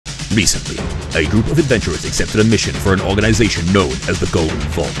Recently, a group of adventurers accepted a mission for an organization known as the Golden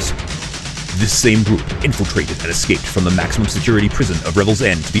Vault. This same group infiltrated and escaped from the maximum security prison of Revel's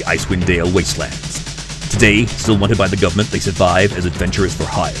End to the Icewind Dale wastelands. Today, still wanted by the government, they survive as adventurers for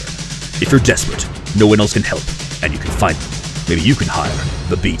hire. If you're desperate, no one else can help, and you can find them. Maybe you can hire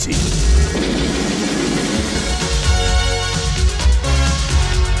the B Team.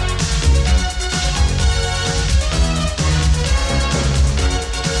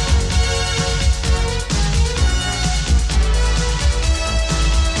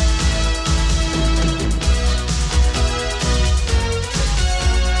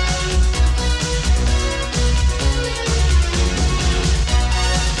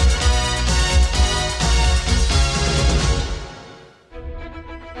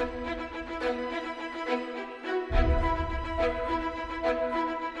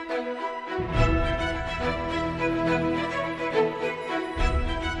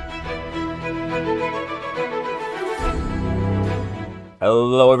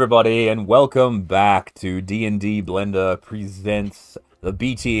 Hello everybody, and welcome back to D&D Blender presents the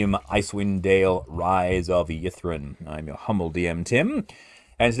B-Team Icewind Dale Rise of Ythrin. I'm your humble DM, Tim,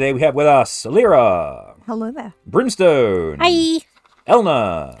 and today we have with us Lyra. Hello there. Brimstone. Hi.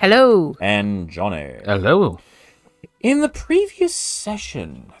 Elna. Hello. And Johnny. Hello. In the previous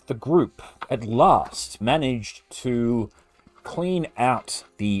session, the group at last managed to clean out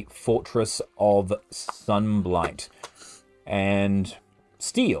the fortress of Sunblight and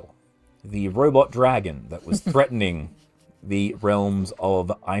steal the robot dragon that was threatening the realms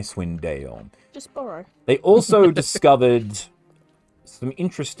of Icewind Dale. Just borrow. They also discovered some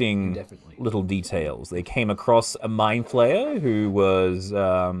interesting little details. They came across a mind flayer who was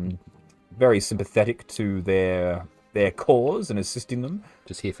very sympathetic to their cause and assisting them.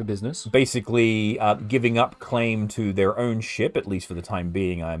 Just here for business. Basically giving up claim to their own ship, at least for the time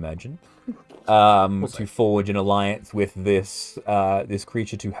being, I imagine. To forge an alliance with this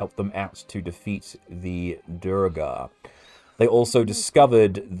creature to help them out to defeat the Durgar. They also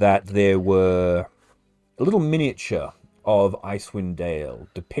discovered that there were a little miniature of Icewind Dale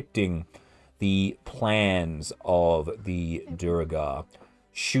depicting the plans of the Durgar,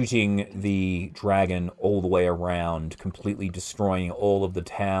 shooting the dragon all the way around, completely destroying all of the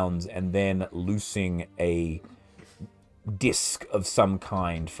towns, and then loosing a disc of some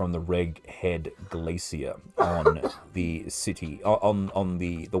kind from the Reghead Glacier on the city, on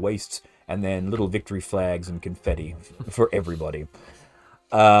the wastes, and then little victory flags and confetti for everybody.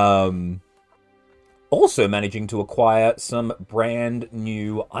 Also managing to acquire some brand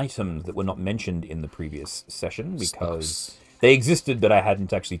new items that were not mentioned in the previous session because they existed, but I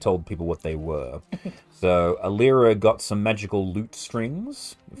hadn't actually told people what they were. So Alira got some magical loot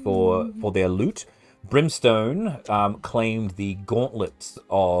strings for their loot. Brimstone claimed the gauntlets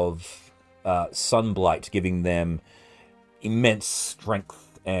of Sunblight, giving them immense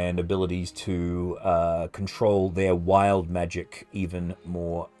strength and abilities to control their wild magic even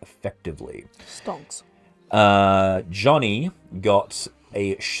more effectively. Stonks. Johnny got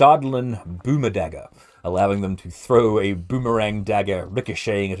a Shardlin boomer dagger, allowing them to throw a boomerang dagger,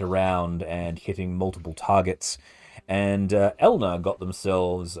 ricocheting it around and hitting multiple targets. And Elna got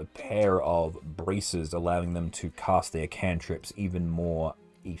themselves a pair of braces, allowing them to cast their cantrips even more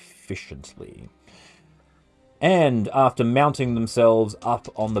efficiently. And after mounting themselves up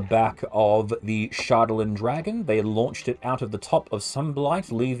on the back of the Shardlin dragon, they launched it out of the top of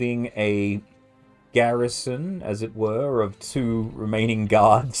Sunblight, leaving a garrison, as it were, of 2 remaining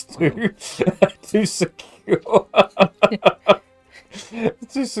guards to secure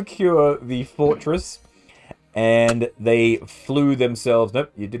to secure the fortress. And they flew themselves.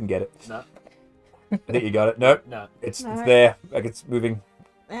 Nope, you didn't get it. No. I think you got it. Nope. No. It's there. Like it's moving.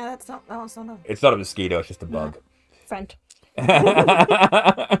 Yeah, that one's not a It's not a mosquito, it's just a bug. friend.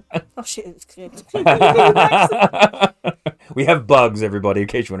 Oh shit, it's good. We have bugs, everybody, in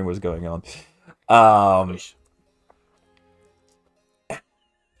case you're wondering what's going on. Oh.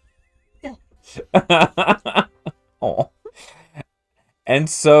 And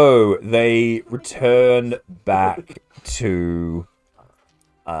so they returned back to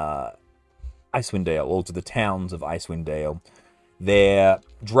Icewind Dale, or to the towns of Icewind Dale. Their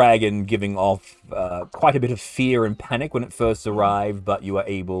dragon giving off quite a bit of fear and panic when it first arrived, but you were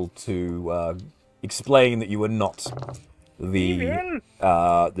able to explain that you were not the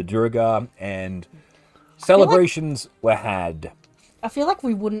Durgar, and celebrations were had. I feel like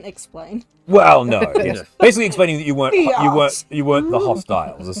we wouldn't explain. Well, no. Yes. Basically explaining that you weren't Yes. you weren't the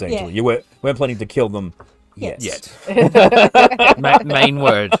hostiles, essentially. Yeah. You weren't planning to kill them Yet. Main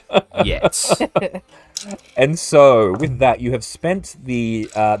word. Yet. And so, with that, you have spent the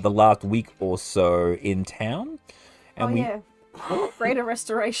last week or so in town, and Greater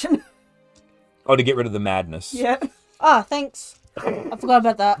restoration. Oh, to get rid of the madness. Yeah. Ah, thanks. I forgot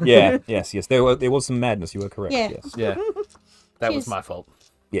about that. Yeah. Yes. There was some madness. You were correct. Yeah. Yes. Yeah. That was Cheers. my fault.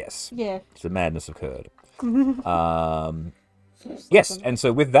 Yes. Yeah. The madness occurred. Yes, and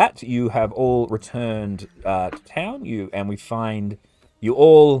so with that, you have all returned to town. We find you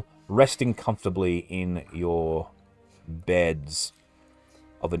all resting comfortably in your beds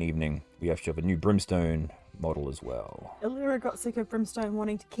of an evening. We actually have a new brimstone model as well. Allura got sick of Brimstone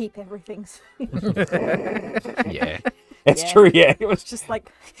wanting to keep everything. Yeah. It's Yeah. true, yeah. It was Just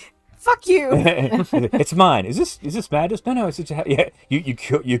like, fuck you. it's mine. Is this madness? No, it's just yeah.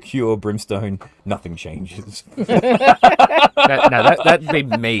 You cure brimstone, nothing changes. That'd be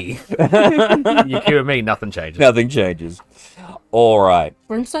me. You cure me, nothing changes. Nothing changes. All right,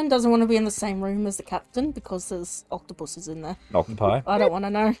 Brimstone doesn't want to be in the same room as the captain because there's octopuses in there. Octopi. I don't want to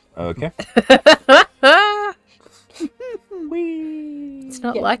know. Okay. It's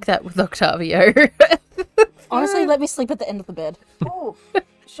not like that with Octavio. Honestly, let me sleep at the end of the bed. Oh,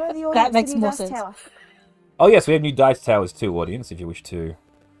 show the audience makes the new more dice sense. tower. Oh yes, we have new dice towers too, audience. If you wish to.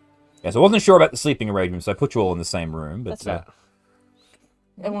 Yes, I wasn't sure about the sleeping arrangement, so I put you all in the same room. But That's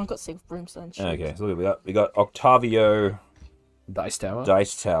Everyone got sick of Brimstone. Shit. okay, so we got Octavio Dice tower.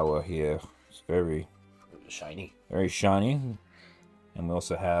 dice tower here. It's very Shiny. shiny, and we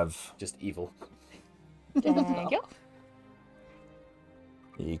also have Just evil. There you go.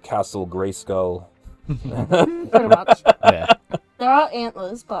 the Castle Grayskull. Pretty much. Yeah. There are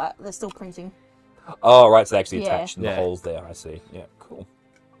antlers, but they're still printing. Oh, right, it's actually Yeah. attached in the Yeah. holes there. I see. Yeah, cool.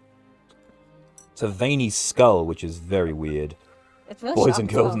 It's a veiny skull, which is very weird. It's really Boys sharp and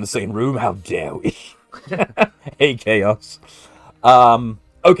as girls well. in the same room? How dare we? Hey, Chaos.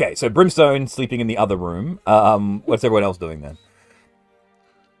 Okay, so Brimstone sleeping in the other room. What's everyone else doing then?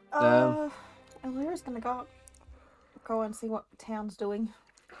 Allura's gonna go and see what the town's doing.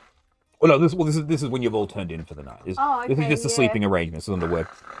 Well, no, this is when you've all turned in for the night. This is Okay, just the yeah. sleeping arrangement. This is on the web.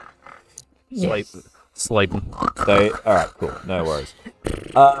 Sleeping. So, all right, cool. No worries.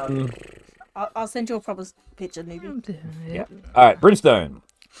 I'll send you a proper picture, newbie. Yeah. All right, Brimstone.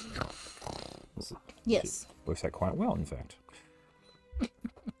 Yes. Works out quite well, in fact.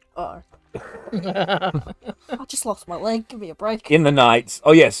 Oh. I just lost my leg. Give me a break. In the night.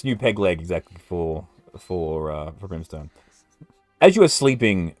 Oh yes, new peg leg exactly for Brimstone. As you are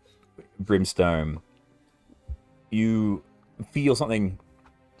sleeping, Brimstone, you feel something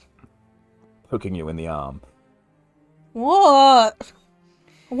poking you in the arm. What?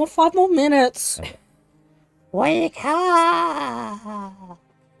 I want 5 more minutes. Wake up!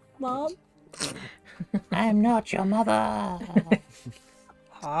 Mom? I'm not your mother.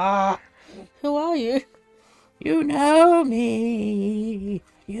 Ah. Who are you? You know me.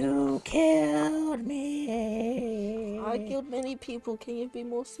 You killed me. I killed many people. Can you be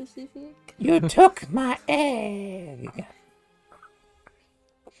more specific? You took my egg.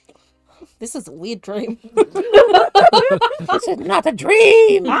 This is a weird dream. This is not a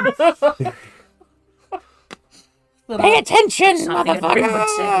dream. Pay attention,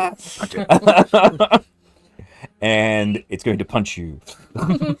 motherfucker. And it's going to punch you.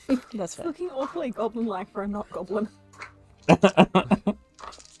 That's fair. Looking awfully goblin-like for a not goblin.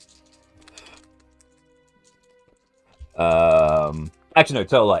 Actually, no.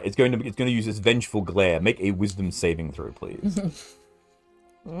 Tell a lie. It's going to use its vengeful glare. Make a wisdom saving throw, please.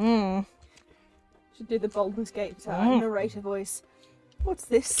 Should do the Baldur's Gate narrator voice. What's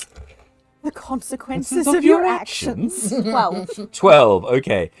this? The consequences of your actions. 12. 12.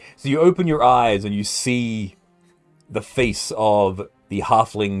 Okay. So you open your eyes and you see the face of the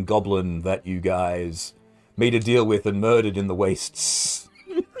halfling goblin that you guys made a deal with and murdered in the wastes.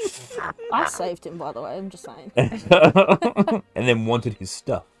 I saved him, by the way. I'm just saying. And then wanted his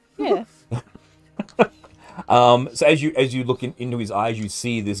stuff. Yeah. So as you look into his eyes, you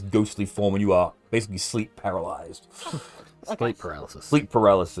see this ghostly form, and you are basically sleep paralyzed. Sleep paralysis. Sleep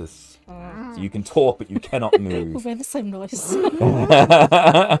paralysis. So you can talk, but you cannot We move. made the same noise.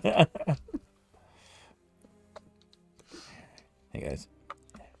 Hey guys.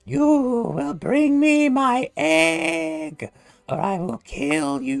 You will bring me my egg, or I will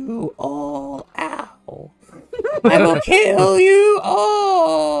kill you all. Ow. I will kill you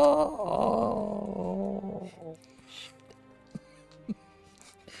all.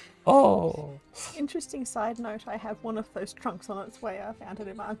 Oh. Interesting side note, I have one of those trunks on its way. I found it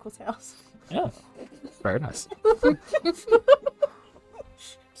in my uncle's house. Yeah. Very nice.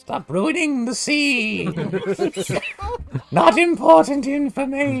 Stop ruining the scene. Not important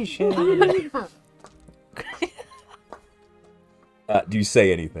information. Do you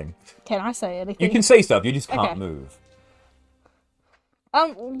say anything? Can I say anything? You can say stuff, you just can't Okay. move.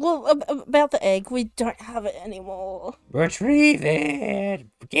 Well, about the egg, we don't have it anymore. Retrieve it.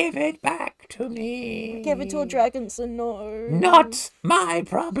 Give it back to me. Give it to a dragon, so no. Not my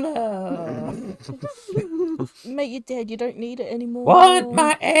problem. Mate, you're dead. You don't need it anymore. Want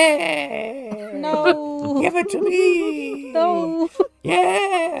my egg. No. Give it to me. No.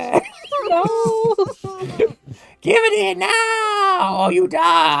 Yeah. No. Give it here now or you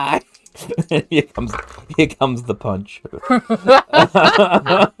die. Here comes the punch.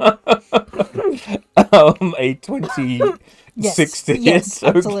 A 26 to hit. Yes,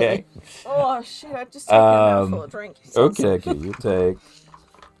 absolutely. Okay. Oh shit! I just taken a mouthful of drink. Okay, you take.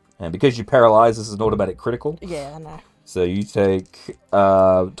 And because you paralyze, this is an automatic critical. Yeah, I know. So you take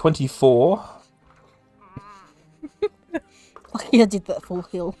 24. Lucky I did that full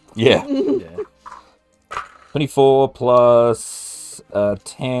heal. Yeah. 24 plus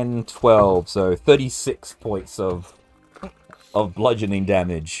 10, 12. So 36 points of bludgeoning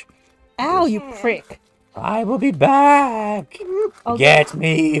damage. Ow, you prick. I will be back. Okay. Get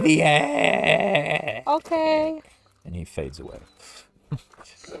me the egg. Okay. And he fades away.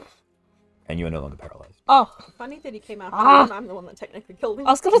 And you are no longer paralyzed. Oh, Funny that he came after me and I'm the one that technically killed him.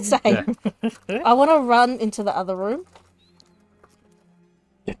 I was going to say, I want to run into the other room.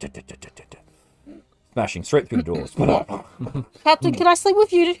 Smashing straight through the doors. Captain, can I sleep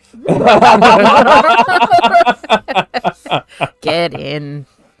with you? Get in.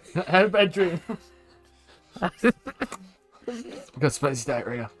 Had a bad dream. Got spicy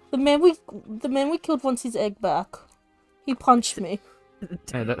diarrhea. The man we killed wants his egg back. He punched me.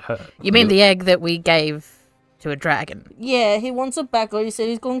 And it hurt. You mean the egg that we gave to a dragon? Yeah, he wants it back, or he said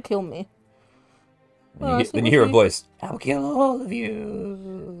he's going to kill me. Then you hear a voice. I'll kill all of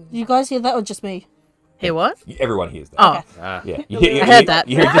you. Did you guys hear that, or just me? Hear what? Everyone hears that. Oh, Yeah. I heard that.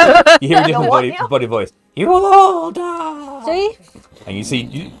 You hear a different body voice. You will all die. See? And you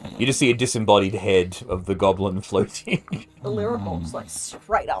see, you just see a disembodied head of the goblin floating. The lyrical just like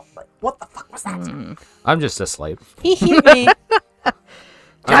straight up. Like, what the fuck was that? I'm just asleep. He hit me.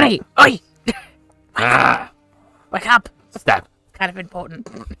 Johnny! Oi! Ah! Wake up! Stab. Kind of important.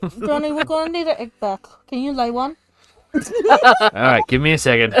 Johnny, we're going to need an egg back. Can you lay one? Alright, give me a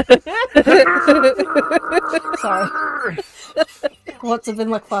second. Sorry. What's it been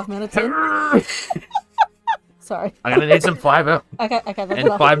like 5 minutes in? Sorry. I'm gonna need some fiber Okay, that's in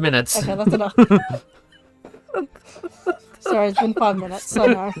enough. 5 minutes. Okay, that's enough. Sorry, it's been 5 minutes, so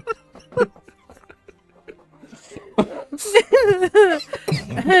no.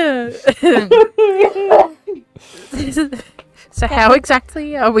 So how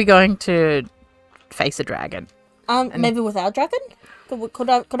exactly are we going to face a dragon? Maybe without dragon? Could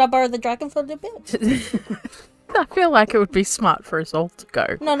I borrow the dragon for a little bit? I feel like it would be smart for us all to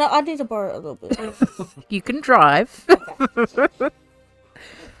go. No, I need to borrow it a little bit. You can drive. Is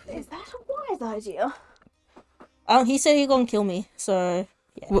that a wise idea? He said he's gonna kill me, so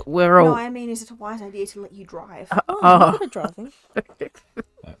yeah. We're all... No, I mean, is it a wise idea to let you drive? I'm good at driving.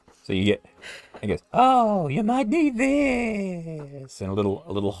 So you get, I guess, oh, you might need this, and a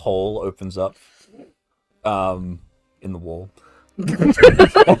little hole opens up, in the wall,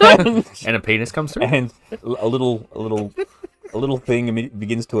 And a penis comes through? and a little thing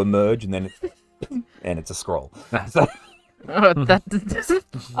begins to emerge, and then it's a scroll. So, that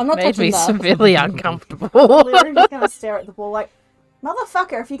I'm not made touching me that. severely uncomfortable. Lyra's just gonna stare at the wall like,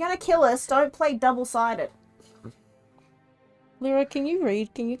 motherfucker, if you're gonna kill us, don't play double-sided. Lyra, can you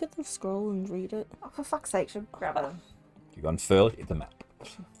read? Can you get the scroll and read it? Oh, for fuck's sake, should grab it. you unfurl it, it's a map.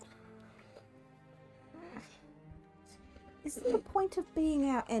 Is it the point of being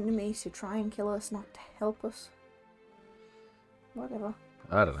our enemy to try and kill us, not to help us? Whatever.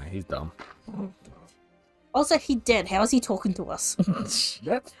 I don't know, he's dumb. Also, he dead. How is he talking to us?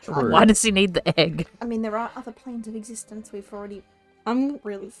 That's true. Why does he need the egg? I mean, there are other planes of existence. We've already I'm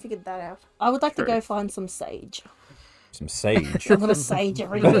really figured that out. I would like to go find some sage. Some sage. I'm gonna sage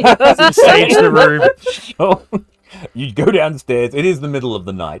everything. Sage the room. Oh, you go downstairs. It is the middle of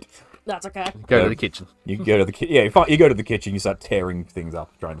the night. That's okay. Go to the kitchen. You go to the you go to the kitchen. You start tearing things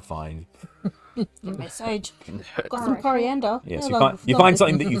up, trying to find. Give me sage. Got some coriander. Yes, Yeah, you find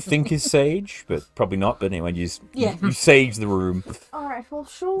something that you think is sage, but probably not. But anyway, you sage the room. Alright, well,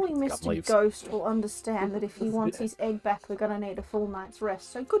 surely Mr. leaves. Ghost will understand that if he wants his egg back, we're gonna need a full night's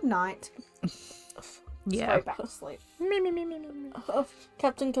rest. So good night. Yeah. Go back to sleep.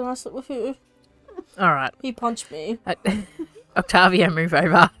 Captain, can I sleep with you? All right. He punched me. Octavia, move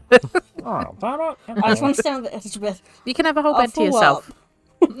over. Oh, damn it. I just want to stand at the edge of it. You can have a whole I'll bed to fall yourself.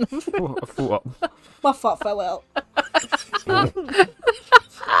 A foot up. My foot fell out.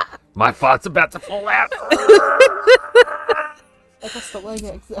 My fart's about to fall out. I got stop laying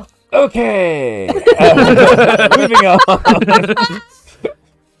it. So. Okay. Moving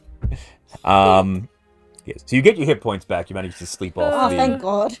on. Yes. So you get your hit points back. You manage to sleep off. Oh, thank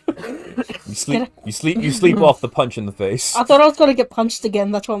God. You sleep off the punch in the face. I thought I was going to get punched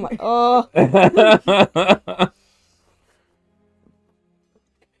again. That's why I'm like, oh.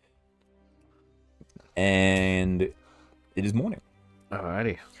 And it is morning.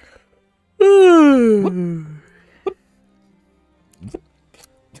 Alrighty.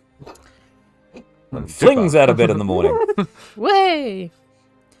 And flings out of bed in the morning. Way.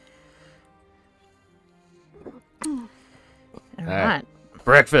 All right.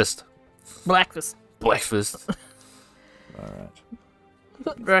 Breakfast. Breakfast. Breakfast. All right.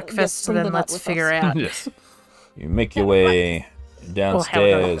 Breakfast, bring then them up let's with figure us. out. Yes. You make your way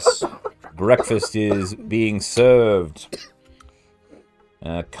downstairs. Breakfast is being served.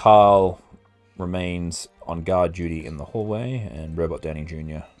 Carl remains on guard duty in the hallway, and Robot Danny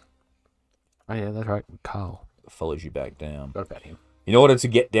Jr. Oh yeah, that's right. Carl. follows you back down. What about him? In order to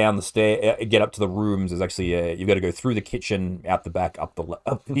get down the stair, get up to the rooms, there's actually you've got to go through the kitchen, out the back, up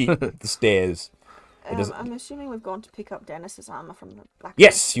the stairs. I'm assuming we've gone to pick up Dennis's armor from the black.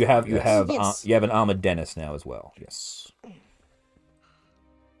 Yes, you have Yes. you have an armored Dennis now as well. Yes.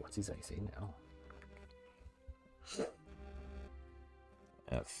 What's his AC now?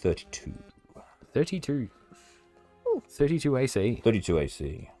 32. 32. 32 AC. 32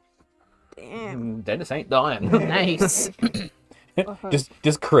 AC. Damn. Dennis ain't dying. Nice.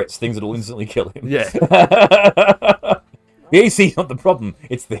 Just crits, things that'll instantly kill him. Yeah. The AC is not the problem,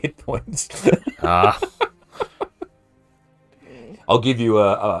 it's the hit points. I'll give you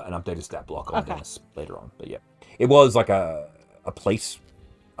an updated stat block on Dennis later on, but yeah. It was like a place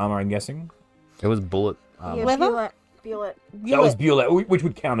armor, I'm guessing. It was bullet. Yeah, Leather? Bullet. That was Buelet, which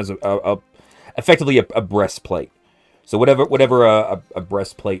would count as effectively a breastplate. So whatever a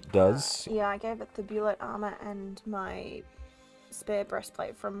breastplate does. Yeah, I gave it the Bullet armor and my spare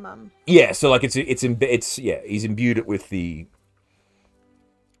breastplate from Mum. Yeah, so like he's imbued it with the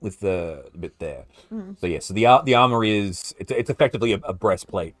bit there. So yeah, so the armor is it's effectively a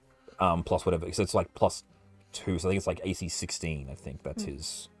breastplate plus whatever. So it's like plus 2. So I think it's like AC 16. I think that's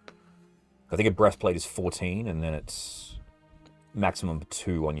his. I think a breastplate is 14, and then it's maximum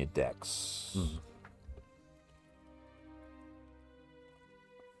 2 on your dex.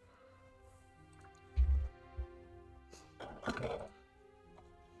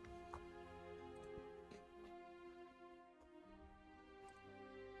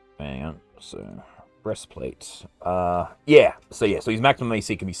 Hang on. So breastplate. Yeah. So his maximum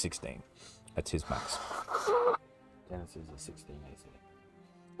AC can be 16. That's his max. Dennis is a 16 AC.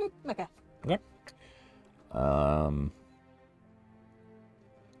 Okay. Okay. I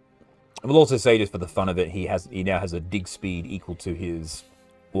will also say, just for the fun of it, he now has a dig speed equal to his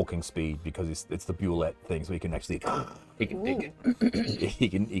walking speed because it's the Buelet thing, so he can actually He can dig it.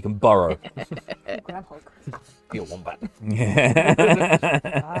 he can burrow. Groundhog. Feel wombat.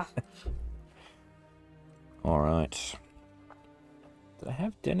 All right. Did I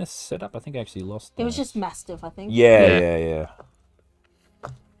have Dennis set up? I think I actually lost. It was Dennis. just Mastiff, I think. Yeah. I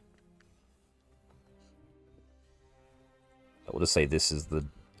will just say this is the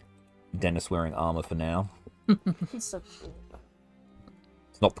Dennis wearing armor for now. So,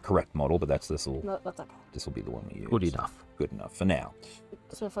 It's not the correct model, but this will no, that's okay. be the one we use. Good enough. Good enough for now.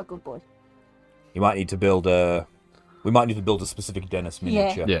 So for a good boy. You might need to build a. We might need to build a specific Dennis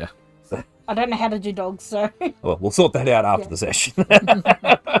miniature. Yeah. I don't know how to do dogs, so. Well, we'll sort that out after the session.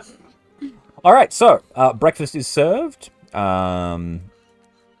 All right, so breakfast is served.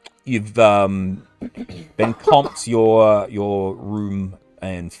 You've been comped your room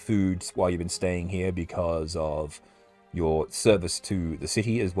and food while you've been staying here because of your service to the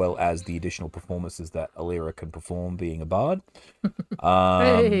city, as well as the additional performances that Alira can perform, being a bard.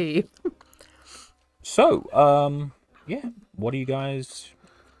 Hey. So, yeah, what do you guys?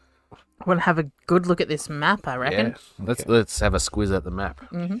 I want to have a good look at this map, I reckon. Yeah. Let's have a squiz at the map.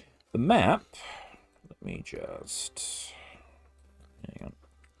 The map. Let me just hang on.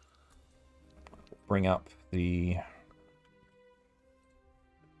 Bring up the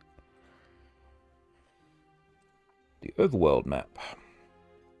overworld map.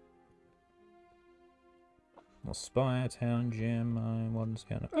 More Spire, Town, Gem, Modern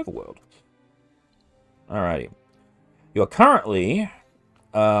Scanner, overworld. Alrighty. You're currently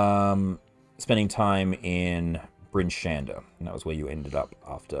spending time in Bryn Shander, and that was where you ended up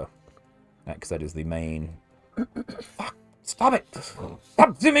after that, because that is the main. Fuck! Stop it!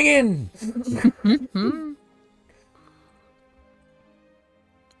 Stop zooming in.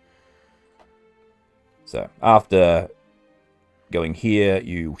 So after going here,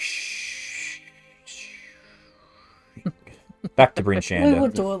 you back to Bryn Shander. We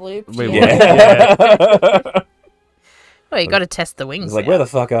would do a loop. Yeah. Well, you got to test the wings. It's like, out. where the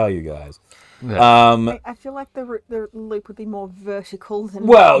fuck are you guys? Yeah. I feel like the loop would be more vertical than.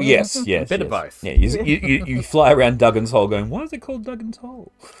 Well, yes. A bit of both. Yeah, you fly around Duggan's Hole going, why is it called Duggan's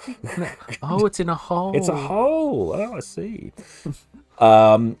Hole? Oh, it's in a hole. It's a hole. Oh, I see.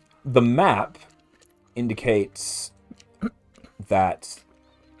 The map indicates that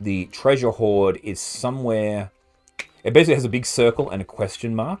the treasure hoard is somewhere. It basically has a big circle and a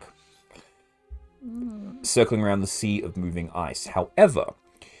question mark circling around the sea of moving ice. However,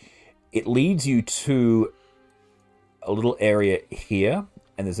 it leads you to a little area here,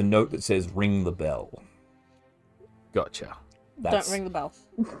 and there's a note that says ring the bell. Gotcha. Don't ring the bell.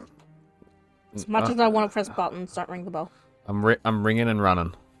 As much as I want to press buttons, don't ring the bell. I'm ringing and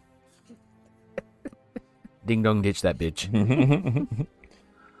running. Ding dong ditch that bitch.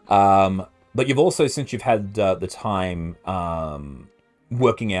 But you've also, since you've had the time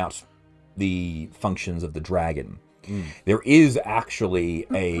working out the functions of the dragon, there is actually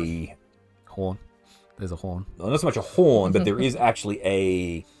a Horn. There's a horn. well, not so much a horn, but there is actually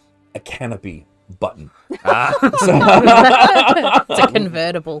a canopy button. It's a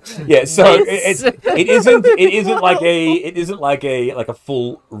convertible. Yeah, so Yes. it isn't like a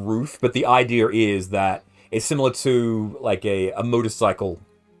full roof, but the idea is that it's similar to like a motorcycle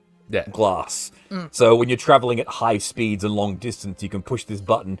Yeah. glass. So when you're traveling at high speeds and long distance, you can push this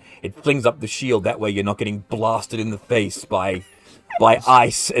button. It flings up the shield. That way, you're not getting blasted in the face by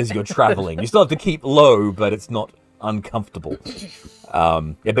ice as you're traveling. You still have to keep low, but it's not uncomfortable.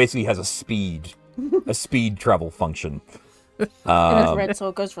 It basically has a speed travel function. And it's red, so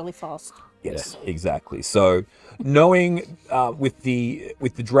it goes really fast. Yes, exactly. So knowing with the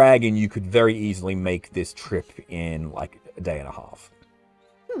dragon, you could very easily make this trip in like a day and a half.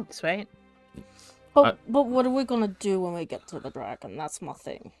 Sweet. But what are we gonna do when we get to the dragon? That's my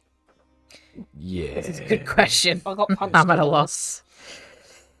thing. Yeah. Good question. I got punched. I'm at a in the- loss.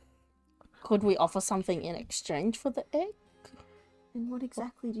 Could we offer something in exchange for the egg? And what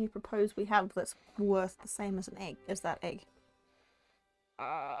exactly do you propose we have that's worth the same as an egg? As that egg?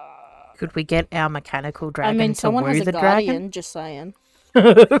 Could we get our mechanical I dragon mean, to someone woo has a the guardian. dragon? Just saying.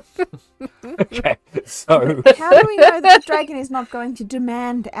 Okay, so How do we know that the dragon is not going to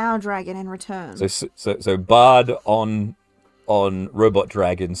demand our dragon in return? so Bard on robot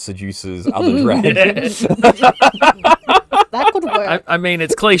dragon seduces other dragons. That could work. I mean,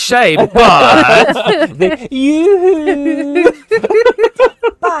 it's cliche, but You.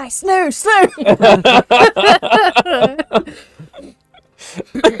 Bye, Snow. So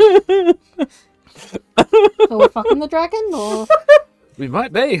we're fucking the dragon, or we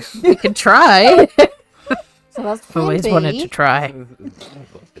might be. We could try. so that's plan Always B. wanted to try.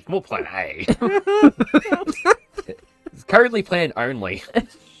 It's more plan A. It's currently plan only.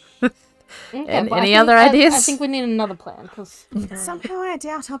 Okay, And but I any think- other I ideas? think we need another plan because Somehow I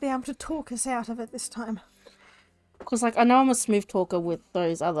doubt I'll be able to talk us out of it this time. like I know I'm a smooth talker with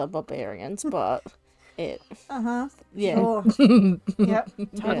those other barbarians, but it Uh-huh. yeah. Sure. Yep.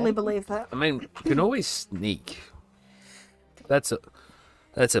 Totally Yeah. believe that. I mean, you can always sneak. That's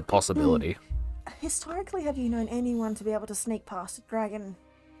a possibility. Historically, have you known anyone to be able to sneak past a dragon?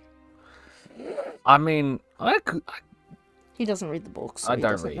 I mean, He doesn't read the books. So I he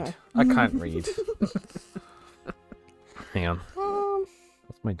don't doesn't read. know. I can't read. Hang on. Um,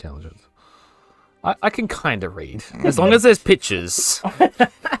 What's my intelligence? I can kind of read. As long as there's pictures.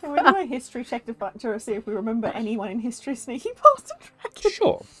 Can we do a history check to see if we remember anyone in history sneaking past a dragon?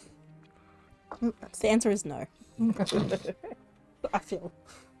 Sure. the answer is no. I feel.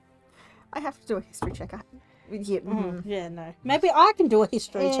 I have to do a history check. Yeah, no. Maybe I can do a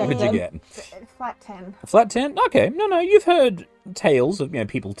history check. What did you then. get? Flat 10. A flat 10? Okay. No, you've heard tales of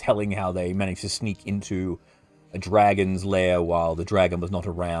people telling how they managed to sneak into a dragon's lair while the dragon was not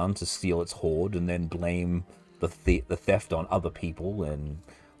around to steal its hoard and then blame the theft on other people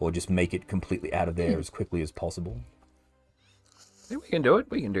or just make it completely out of there as quickly as possible. We can do it.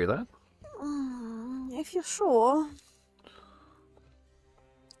 We can do that. If you're sure.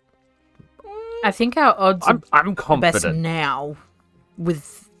 I think our odds are I'm best confident. now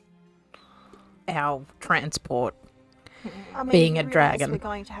with our transport. I mean, Being you a realise dragon. We're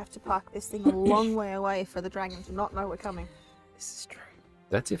going to have to park this thing a long way away for the dragon to not know we're coming. This is true.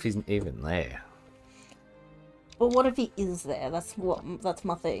 That's if he's even there. But what if he is there? That's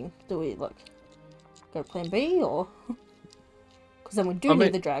my thing. Do we like go plan B or? Because then we do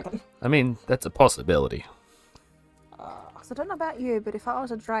need the dragon. I mean, that's a possibility. So I don't know about you, but if I was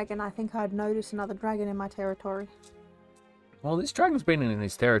a dragon, I think I'd notice another dragon in my territory. Well, this dragon's been in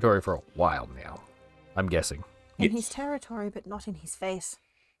his territory for a while now. I'm guessing. In his territory, but not in his face.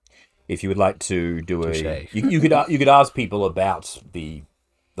 If you would like to do Touché. you could ask people about the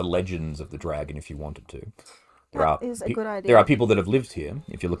legends of the dragon if you wanted to. That is a good idea. There are people that have lived here.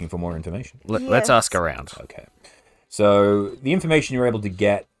 If you're looking for more information, Let's ask around. okay. So the information you're able to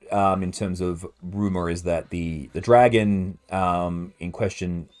get in terms of rumor is that the dragon in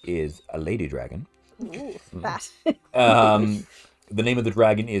question is a lady dragon. Ooh, that. The name of the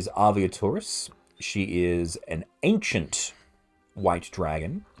dragon is Aviatorus. She is an ancient white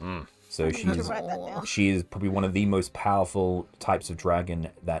dragon. So I'm going to write that down. she is probably one of the most powerful types of dragon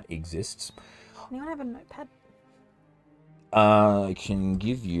that exists. Anyone have a notepad? I can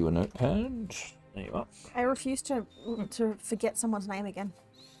give you a notepad. There you are. I refuse to forget someone's name again.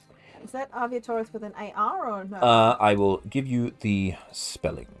 Is that Aviatorus with an AR or no? I will give you the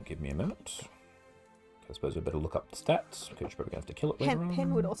spelling. Give me a moment. I suppose we better look up the stats, because you're probably going to have to kill it later on.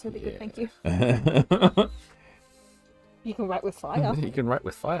 Pen would also be good, thank you. You can write with fire. You can write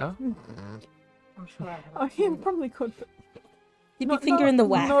with fire. I'm sure. Oh, yeah, probably could, but You'd be finger in the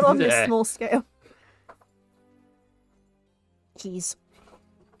wax. not on this Yeah. small scale. Keys.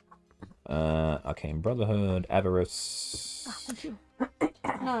 Arcane Brotherhood, Avarice. Thank you.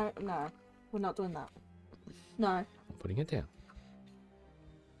 No, we're not doing that. No, I'm putting it down.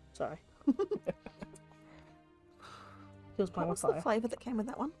 sorry. He was playing What's with the fire. flavour that came with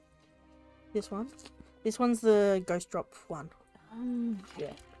that one? This one. This one's the ghost drop one.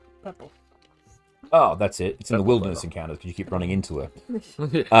 Yeah, purple. Oh, that's it. It's in the Purple wilderness flavor. encounters because you keep running into her.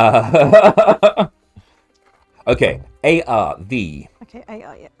 Yeah. Okay, ARVIE. Okay,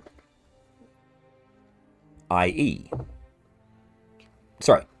 AR, yeah.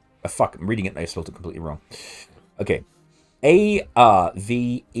 Sorry. Fuck, I'm reading it and I spelled it completely wrong. Okay.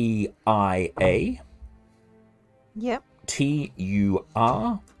 ARVEIA Yep.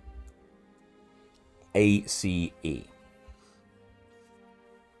 TURACE.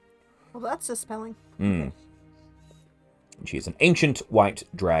 Well, that's a spelling. She is an ancient white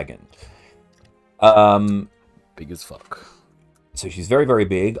dragon. Big as fuck. So she's very, very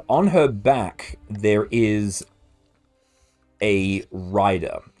big. On her back, there is a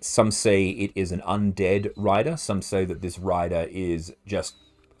rider. Some say it is an undead rider. Some say that this rider is just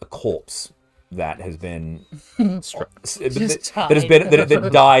a corpse that has been that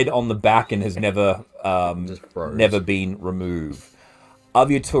died on the back and has never Just froze. never been removed.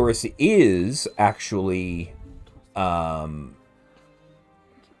 Aviatorus is actually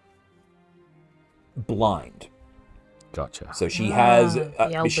blind. Gotcha. So she has.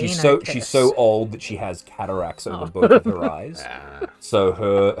 the She's albino so curse. old that she has cataracts over both of her eyes. So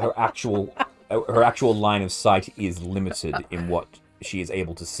her actual line of sight is limited in what she is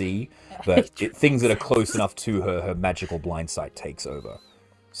able to see. But things that are close enough to her, her magical blind sight takes over.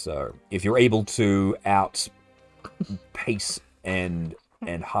 So if you're able to outpace and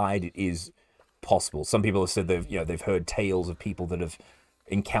hide, it is possible. Some people have said they've heard tales of people that have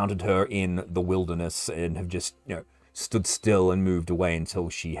encountered her in the wilderness and have just stood still and moved away until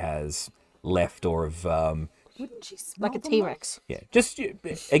she has left or have Wouldn't she smell Like a the T-Rex. yeah. Just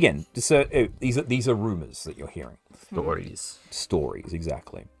again, these are rumors that you're hearing. Stories,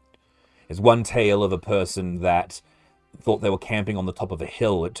 exactly. There's one tale of a person that thought they were camping on the top of a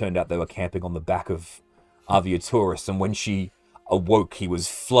hill. It turned out they were camping on the back of Aviatorus, and when she awoke, he was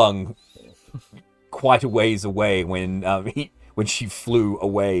flung quite a ways away when she flew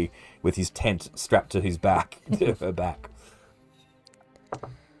away with his tent strapped to his back, to her back.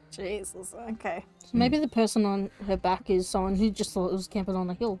 Jesus, okay. So maybe the person on her back is someone who just thought it was camping on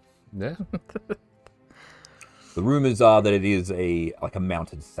a hill. Yeah. The rumors are that it is like a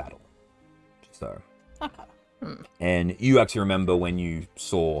mounted saddle. So, Okay. and you actually remember when you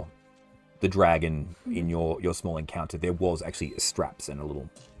saw the dragon in your small encounter, there was actually straps and a little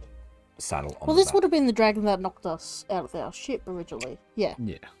saddle on Well, the this back. would have been the dragon that knocked us out of our ship originally. Yeah.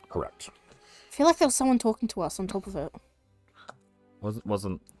 Yeah. Correct. I feel like there was someone talking to us on top of it.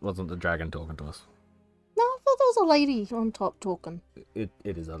 Wasn't the dragon talking to us? No, I thought there was a lady on top talking. It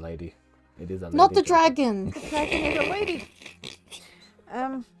is a lady. It is a lady. Not the dragon. Dragon is a lady.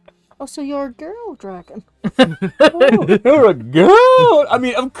 Oh, so you're a girl dragon. You're a girl. I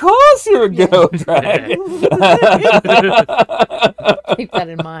mean, of course you're a girl dragon. Keep that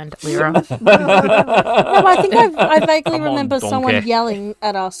in mind, Lyra. No, but I think I vaguely Come on, remember someone donkey. yelling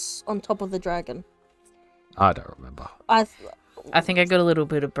at us on top of the dragon. I don't remember. I think I got a little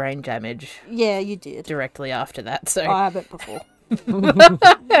bit of brain damage Yeah, you did. directly after that. So I haven't before.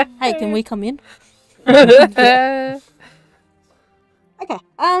 Hey, can we come in? Okay.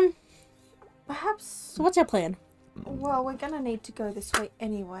 Perhaps. So what's our plan? Well, we're gonna need to go this way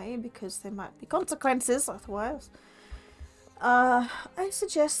anyway because there might be consequences otherwise. I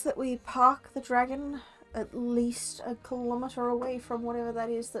suggest that we park the dragon at least a kilometre away from whatever that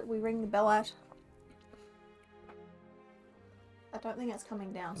is that we ring the bell at. I don't think it's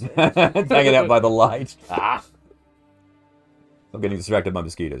coming down soon. Hanging out by the light. Ah. I'm getting distracted by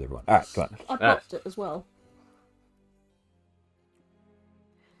mosquitoes, everyone. All right, come on. I popped it as well.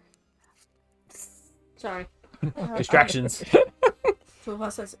 Sorry. Distractions. Two of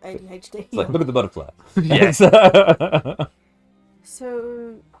us has ADHD. It's like, look at the butterfly. Yes.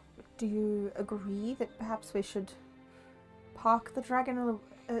 So, do you agree that perhaps we should park the dragon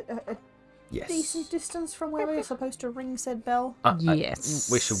a Yes. decent distance from where we're supposed to ring said bell? yes.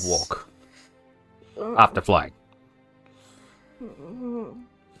 We should walk after flying.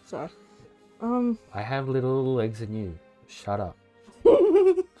 Sorry. I have little legs than you. Shut up.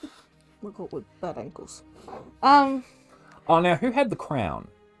 Look what with bad ankles. Oh, now, who had the crown?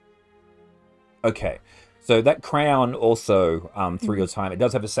 Okay. So that crown also, through your time, it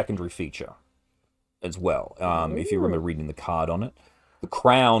does have a secondary feature as well. If you remember reading the card on it. The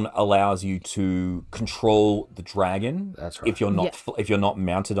crown allows you to control the dragon. That's right. If you're not if you're not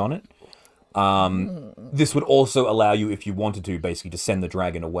mounted on it. This would also allow you, if you wanted to, basically to send the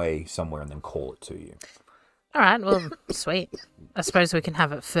dragon away somewhere and then call it to you. All right. Well, sweet. I suppose we can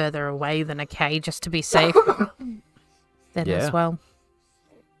have it further away than a cage just to be safe. Then Yeah. as well.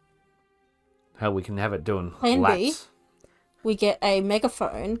 How we can have it doing Plan B. laps. We get a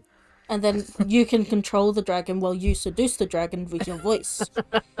megaphone, and then you can control the dragon while you seduce the dragon with your voice.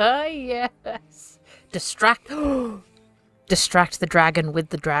 Oh yes. Distract the dragon with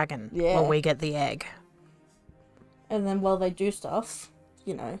the dragon. Yeah. While we get the egg. And then while they do stuff,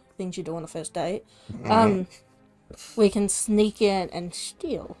 you know, things you do on the first date, we can sneak in and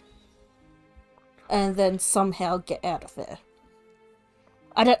steal. And then somehow get out of there.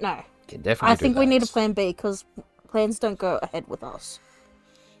 I don't know. Can definitely I think do we need a that. plan B because plans don't go ahead with us.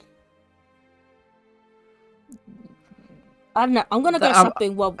 I don't know. I'm gonna go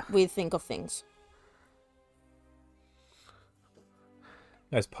shopping while we think of things.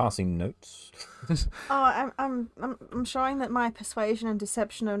 Nice passing notes. Oh, I'm showing that my persuasion and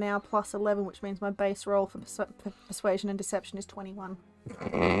deception are now plus 11, which means my base roll for persuasion and deception is 21.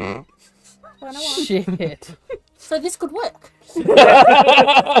 21. Shit. So this could work.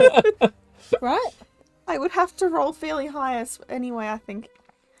 Right? I would have to roll fairly high anyway, I think.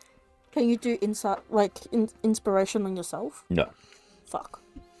 Can you do insight, like inspiration on yourself? No. Fuck.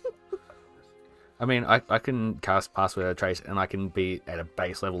 I mean, I can cast Pass Without a Trace, and I can be at a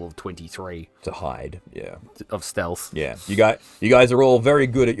base level of 23 To hide, yeah. of stealth. Yeah. You guys are all very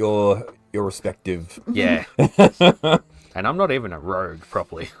good at your respective... Yeah. And I'm not even a rogue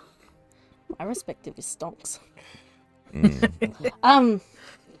properly. My respective is stonks.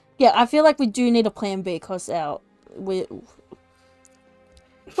 Yeah, I feel like we do need a plan B because we're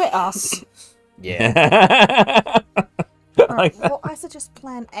us. Yeah. Alright, well, I suggest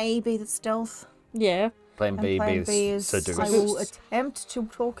plan A be the stealth. Yeah. Plan And B plan B is seduce. I will attempt to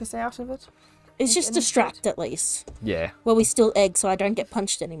talk us out of it. It's just distract at least. Yeah. Well, we steal eggs so I don't get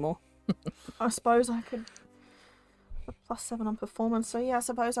punched anymore. I suppose I could... a +7 on performance, so yeah, I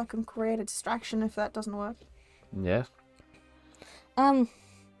suppose I can create a distraction if that doesn't work. Yeah. I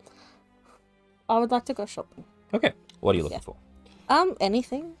would like to go shopping. Okay. What are you looking for?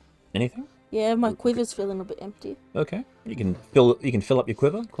 Anything. Anything? Yeah, my quiver's feeling a bit empty. Okay. You can fill up your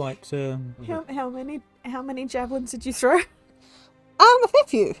quiver quite... How many javelins did you throw? A fair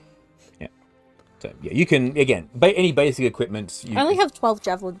few. So, yeah, you can, again, any basic equipment... I only have 12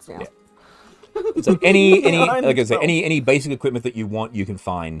 javelins now. Yeah. So any Only like I say, 12. any basic equipment that you want, you can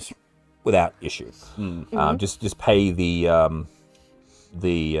find without issue. Just pay the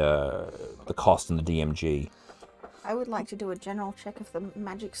cost and the DMG. I would like to do a general check of the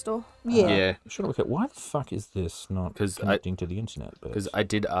magic store. Yeah. Yeah. Should I look at why the fuck is this not 'Cause connecting to the internet? Because I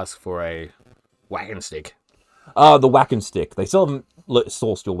did ask for a wagon stick. The whack and stick. They still haven't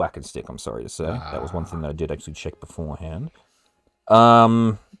sourced your whack and stick. I'm sorry to say. That was one thing that I did actually check beforehand.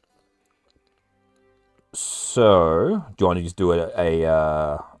 So do you want to just do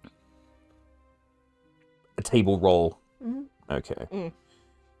a table roll? Okay.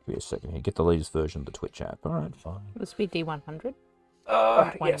 Give me a second here. Get the latest version of the Twitch app. All right, fine. This be D100.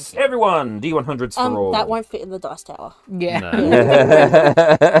 Yes, everyone. D100s for all. That won't fit in the dice tower. Yeah.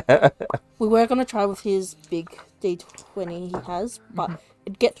 No. We were going to try with his big D20 he has, but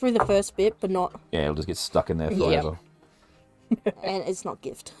it'd get through the first bit, but not... Yeah, it'll just get stuck in there forever. And it's not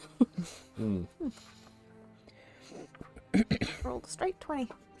gift. Rolled a straight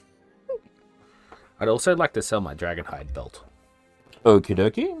 20. I'd also like to sell my dragonhide belt. Okie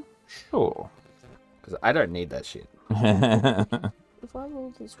dokie. Sure. Because I don't need that shit. If I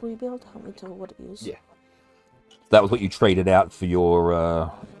roll this, will you be able to help me tell what it is? Yeah. That was what you traded out for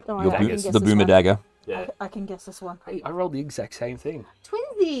your Don't worry, I can guess the this boomer one. dagger. Yeah. I can guess this one. I rolled the exact same thing.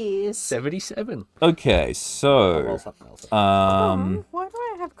 Twinsies! 77. Okay, Roll so something else. Why do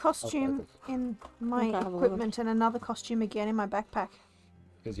I have costume in my Okay, have a look. equipment and another costume again in my backpack?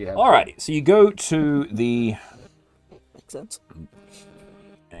 Because you have. alrighty, so you go to the. Makes sense.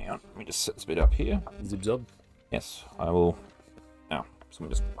 Hang on, let me just set this bit up here. Zip zob. Yes, I will. Now, so let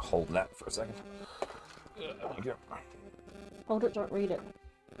me just hold that for a second. There you go. Hold it, don't read it.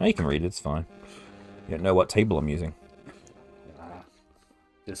 No, you can read it, it's fine. You don't know what table I'm using.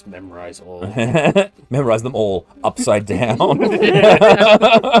 Just memorize all. Memorize them all upside down. I'm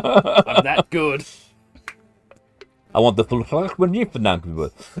that good. I want the full when you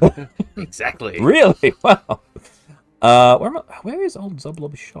Exactly. Really? Wow. Where is old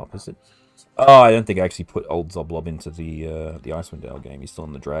Zoblob's shop? Is it? Oh, I don't think I actually put old Zoblob into the Icewind game. He's still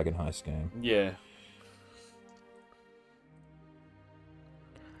in the Dragon Heist game. Yeah.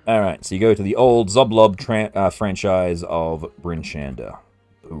 Alright, so you go to the old Zoblob franchise of Bryn Shander.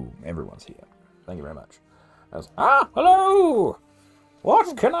 Boom, everyone's here. Thank you very much. Hello!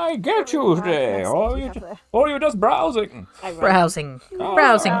 What can I get you today? Or you just browsing? Browsing.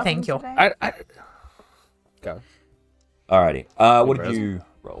 Browsing, thank you. Go. Alrighty. What did browsing. you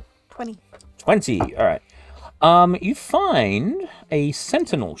roll? 20. 20. Alright. You find a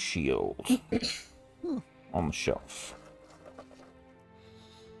sentinel shield on the shelf.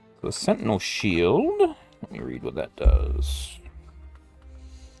 So a sentinel shield. Let me read what that does.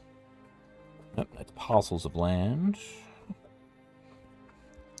 Nope, that's parcels of land.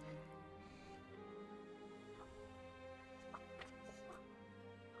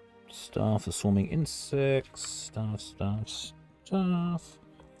 Staff for swarming insects. Staff.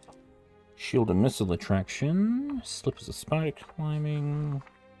 Shield and missile attraction. Slippers of spider climbing.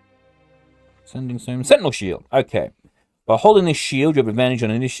 Sending stone. Sentinel shield. Okay. By holding this shield, you have advantage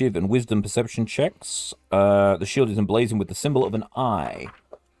on initiative and wisdom perception checks. The shield is emblazoned with the symbol of an eye.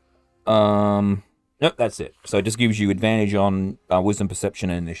 Nope, that's it. So it just gives you advantage on wisdom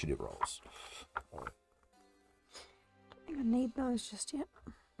perception and initiative rolls. I don't think I need those just yet.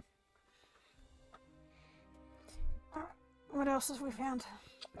 Alright, what else have we found?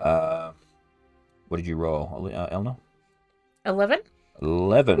 What did you roll, Elna? 11?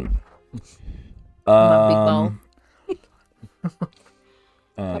 11. My big bowl.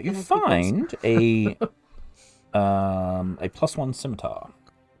 You find a +1 scimitar.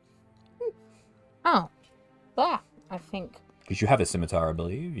 Oh. That, I think. Because you have a scimitar, I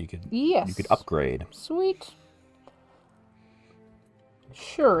believe. You could upgrade. Sweet.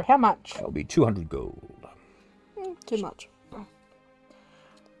 Sure, how much? That'll be 200 gold. Too much.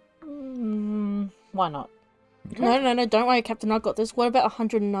 Why not? No, don't worry, Captain, I've got this. What about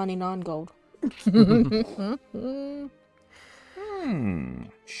 199 gold?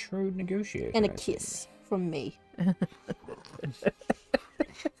 Shrewd negotiation. And a kiss from me.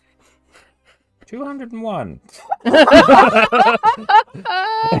 201. You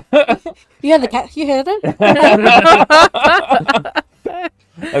heard the cat? You heard it?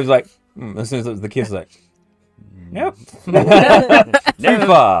 I was like, as soon as it was the kiss, like, nope. Too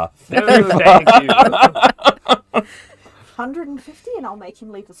far. No, thank you. 150 and I'll make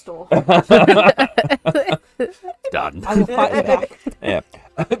him leave the store. Done. I will fight you back. Yeah.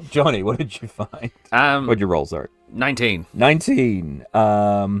 Johnny, what did you find? What'd you roll, sorry? 19. 19.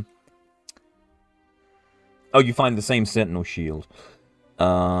 Oh, you find the same sentinel shield.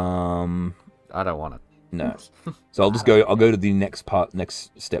 I don't want it. No. So I'll go to the next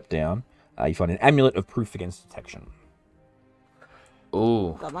step down. You find an amulet of proof against detection.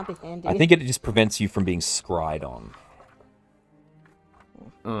 Ooh. That might be handy. I think it just prevents you from being scryed on.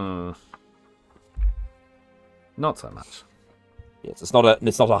 Not so much. Yes, it's not a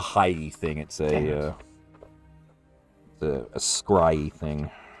hidey thing. It's a scry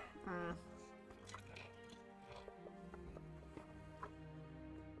thing.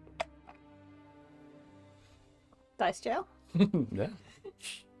 Dice jail? Yeah.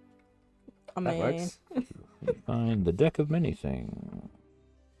 I That mean, works. You find the deck of many things.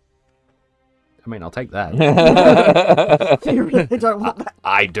 I mean, I'll take that. You really don't want that.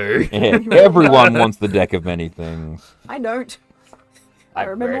 I do. Yeah, everyone wants the deck of many things. I don't. I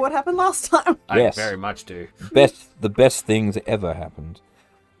remember what happened last time. Yes. I very much do. The best things ever happened.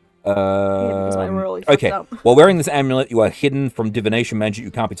 because I really fucked Okay. up. While wearing this amulet, you are hidden from divination magic.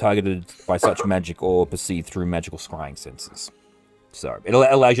 You can't be targeted by such magic or perceived through magical scrying senses. So it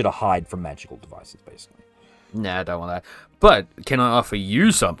allows you to hide from magical devices, basically. Nah, I don't want that. But can I offer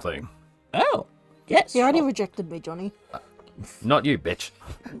you something? Oh, yes. You already rejected me, Johnny. Not you, bitch.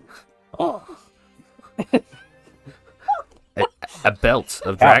 Oh, A belt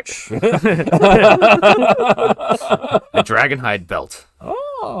of ouch. a dragonhide belt.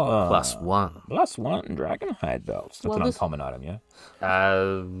 Oh, +1. +1 dragonhide belts. That's Well, an this- uncommon item, yeah.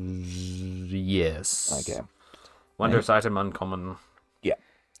 Yes. Okay. Wondrous item, uncommon.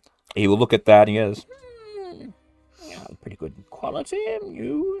 He will look at that and he goes, yeah, pretty good quality.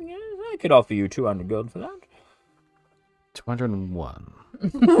 I could offer you 200 gold for that. 201.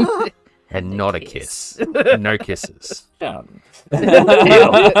 And not a kiss. No kisses. Done.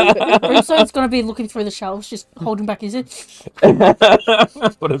 Brimstone's gonna be looking through the shelves, just holding back his head.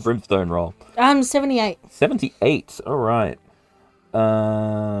 What a brimstone roll. 78. 78. All right.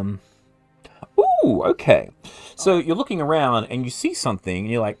 Ooh, okay. So you're looking around and you see something and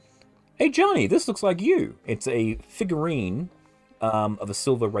you're like, hey, Johnny, this looks like you. It's a figurine of a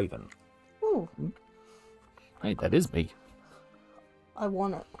silver raven. Ooh, Hey, that is me. I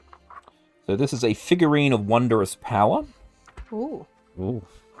want it. So this is a figurine of wondrous power. Ooh, Ooh.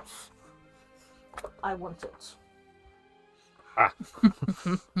 I want it. Ah.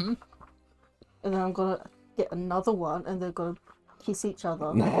 And then I'm gonna get another one, and they're gonna kiss each other.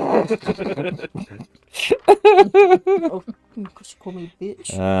 Oh, because you call me a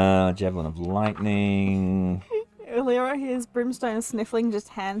bitch. Javelin of lightning. Earlier I hears Brimstone sniffling, just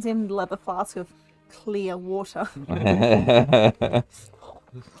hands him the leather flask of clear water.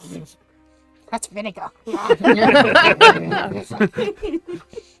 That's vinegar.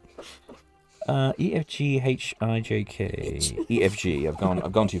 EFGHIJK. EFG. I've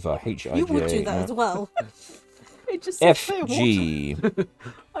gone too far. HIJ. You would do that as well. It just says clear water. FG.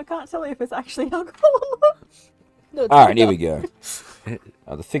 I can't tell you if it's actually alcohol or not. No, it's All right, here vinegar. we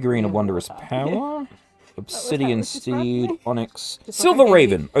go. The figurine of wondrous power. Obsidian was described steed, to me. onyx, Just like silver I gave you.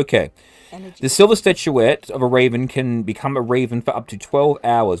 raven. Okay. Energy. The silver statuette of a raven can become a raven for up to 12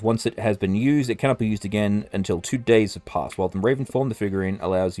 hours. Once it has been used, it cannot be used again until 2 days have passed. While in raven form, the figurine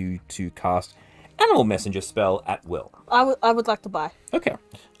allows you to cast animal messenger spell at will. I would like to buy. Okay.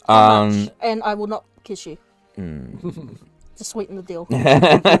 How much? And I will not kiss you. To sweeten the deal.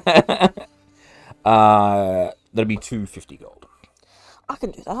 That'll be 250 gold. I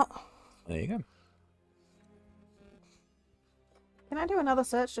can do that. There you go. Can I do another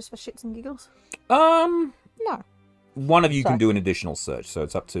search just for shits and giggles? No. One of you can Sorry. do an additional search, so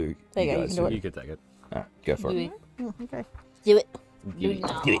it's up to There you go, you guys. can do it. You could take it. Alright, go for Do it. it. Okay. Do it. You-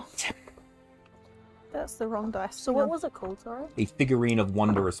 Do it. That's the wrong dice. So what was it called, sorry? A figurine of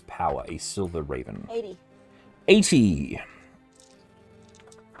wondrous power, a silver raven. 80. 80.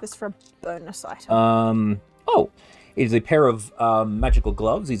 This for a bonus item. Oh, it is a pair of magical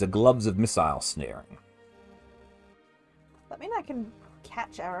gloves. These are gloves of missile snaring. That mean I can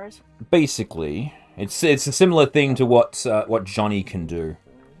catch arrows? Basically, it's a similar thing to what Johnny can do,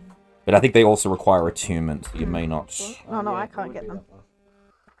 but I think they also require attunement. You may not. Oh no, I can't get them.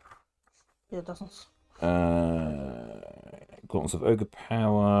 Yeah, it doesn't. Gauntlets of ogre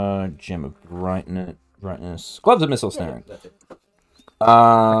power, gem of brightness, gloves of missile snaring.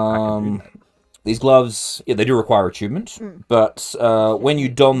 These gloves, yeah, they do require attunement, but when you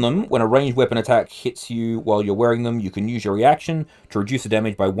don them, when a ranged weapon attack hits you while you're wearing them, you can use your reaction to reduce the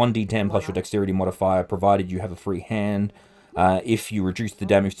damage by 1d10 plus your dexterity modifier, provided you have a free hand. If you reduce the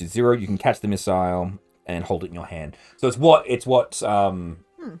damage to 0, you can catch the missile and hold it in your hand. So it's what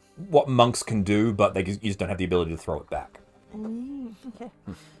monks can do, but you just don't have the ability to throw it back. Okay.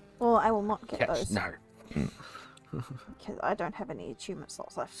 Well, I will not get Catch. those No. because I don't have any achievement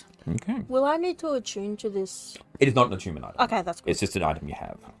slots left. Okay. Will I need to attune to this? It is not an attunement item. Okay, that's good. It's just an item you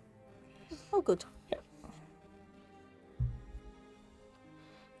have. Oh, good.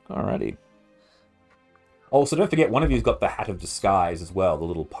 Alrighty. Also, don't forget, one of you's got the Hat of Disguise as well, the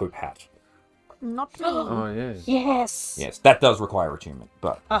little Pope hat. Not me. Oh, yeah. Yes. Yes, that does require attunement,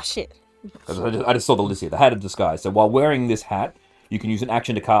 but Oh, shit. I just saw the list here. The Hat of Disguise. So while wearing this hat, you can use an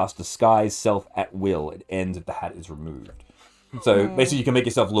action to cast Disguise Self at will. It ends if the hat is removed. So basically, you can make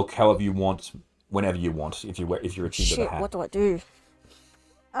yourself look however you want, whenever you want, if you're attuned to the Shit, hat. what do I do?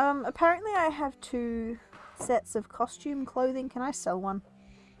 Apparently I have 2 sets of costume clothing. Can I sell one?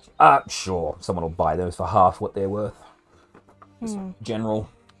 Sure. Someone will buy those for half what they're worth. Just general.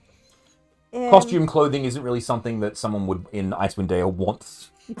 Costume clothing isn't really something that someone would in Icewind Dale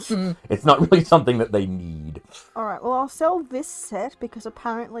wants. It's not really something that they need. Alright, well, I'll sell this set because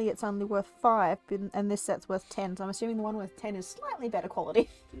apparently it's only worth 5 and this set's worth 10, so I'm assuming the one worth 10 is slightly better quality.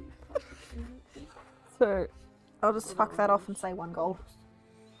 So, I'll just fuck that off and say 1 gold.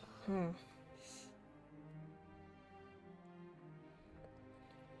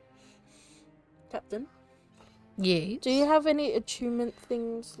 Captain, Yes. do you have any attunement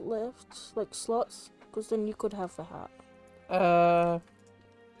things left, like slots? Because then you could have the hat.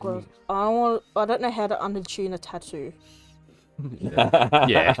 'Cause I don't know how to unattune a tattoo.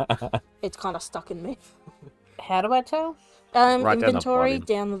 Yeah. It's kind of stuck in me. How do I tell? Right down the Inventory bottom.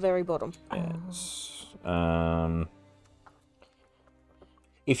 down the very bottom. Yes.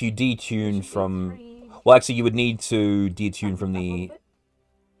 If you detune from... Well, actually, you would need to detune from the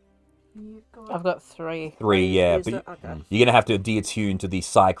I've got 3. 3, yeah. Is But it? Okay. you're going to have to deattune to the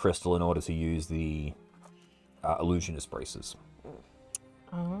Psi Crystal in order to use the Illusionist Braces.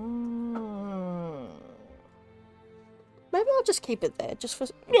 Oh. Maybe I'll just keep it there, just for.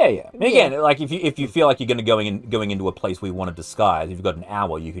 Yeah. And again, like if you feel like you're going to going into a place where you want to disguise, if you've got an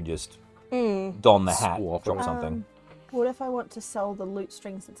hour, you could just don the hat, Swap drop it. something. What if I want to sell the loot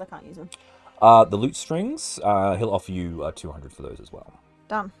strings since I can't use them? The loot strings, he'll offer you 200 for those as well.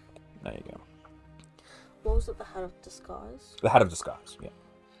 Done. There you go. What was it? The hat of disguise. The hat of disguise. Yeah.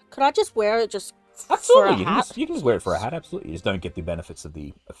 Could I just wear it just Absolutely, for a you can, hat? you can just wear it for a hat. Absolutely, you just don't get the benefits of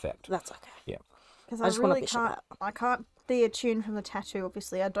the effect. That's okay. Yeah. Because I I, just want a really bishop can't. hat. I can't deattune from the tattoo.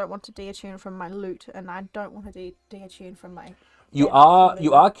 Obviously, I don't want to deattune from my loot, and I don't want to deattune from my. You Yeah, are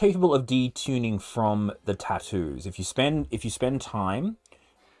absolutely. capable of detuning from the tattoos if you spend time.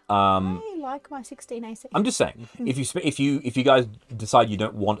 I like my 16 AC. I'm just saying, if you guys decide you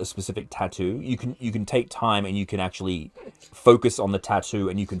don't want a specific tattoo, you can take time and you can actually focus on the tattoo,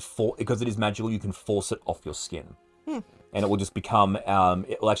 and you can because it is magical, you can force it off your skin, and it will just become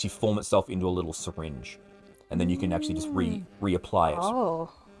it will actually form itself into a little syringe, and then you can actually just reapply it Oh.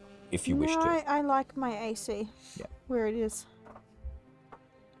 if you wish No, to. I like my AC. Yeah. Where it is.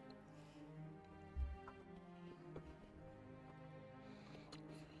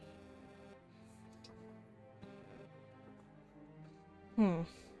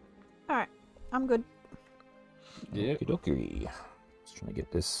 Alright, I'm good. Yeah. Okie dokie. Just trying to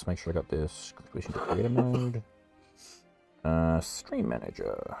get this. Make sure I got this. Switching to creator mode. Stream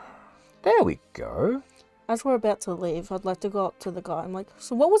manager. There we go. As we're about to leave, I'd like to go up to the guy. I'm like,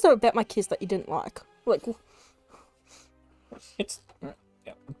 so what was it about my kiss that you didn't like? Like, It's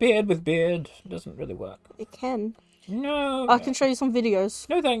beard with beard doesn't really work. it can. No. I can show you some videos.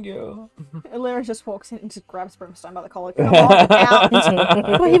 No, thank you. Lyra just walks in and just grabs Brimstone by the collar. Come on, out.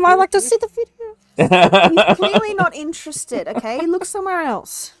 Well, he might like to see the video. He's clearly not interested, okay? Look somewhere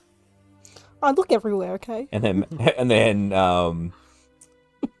else. I look everywhere, okay? And then the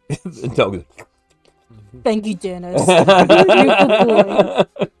dog is Thank you, Dennis. You're a good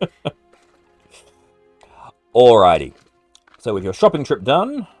boy. Alrighty. So with your shopping trip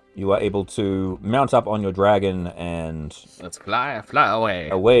done, you are able to mount up on your dragon and Let's fly away.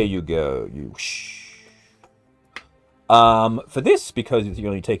 away you go. For this, because you're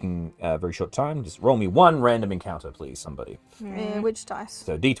only taking a very short time, just roll me 1 random encounter, please, somebody. Which dice?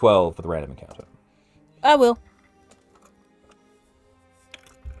 So D12 for the random encounter. I will.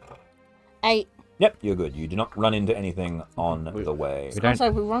 8. Yep, you're good. You do not run into anything on the way. We I don't. say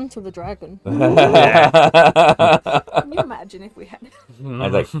we run to the dragon. Can you imagine if we had... I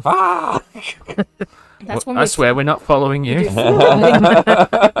was like, fuck! That's when I we swear we're not following you.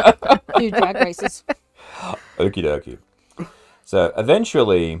 do drag races. Okie dokie. So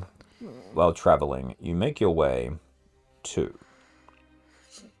eventually, while traveling, you make your way to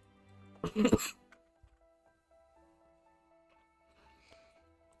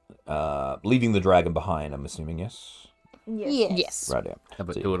leaving the dragon behind, I'm assuming, yes? Yes. Yes. Right, yeah. How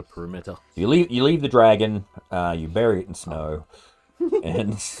about do it a perimeter? You leave the dragon, you bury it in snow,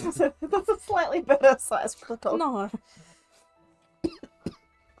 and That's a slightly better size for the dog. No.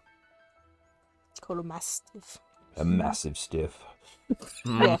 It's called a mastiff. a massive stiff.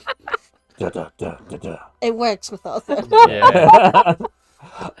 Yeah. Da, da, da, da, da. It works with us. Yeah.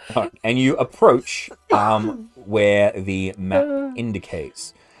 And you approach where the map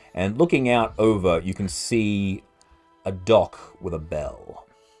indicates. And looking out over, you can see a dock with a bell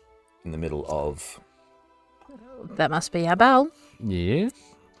in the middle of... That must be our bell. Yeah.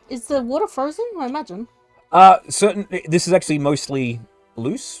 Is the water frozen? I imagine. This is actually mostly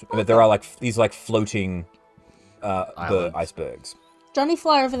loose, but there are these floating the Islands. icebergs. Johnny,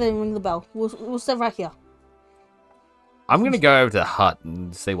 fly over there and ring the bell. We'll stay right here. I'm gonna go over to the hut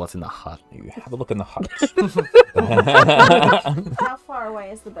and see what's in the hut. You have a look in the hut. How far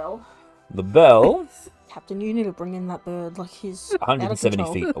away is the bell? The bell, Captain, you need to bring in that bird. Like he's 170 out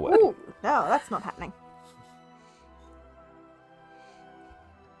of control. feet away. Ooh, no, that's not happening.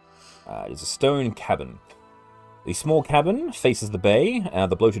 It is a stone cabin. The small cabin faces the bay.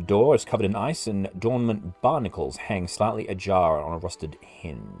 The bloated door is covered in ice, and dormant barnacles hang slightly ajar on a rusted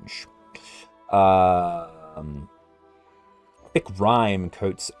hinge. Thick rime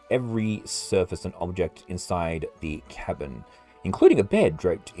coats every surface and object inside the cabin, including a bed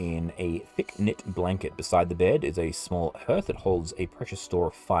draped in a thick knit blanket. Beside the bed is a small hearth that holds a precious store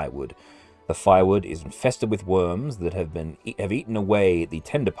of firewood. The firewood is infested with worms that have eaten away the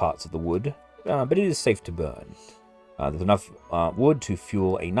tender parts of the wood, but it is safe to burn. There's enough wood to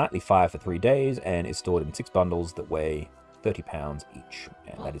fuel a nightly fire for 3 days, and is stored in 6 bundles that weigh 30 pounds each.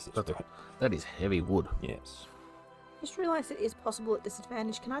 And that is it. That is heavy wood. Yes. Just realised it is possible at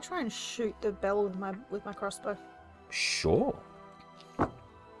disadvantage. Can I try and shoot the bell with my crossbow? Sure.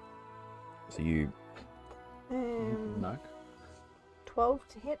 So you... No. 12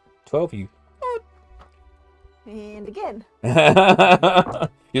 to hit, 12, you... and again. You're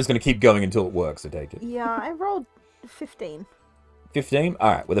just going to keep going until it works, I take it. Yeah, I rolled 15. 15?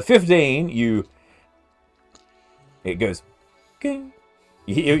 Alright, with a 15, it goes... Ding.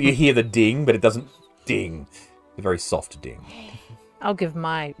 You hear the ding, but it doesn't ding. It's a very soft ding. I'll give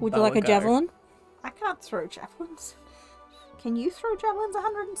my. Would bow you like a go. javelin? I can't throw javelins. Can you throw javelins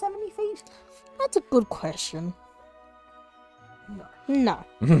 170 feet? That's a good question. No.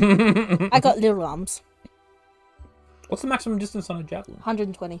 I got little arms. What's the maximum distance on a javelin?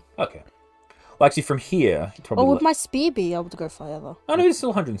 120. Okay. Well, actually, from here, it's probably... Or would my spear be able to go further? Oh, no, it's still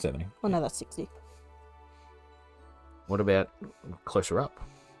 170. Oh no, that's 60. What about closer up?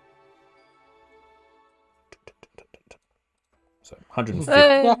 So, 150.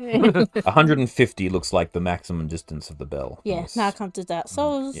 Hey. 150 looks like the maximum distance of the bell. Yeah, Yes. now I can't do that. So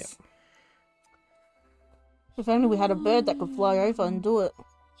I was... Yeah. If only we had a bird that could fly over and do it.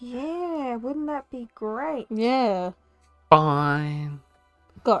 Yeah, wouldn't that be great? Yeah. Fine.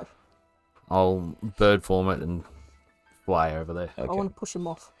 Go. I'll bird form it and fly over there. I Okay. want to push him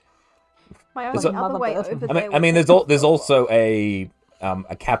off. My There's only a- other way Mother over bird. there. I mean, was there's also a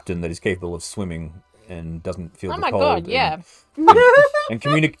captain that is capable of swimming and doesn't feel Oh the my cold. god, and- yeah. And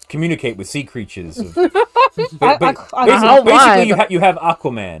communicate with sea creatures. I Basically, you have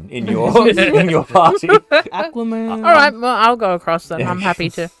Aquaman in your in your party. Aquaman. All right, well, I'll go across then. I'm happy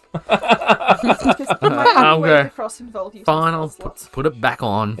to. my I'll only way go. across involved using Fine, I'll spell slots. put it back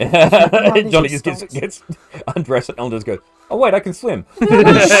on. Johnny just gets undressed and Elder just goes, "Oh wait, I can swim."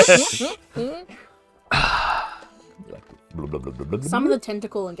 Some of the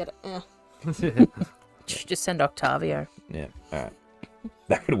tentacle and get it. Just send Octavio. Yeah, all right.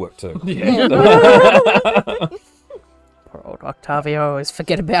 That could work too. Poor old Octavio. I always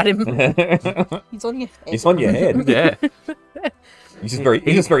forget about him. He's on your head. He's on your head. Yeah. He's just very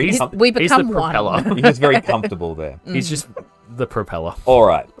We He's the become propeller. one. he's just very comfortable there. He's just the propeller. All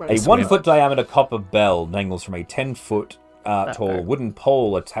right. Right. A Swim. 1 foot diameter copper bell dangles from a 10-foot tall Uh-oh. wooden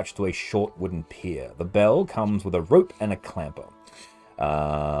pole attached to a short wooden pier. The bell comes with a rope and a clamper.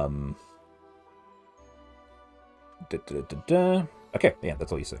 Okay, yeah,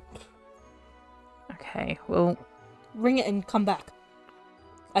 that's all you say. Okay, well, Ring it and come back.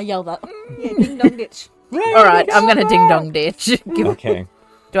 I yell that. Yeah, ding dong ditch. all right. I'm gonna ding dong ditch. Okay.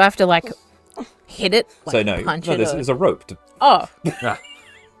 Do I have to like hit it? Like, So no, punch no, it. there's a rope. To... Oh, Ah,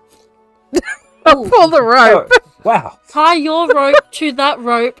 I'll pull the rope. Oh, wow. Tie your rope to that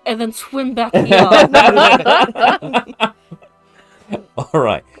rope and then swim back here. All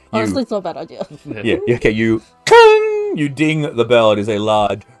right. Honestly, it's not a bad idea. Yeah. Okay. You ding the bell. It is a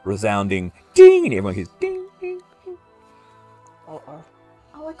large, resounding ding, and everyone hears ding, ding. Uh-oh.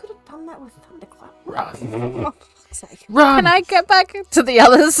 Oh, I could have done that with thunderclap. For fuck's sake. run! Can I get back to the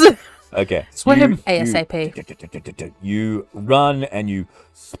others? Okay. Swim. ASAP. You run and you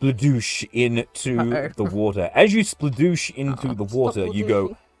spladoosh into Uh-oh. the water. As you spladoosh into the water, you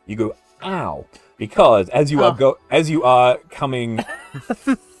go, ow, because as you are coming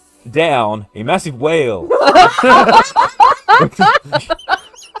down, a massive whale.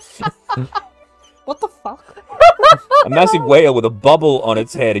 What the fuck? A massive whale with a bubble on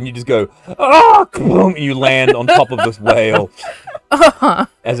its head, and you just go, ah, and you land on top of this whale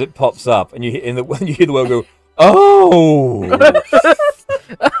as it pops up, and you hear the whale go, oh,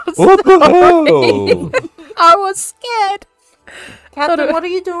 what the hell? I was scared. Captain, what are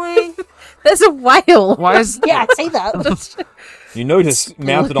you doing? There's a whale. Why is Yeah, I see that. You notice,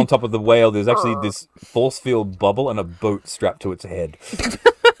 mounted on top of the whale, there's actually this force field bubble and a boat strapped to its head.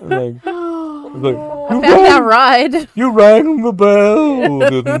 like, I found our ride. You rang the bell,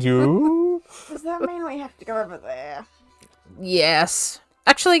 didn't you? Does that mean we have to go over there? Yes.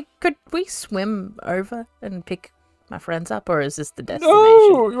 Actually, could we swim over and pick my friends up, or is this the destination?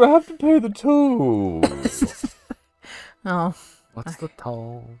 No, you have to pay the toll. Oh. What's the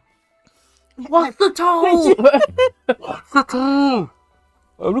toll? What's the toll? What's the toll?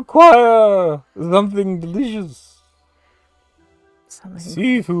 I require something delicious. Something.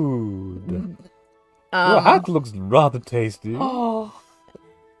 Seafood. Your hat looks rather tasty. Oh.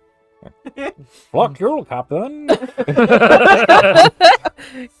 Fuck you, Captain.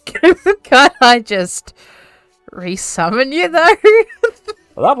 Can't I just resummon you, though?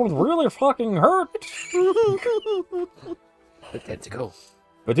 That would really fucking hurt. The tentacle.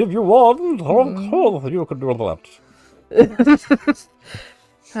 But if you want, you can do that.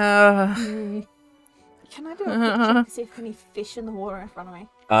 Can I do a quick check to see if there's any fish in the water in front of me?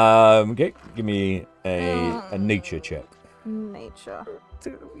 Okay, give me a nature check. Nature.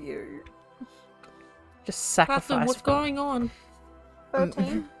 Just sacrifice. Catherine, what's going on?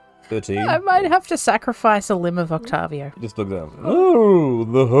 13. 13. I might have to sacrifice a limb of Octavio. Just look down. Oh,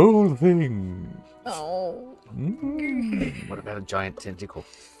 the whole thing. Oh. What about a giant tentacle?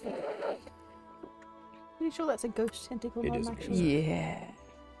 Pretty sure that's a ghost tentacle. It is a actually. Yeah.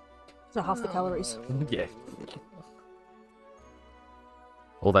 So half the calories. Yeah.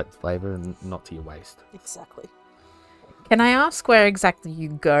 All that flavour and not to your waist. Exactly. Can I ask where exactly you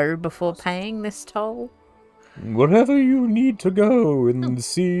go before paying this toll? Wherever you need to go in the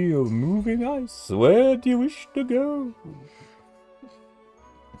sea of moving ice, where do you wish to go?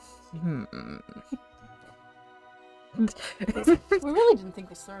 We really didn't think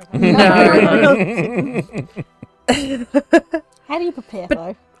this through. No. How do you prepare,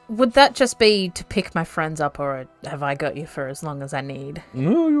 though? Would that just be to pick my friends up, or have I got you for as long as I need?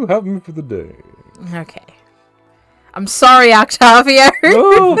 No, you have me for the day. Okay. I'm sorry, Octavio.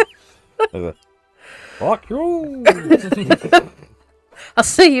 No. Fuck you. I'll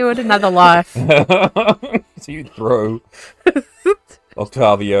see you in another life. So you throw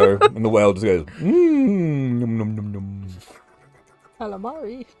Octavio, and the whale just goes, nom, nom, nom, nom.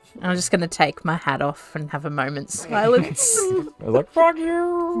 Calamari. I'm just going to take my hat off and have a moment's silence. I was like, fuck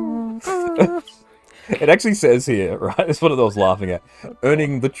you. It actually says here, right? It's one of those laughing at.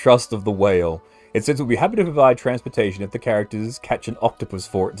 Earning the trust of the whale. It says we'll be happy to provide transportation if the characters catch an octopus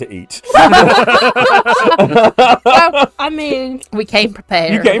for it to eat. I mean, We came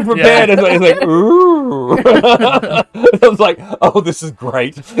prepared. You came prepared. Yeah. It's like, ooh. I was like, oh, this is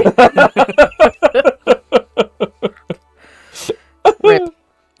great. Rip.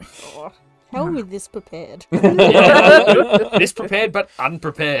 how are we this prepared? This prepared but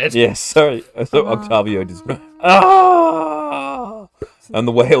unprepared. Yes, sorry. So Octavio just, ah! And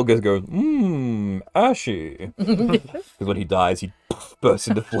the whale goes, ashy. Because when he dies, he bursts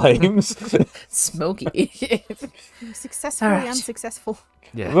into flames. Smoky. Successfully Alright. unsuccessful.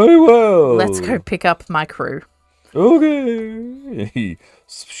 Yeah. Very well. Let's go pick up my crew. Okay.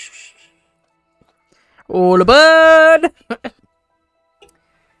 All aboard!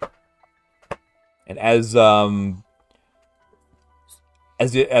 And as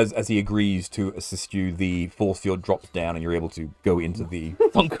he agrees to assist you, the force field drops down, and you're able to go into the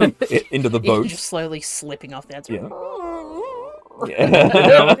into the You're boat. just slowly slipping off the outside.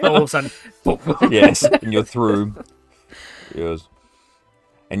 Yeah. All of a sudden, boom. Yes, and you're through. Yes.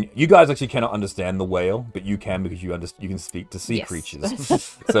 And you guys actually cannot understand the whale, but you can because you can speak to sea Yes.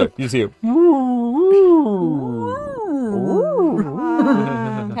 creatures. So you just hear.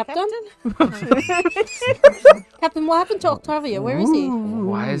 Captain? Captain, what happened to Octavio? Where is he?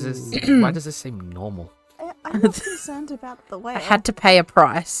 Why does this seem normal? I'm not concerned about the whale. I had to pay a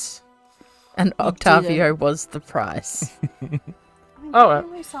price. And Octavio was the price. I mean, Oh,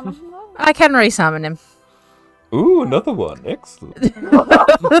 can we summon him, though? I can resummon him. Ooh, another one. Excellent.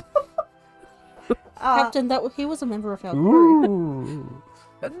 Captain, he was a member of our crew. Ooh.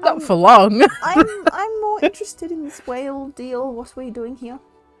 Not for long. I'm more interested in this whale deal. What are we doing here?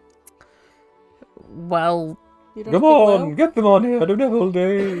 Well, You don't Come speak on, well? get them on here. I don't have all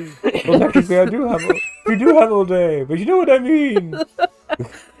day. Well, technically, we do have all day, but you know what I mean.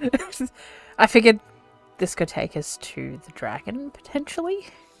 I figured this could take us to the dragon, potentially.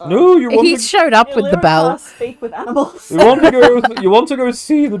 No, you want He to. showed up with the bell. Speak with animals. You want to go. You want to go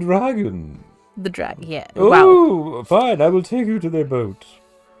see the dragon. The dragon, yeah. Wow. Oh, fine. I will take you to their boat.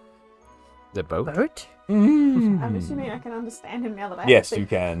 The boat? Boat? I'm assuming I can understand him now that I Yes, have to you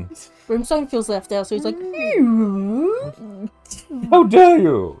can. Brimstone feels left out, so he's like, How dare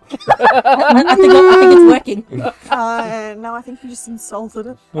you? I think it's working. No, I think you just insulted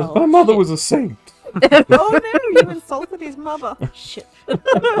it. My mother was a saint. Oh no, you insulted his mother. Shit.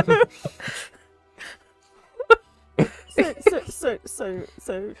 So,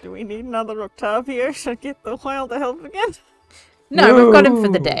 do we need another Octavio to get the whale to help again? No, we've got him for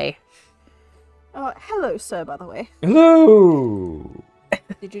the day. Hello, sir, by the way. Hello.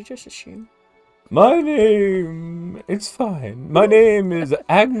 Did you just assume? My name... It's fine. My name is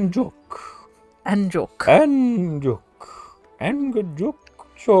Anjuk. Anjuk. Anjuk. Anjuk.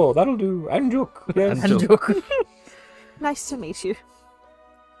 Sure, that'll do. Anjuk. Yes. Anjuk. Nice to meet you.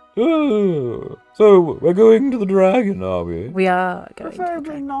 So, we're going to the dragon, are we? We are going to the Preferably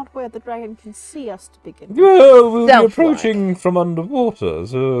dragon. not where the dragon can see us to begin with. Well, we'll be Self-like. approaching from underwater,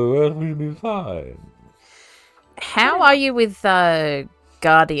 so we'll be fine. How are you with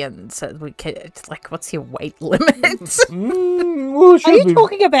guardians? It's like, what's your weight limit? We Are should you be...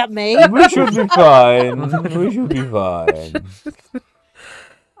 talking about me? We should be fine. We should be fine.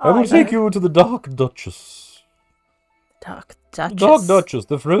 I will take you to the Dark Duchess. Dark Duchess. Dark Duchess,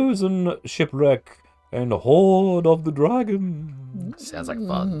 the frozen shipwreck and horde of the dragon. Sounds like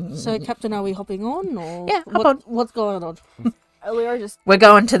fun. So, Captain, are we hopping on, or Yeah, hop on. what's going on? Leora just We're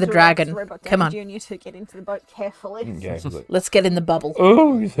going to the directs dragon. Robot Come on. Junior to get into the boat carefully. Yeah, it's like, Let's get in the bubble.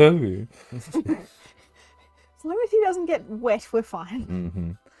 oh, he's heavy. As long as he doesn't get wet, we're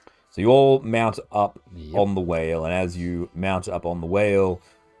fine. So you all mount up Yep. on the whale, and as you mount up on the whale,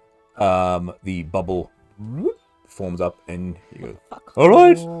 the bubble forms up, and you go, all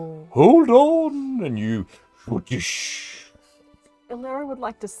right, hold on, and you... Leora would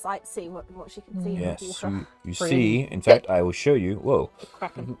like to sightsee what she can see in the Yes, water. you see, in fact, I will show you, whoa,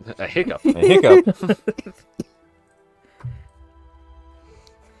 Kraken. A hiccup. a hiccup.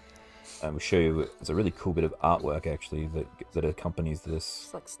 I will show you, it's a really cool bit of artwork, actually, that accompanies this.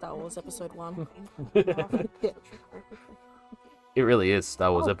 It's like Star Wars Episode 1. It really is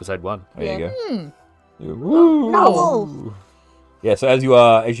Star Wars Episode 1. There you go. Narwhal! Woo! Yeah, so as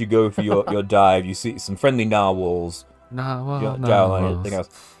you go for your dive, you see some friendly narwhals. Jowl and everything else.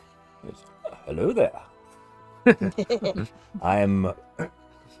 Yes. Hello there. I am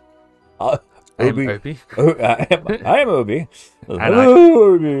Obi. Opie. Oh, I am Obi. I- Hello,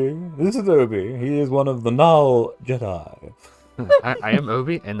 Obi. This is Obi. He is one of the Null Jedi. I am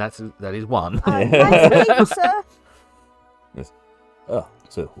Obi, and that is one. Nice to meet you, sir. Oh,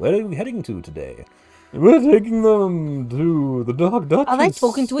 so where are we heading to today? We're taking them to the Dark Duchess. Are they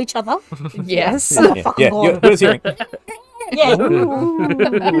talking to each other? Yes. Yeah, you're just hearing. Yeah.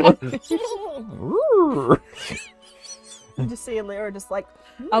 You just see Leora just like,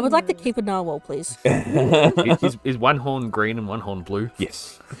 I would like to keep a narwhal, please. Is one horn green and one horn blue?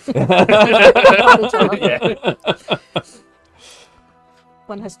 Yes. Yeah.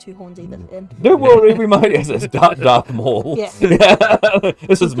 One has two horns either end. Don't worry, we might. Yes, it's Darth Maul. Yeah.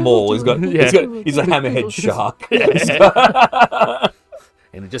 This is Maul. He's a hammerhead shark.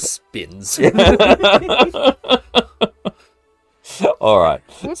 And it just spins. All right.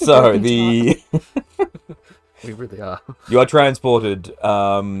 So the We really are. you are transported.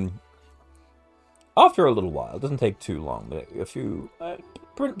 After a little while, it doesn't take too long. But a few,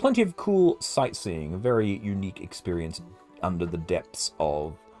 plenty of cool sightseeing. A very unique experience under the depths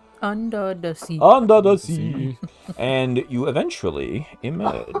of Under the sea. Under the sea. And you eventually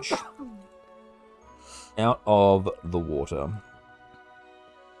emerge out of the water.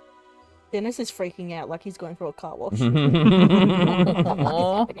 Dennis is freaking out like he's going through a car wash. Aw.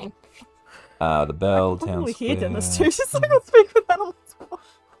 The bell, I town probably hear square. Dennis too. She's like, I'll speak with animals.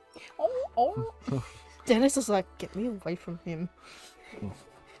 Dennis is like, get me away from him.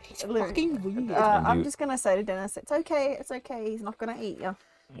 He's fucking weird. I'm just gonna say to Dennis, it's okay, he's not gonna eat you.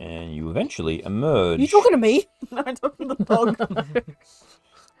 And you eventually emerge You talking to me? No, I'm talking to the dog.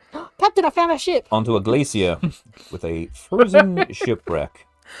 Captain, I found a ship. onto a glacier with a frozen shipwreck.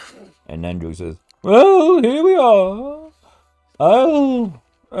 And Nandro says, well, here we are. I'll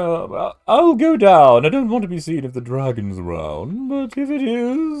go down. I don't want to be seen if the dragon's around, but if it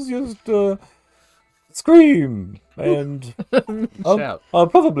is, just scream, and Shout. I'll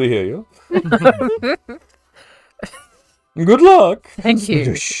probably hear you. Good luck. Thank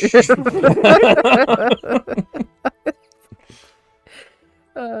you.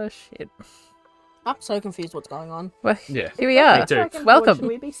 Oh, shit. I'm so confused what's going on. Well, Yeah. here we are. Me too. Dragon Welcome. Horde, should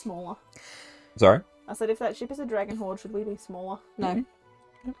we be smaller? Sorry? I said, if that ship is a dragon horde, should we be smaller? No.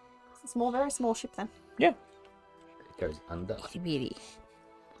 It's a small, very small ship then. It goes under. Itty bitty.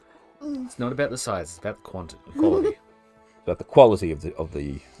 It's not about the size; it's about the quality. But the quality of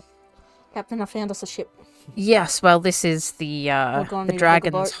the Captain, I found us a ship. Yes, well, this is the gonna need to take a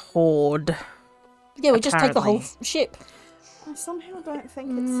dragon's boat. hoard. Yeah, we just take the whole Apparently. ship. I somehow don't think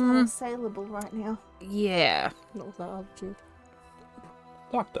it's saleable right now. Yeah. Not with that altitude.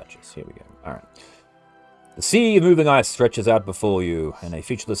 Dark Duchess. Here we go. All right. The sea of moving ice stretches out before you, and a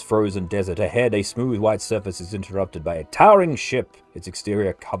featureless frozen desert ahead. A smooth white surface is interrupted by a towering ship, its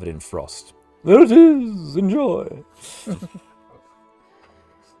exterior covered in frost. There it is. Enjoy.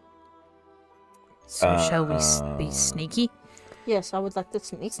 So shall we be sneaky? Yes, I would like to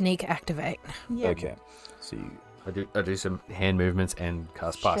sneak. Sneak activate. Yeah. Okay. So you I do some hand movements and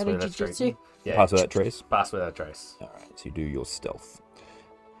cast pass Shadow without Jujutsu. trace. Yeah, pass without trace. pass without trace. All right. So you do your stealth.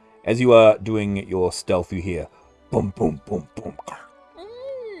 As you are doing your stealth, you hear boom, boom, boom, boom.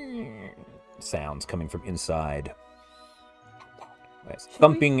 Sounds coming from inside. Yes,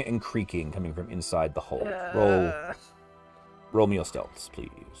 thumping and creaking coming from inside the hole. Roll me your stealths, please.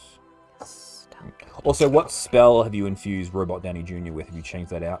 Also, what spell have you infused Robot Downey Jr. with? Have you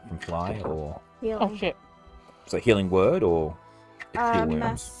changed that out from fly or Healing. shit. is it healing word or cure wounds?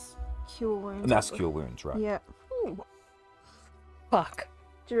 Mass cure wounds. Mass cure wounds, right? Yeah. Fuck.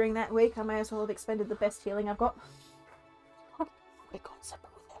 During that week, I may as well have expended the best healing I've got. We can't separate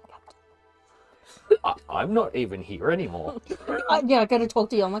with that, I'm not even here anymore. Captain. Yeah, I gotta talk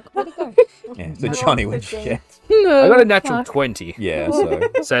to you. I'm like, where'd he go? Yeah. So Johnny, what'd you 15. get? I got a natural 20. Yeah. So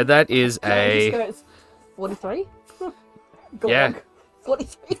So that is Just a goes, 43? yeah,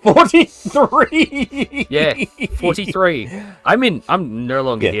 43? 43. yeah, 43. I'm no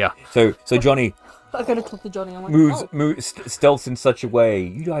longer Yeah. here. So Johnny I gotta talk to Johnny. I'm like, moves, oh. stealths in such a way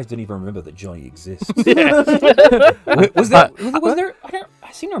you guys don't even remember that Johnny exists. Yeah. was there?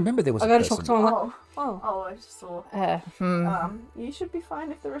 I seem to remember there was. I a gotta person. talk to him. I'm like, oh, oh. oh, I just saw. You should be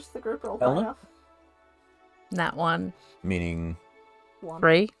fine if the rest of the group roll high Eleanor? enough. That one. Meaning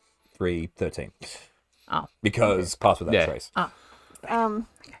 3. 3, 13. Oh. Because pass without Yeah. trace.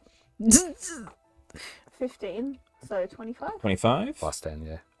 15, so 25. 25. Plus 10,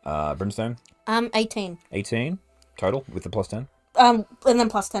 yeah. Brimstone. 18. 18 total with the plus 10. And then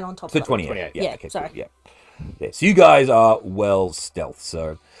plus 10 on top So of that. 28. 28. Yeah. Yeah, Okay. sorry. Cool, yeah. Yeah. So you guys are well stealth.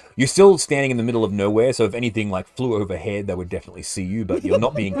 So you're still standing in the middle of nowhere. So if anything like flew overhead, they would definitely see you, but you're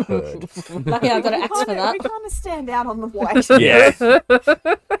not being heard. Lucky I got an axe for We that. kind of stand out on the white. Yeah.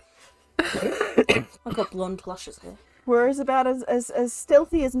 I've got blonde luscious hair. We're about as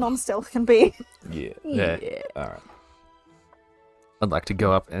stealthy as non-stealth can be. Yeah. Yeah. All right. I'd like to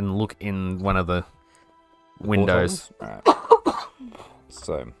go up and look in one of the windows. All right.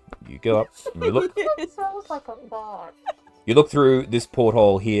 So you go up and you look. It sounds like a bar. You look through this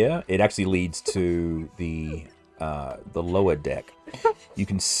porthole here. It actually leads to the lower deck. You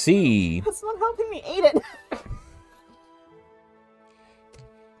can see It's not helping me eat it.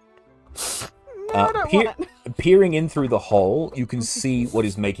 No, I don't want it. peering in through the hole. You can see what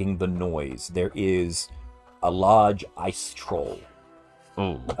is making the noise. There is a large ice troll,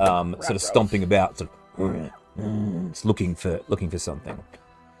 Oh. sort of stomping about, sort of, it's looking for something.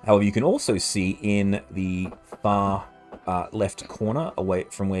 However, you can also see in the far left corner, away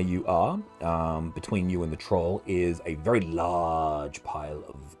from where you are, between you and the troll, is a very large pile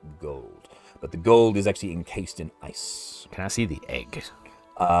of gold. But the gold is actually encased in ice. Can I see the egg?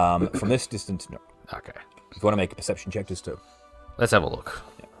 From this distance, no. Okay. If you want to make a perception check, just to. Let's have a look.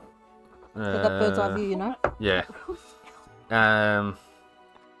 Got that bird's eye view, you know? Yeah.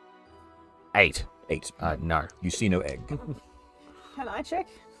 8. 8. No. You see no egg. Can I check?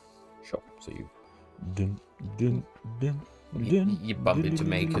 Sure. So you. Dun, dun, dun, dun, You bump into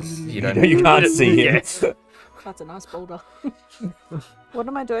me because you you, don't. know, you can't see it. That's a nice boulder. What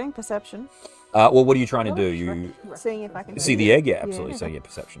am I doing? Perception. Well, what are you trying to do? You Seeing if I can see the egg? Yeah, absolutely. So yeah,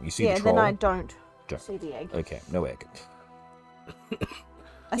 perception. You see Yeah, the troll. then I don't Don't. see the egg. Okay, no egg.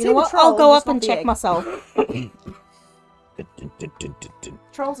 I see You know the what? troll, I'll go just up and not the check egg. myself. Dun, dun, dun, dun, dun, dun.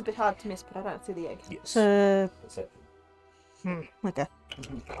 Troll's a bit hard to miss, but I don't see the egg. Yes. So, Perception. okay.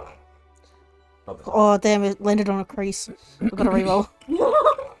 Not bad. Oh, damn, it landed on a crease. I've got to reroll.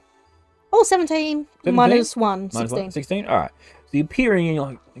 Oh, 17. 17? Minus 1. Minus 16. one? 16? All right. So you're peering and you're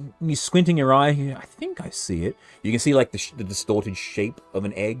like, you're squinting your eye. I think I see it. You can see like the distorted shape of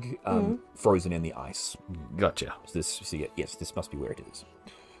an egg frozen in the ice. Gotcha. So this, you see it? Yes, this must be where it is.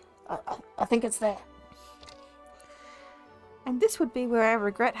 I think it's there. And this would be where I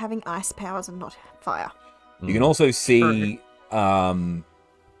regret having ice powers and not fire. You can also see from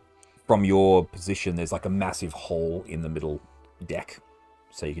your position, there's like a massive hole in the middle deck.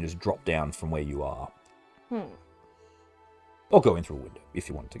 So you can just drop down from where you are. Or go in through a window if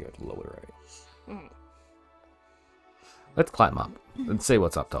you want to go to the lower area. Let's climb up and see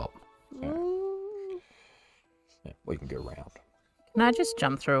what's up top. Yeah, or you can go around. Can I just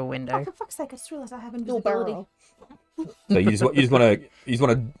jump through a Oh, window? for fuck's sake, I just realised I have Your invisibility. barrel. So you just want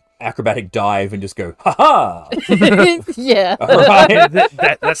to acrobatic dive and just go, ha ha! Yeah. All right.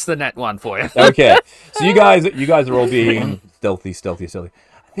 That's the net one for you. Okay. So you guys are all being stealthy. I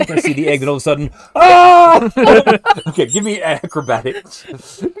think I see the egg, and all of a sudden, ah! Okay, give me acrobatics. I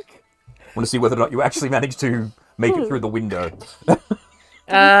want to see whether or not you actually manage to make it through the window.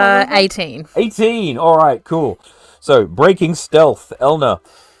 18. 18. All right, cool. So breaking stealth, Elna.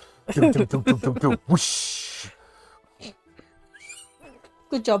 Whoosh.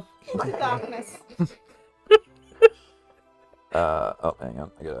 Good job. Darkness. Oh, hang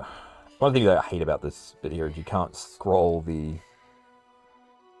on. One thing that I hate about this bit here is you can't scroll the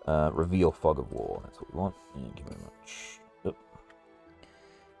reveal fog of war. That's what we want. Thank you very much. Yep.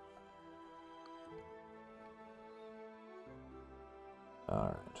 All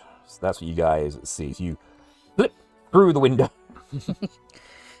right. So that's what you guys see. So you flip through the window,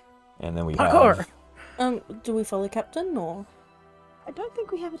 and then we Parkour. have. Do we follow Captain or? I don't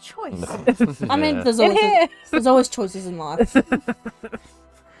think we have a choice. I mean, Yeah. there's always choices in life.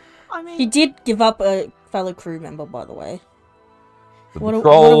 I mean, He did give up a fellow crew member, by the way. The What are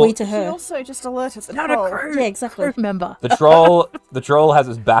troll, we to he her? also just alerted the Not troll. a crew. Yeah, exactly. Remember. the troll has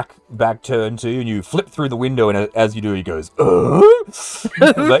his back turned to you, and you flip through the window, and as you do, he goes,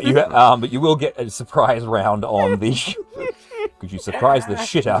 but you will get a surprise round on the because you surprised the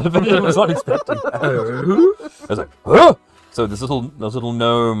shit out of it. It was unexpected. I was like, huh? So this little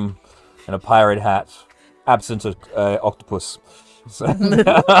gnome and a pirate hat, absent an octopus. So,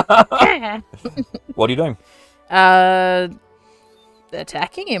 what are you doing?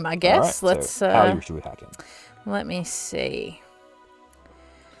 Attacking him, I guess. All right, Let's. so how are you should attack him? Let me see.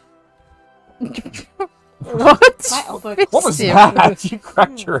 What? My elbow. What was Sim. that? You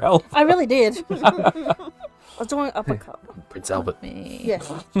cracked your elbow. I really did. I was doing uppercut. Prince Albert. Me. Yeah.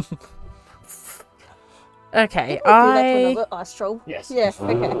 Okay, Do that to another ice troll. Yes. Yeah.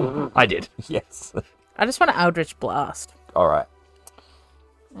 Okay. I did. Yes. I just want to Eldritch Blast. All right.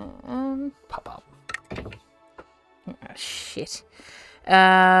 Pop up. Oh, shit.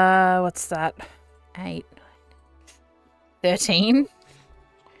 What's that? 8. 13.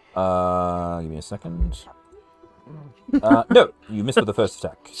 Give me a second. No, you missed with the first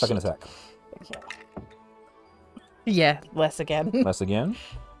attack. Second attack. Yeah, less again. Less again.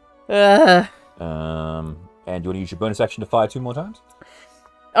 Uh, And do you want to use your bonus action to fire 2 more times?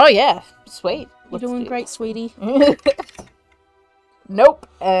 oh, yeah. Sweet. You're doing great, sweetie. Nope.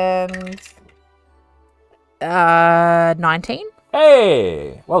 And 19.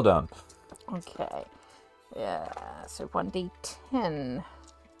 Hey! Well done. Okay. Yeah. So 1d10.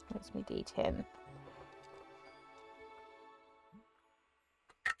 Where's my d10?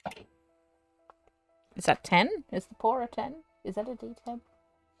 Is that 10? Is the pour a 10? Is that a d10?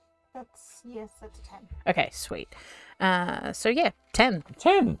 Yes, that's a 10. Okay, sweet. So yeah, 10.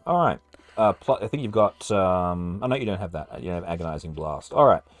 10. All right. I think you've got... oh, no, you don't have that. You don't have Agonizing Blast. All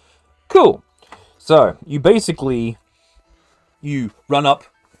right. Cool. So, you basically... You run up,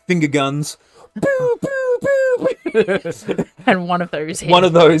 finger guns. Boo, boo, boo. And one of those hits. One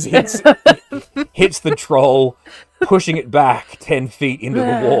of those hits the troll, pushing it back 10 feet into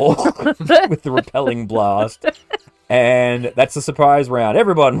the wall with the repelling blast. And that's a surprise round.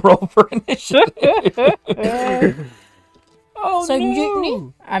 Everyone roll for initiative. Oh, So no.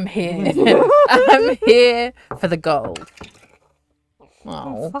 mutiny? I'm here. I'm here for the gold.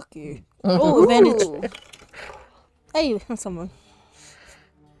 Oh. Fuck you. Oh, advantage. Hey, someone.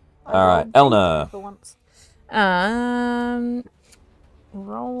 All right, Elna. For once. Is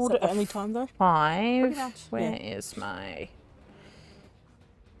Rolled that the a only time though? 5. Pretty much, Where is my...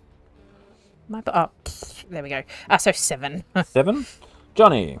 Oh, there we go. So 7. 7.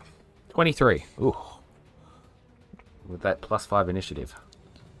 Johnny. 23. Ooh. With that +5 initiative.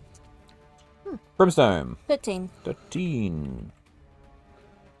 Brimstone. 13. 13.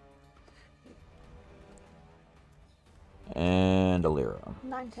 And Alira.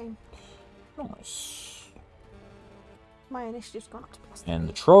 19. Nice. My initiative's gone up to plus. And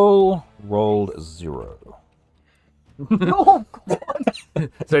the troll rolled 0. Oh, God.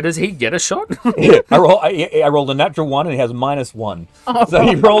 So does he get a shot? I rolled a natural 1 and he has -1. So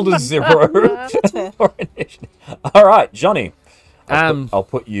he rolled a 0 for initiative. All right, Johnny. I'll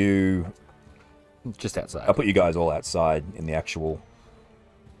put you. Just outside. I'll put you guys all outside in the actual.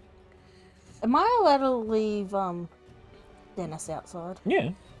 Am I allowed to leave Dennis outside? Yeah.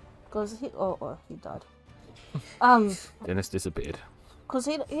 Because he died. Dennis disappeared. Because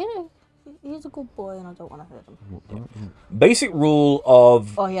he's a good boy and I don't want to hurt him. Basic rule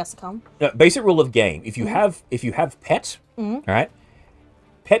of Oh, he has to come. basic rule of game. If you have pet, all right,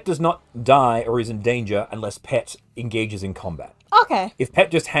 pet does not die or is in danger unless pet engages in combat. Okay. If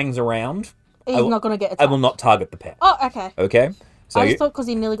pet just hangs around, He's not going to get attacked. I will not target the pet. Oh, okay. Okay. So I just thought because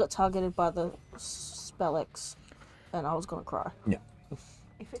he nearly got targeted by the Spellex and I was going to cry. yeah.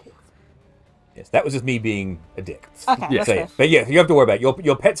 If it hits. Yes, that was just me being a dick. Okay, Yeah. that's So, fair. but yeah, you have to worry about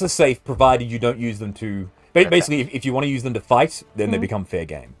your pets are safe provided you don't use them to. Basically, if you want to use them to fight, then they become fair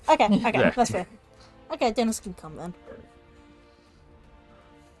game. Okay, Yeah. that's fair. Okay, Dennis can come then.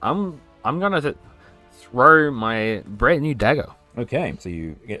 I'm gonna throw my brand new dagger. Okay, so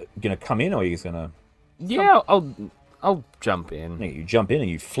you gonna come in, or are you just gonna? Yeah, I'll jump in. No, you jump in and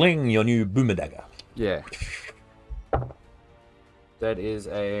you fling your new boomer dagger. Yeah. That is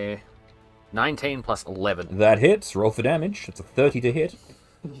a 19 plus 11. That hits. Roll for damage. It's a 30 to hit.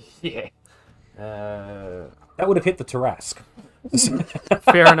 Yeah. That would have hit the Tarrasque.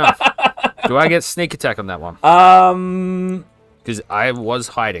 Fair enough. Do I get sneak attack on that one? Because I was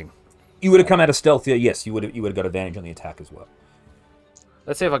hiding. You would have come out of stealthier. Yes, you would have got advantage on the attack as well.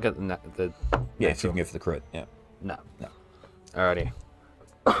 Let's see if I get the Yeah, so you can go for the crit. Yeah. No. No. Alrighty.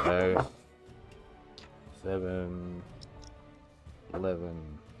 So, 7,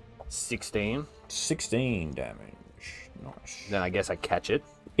 11, 16. 16 damage. Nice. Then I guess I catch it.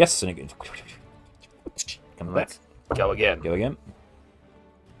 Yes, and again. Come back. Let's go again. Go again.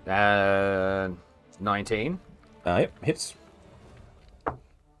 19. Yep, hits.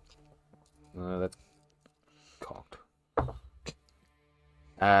 That's cocked.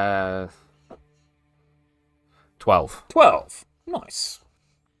 12. 12. Nice.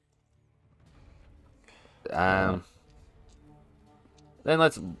 Then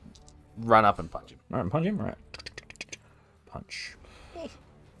let's run up and punch him. All right, punch him. All right. Punch.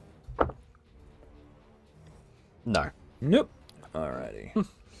 No. Nope. Alrighty.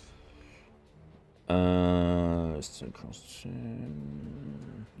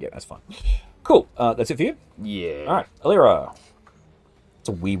 Yeah, that's fine. Cool. That's it for you. Yeah. All right, Alira. It's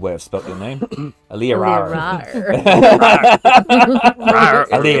a weird way of spelling your name. Alira. Rar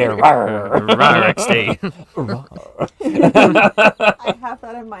XD. I have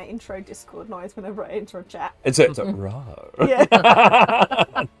that in my intro Discord noise whenever I enter a chat. It's a rar. Yeah.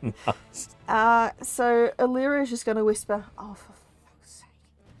 So Alira is just going to whisper, oh, for fuck's sake.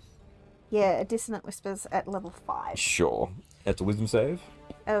 Yeah, a dissonant whispers at level 5. Sure. That's a wisdom save.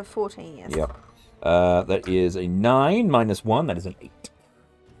 14, yes. Yep. That is a 9 minus 1. That is an 8.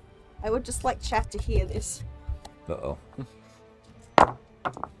 I would just like chat to hear this. Uh-oh.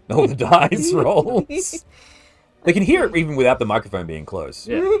 Oh, the dice rolls. They can hear it even without the microphone being close.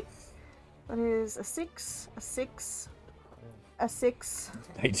 Yeah. That is a 6, a 6, a 6,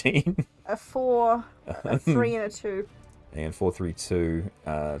 18. a 4, a 3, and a 2. And 4, 3, 2.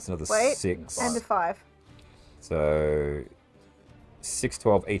 It's another Wait, 6. and a 5. So 6,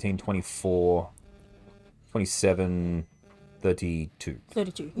 12, 18, 24, 27, 32.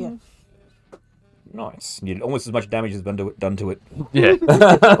 32, yeah. Nice. You did almost as much damage as done to it. Yeah.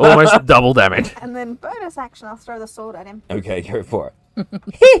 Almost double damage. And then bonus action, I'll throw the sword at him. Okay, go for it.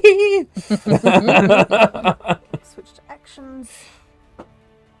 Switch to actions.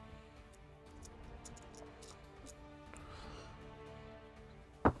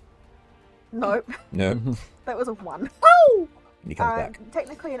 Nope, No. that was a 1. Oh! He comes back.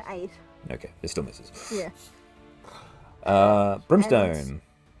 Technically an 8. Okay, it still misses. Yeah. Brimstone.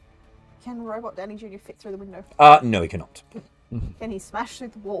 Can Robot Danny Jr. fit through the window? No, he cannot. Can he smash through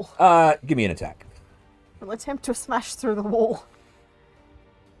the wall? Give me an attack. We'll attempt to smash through the wall.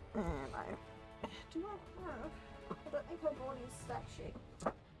 And do I have... I don't think I brought his stat sheet.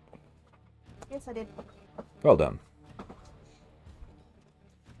 Yes, I did. Well done.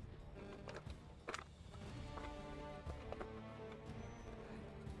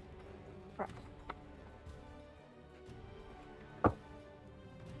 Right.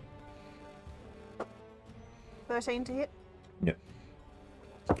 $13 to hit? No.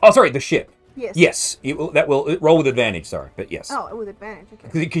 Oh, sorry, the ship. Yes. Yes, that will roll with advantage. Sorry, but yes. Oh, with advantage, okay.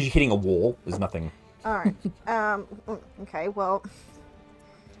 Because you're hitting a wall. There's nothing. Alright. Okay, well...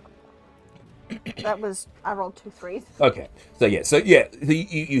 That was... I rolled 2 3s. Okay. So yeah. So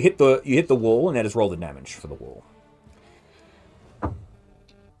you hit the wall, and that is roll the damage for the wall.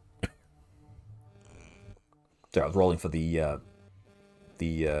 So I was rolling for the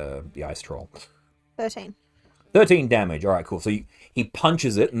ice troll. 13. 13 damage. All right, cool. So he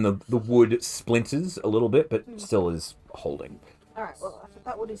punches it, and the wood splinters a little bit, but still is holding. Alright, well,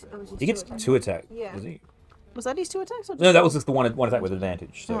 that would is... He gets 2 attack. Yeah. Does he? Was that his 2 attacks? Or just No, that was just the one attack with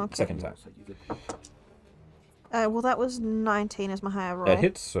advantage. So okay. second attack. well, that was 19 as my higher roll. That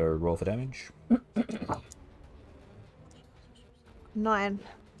hits, so roll for damage. 9.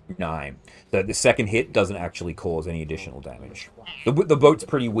 9. So the second hit doesn't actually cause any additional damage. The boat's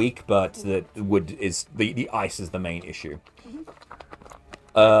pretty weak, but the wood is the ice is the main issue.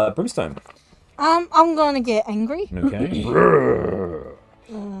 Brimstone. I'm gonna get angry. Okay.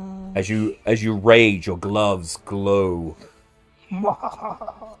 As you rage, your gloves glow,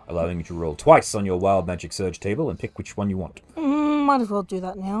 allowing you to roll twice on your wild magic surge table and pick which one you want. Might as well do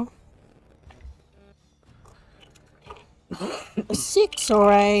that now. A 6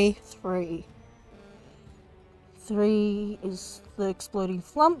 or a 3? 3 is the exploding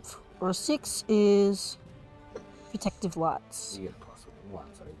flump, or a 6 is protective lights. You get plus 1,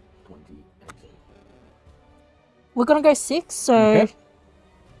 so 20. We're gonna go 6, so Okay.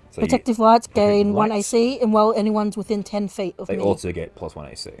 So protective lights gain protective 1 lights. AC, and while anyone's within 10 feet of they me. also get plus 1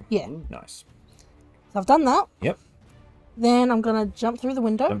 AC. Yeah, Nice. so I've done that. Yep. Then I'm gonna jump through the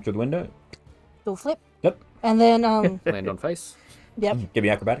window, Jump through the window. do a flip, Yep. and then Land on face. yep, Give me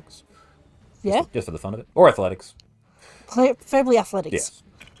acrobatics. yeah, Just for the fun of it. Or athletics. preferably athletics. Yes.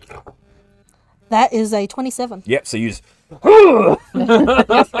 That is a 27. Yep, so you just... Angry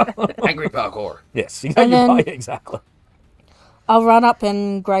parkour. Yes, And then- exactly. I'll run up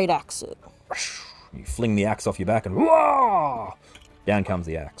and great axe it. You fling the axe off your back and... Whoa! Down comes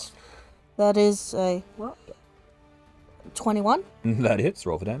the axe. That is a what? 21. That hits.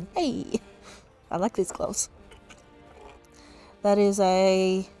 Roll for damage. Hey, I like these gloves. That is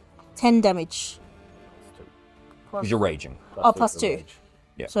a 10 damage. Because you're raging. Oh, plus 2.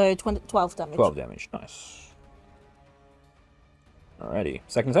 Yeah. So 12 damage. 12 damage. Nice. Alrighty.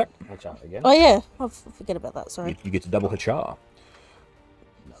 Second attack. Watch out again. Oh yeah, I forget about that. Sorry. You get to double Hachar.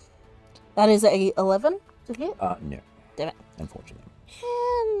 That is a 11 to hit. No. Damn it. Unfortunately.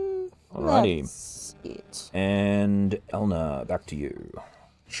 And Alrighty. that's it. And Elna, back to you.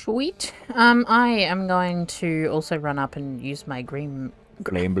 Sweet. I am going to also run up and use my green,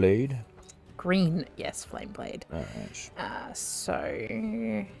 Flame Blade. yes, flame blade. Alright. So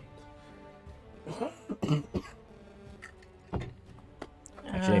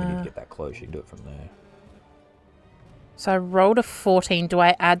Actually, you don't need to get that close. You can do it from there. I rolled a 14. Do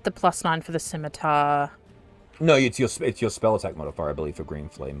I add the +9 for the scimitar? No, it's your spell attack modifier, I believe, for Green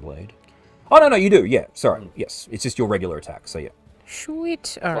Flame Blade. Oh, no, you do. Yeah, sorry. Yes, it's just your regular attack, so yeah.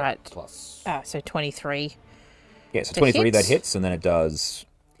 Sweet. All right. Plus. So 23. Yeah, so To 23, hit? that hits, and then it does...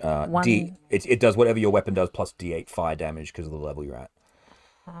 it does whatever your weapon does, plus D8 fire damage because of the level you're at.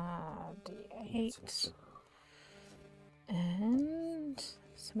 D8. And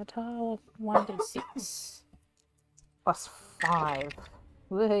scimitar 1d6. +5.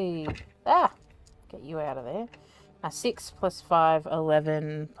 Whee. Ah! Get you out of there. 6 + 5,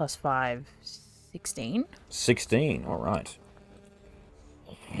 11 + 5, 16. 16, alright.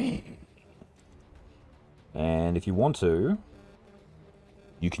 And if you want to,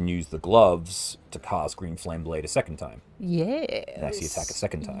 you can use the gloves to cast Green Flame Blade a second time. Yes. And actually attack a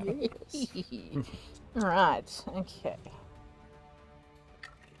second time. Right, okay.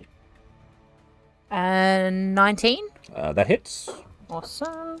 And 19. That hits.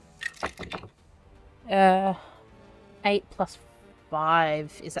 Awesome. 8 +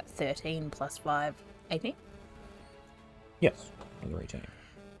 5, is that 13 + 5? 18? Yes, another 18.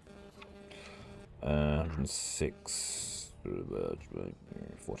 106.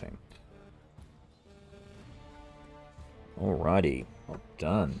 14. Alrighty, well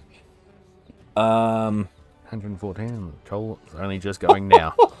done. 114. Troll is only just going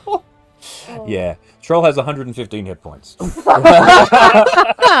now. Yeah, Troll has 115 hit points.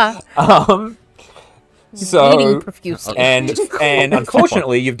 So, Bleeding profusely. and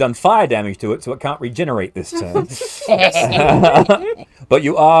unfortunately, you've done fire damage to it, so it can't regenerate this turn. But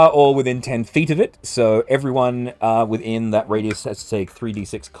you are all within 10 feet of it, so everyone within that radius has to take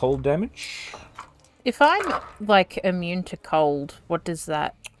 3d6 cold damage. If I'm, like, immune to cold, what does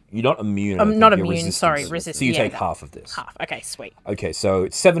that... You're not immune. I'm I don't not think, you're immune, resistant. sorry, resistant. So you Yeah, take that- half of this. Half. Okay, sweet. Okay, so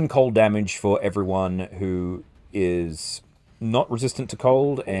it's 7 cold damage for everyone who is not resistant to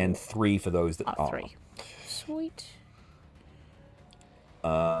cold, and 3 for those that are. 3. Sweet.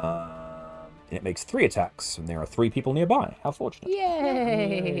 And it makes 3 attacks, and there are 3 people nearby. How fortunate.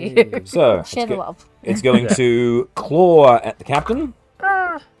 Yay! So, Share the love. it's going to claw at the captain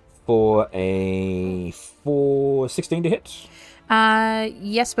for a 16 to hit.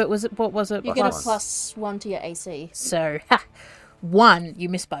 Yes, but what was it? You get a +1 to your AC. So, 1, you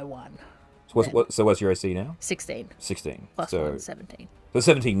missed by 1. So what's your AC now? 16. 16. Plus so 1, 17. So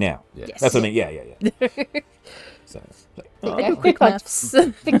 17 now. Yeah. Yes. That's what I mean. Yeah. So Yeah, quick maths.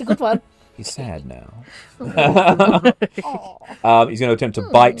 Pick the good one. he's sad now. Aw. He's going to attempt to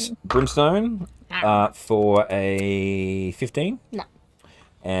bite Brimstone for a 15. No.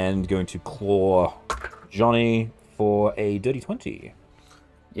 And going to claw Johnny for a dirty 20.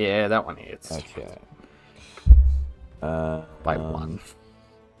 Yeah, that one hits. Okay. By 1.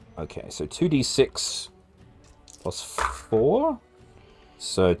 Okay, so 2d6 plus 4.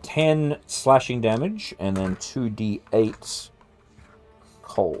 So 10 slashing damage, and then 2d8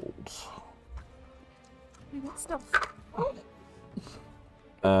 cold. Stuff.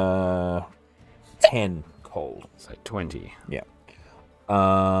 10 cold. So 20. Yeah.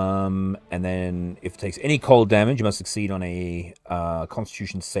 And then if it takes any cold damage, you must succeed on a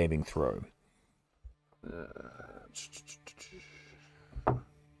Constitution saving throw.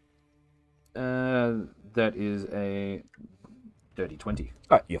 That is a dirty 20.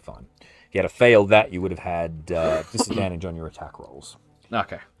 Alright, you're fine. If you had to fail that, you would have had disadvantage on your attack rolls.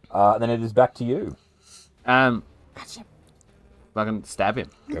 Okay. Then it is back to you. I can stab him.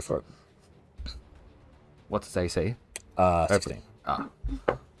 Go for it. What's his AC? 16. Ah.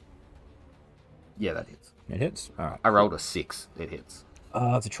 Yeah, that hits. It hits? Alright. I rolled a 6. It hits.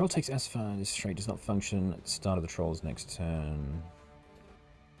 The troll takes Asphalt. This trait does not function at the start of the troll's next turn.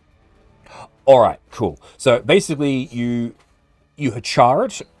 Alright, cool. So basically you char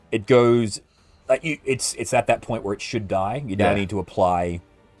it. It goes it's at that point where it should die. You now need to apply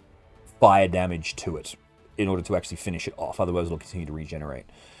fire damage to it in order to actually finish it off. Otherwise it'll continue to regenerate.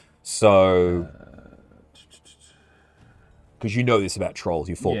 So because you know this about trolls,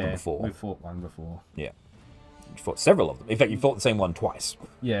 you fought them before. We fought one before. Yeah. You fought several of them. In fact, you fought the same one twice.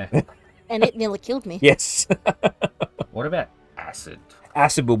 Yeah. And it nearly killed me. Yes. What about acid?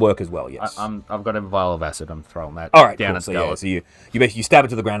 Acid will work as well, yes. I've got a vial of acid. I'm throwing that All right, down cool. its So, gullet. yeah, so you basically stab it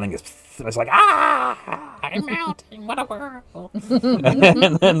to the ground and it's like, ah, I'm melting, what a world.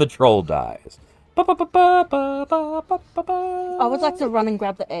 And then the troll dies. I would like to run and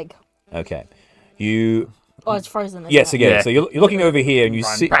grab the egg. Okay. You... Oh, it's frozen. isn't Yes, it? again. Yeah. So you're looking over here and you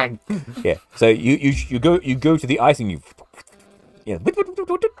Run, see... bang. Yeah. So you go to the ice and you... Yeah.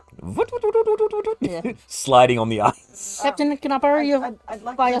 Yeah. Sliding on the ice. Captain, can I borrow your I'd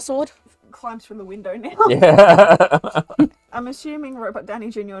like fire to sword? climb through the window now. Yeah. I'm assuming Robot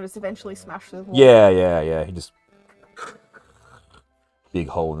Danny Jr. just eventually smashed through the wall. Yeah. He just... Big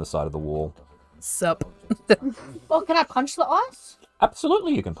hole in the side of the wall. Sup. Well, can I punch the ice?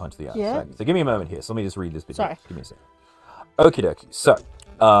 Absolutely, you can punch the ice. Yeah. So give me a moment here. So let me just read this bit. Sorry. Give me a second. Okie dokie. So,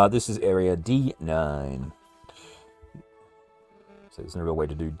 this is area D9. So there's no real way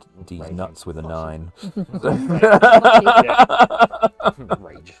to do D's nuts with a 9.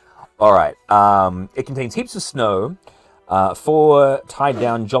 Rage. All right. It contains heaps of snow. 4 tied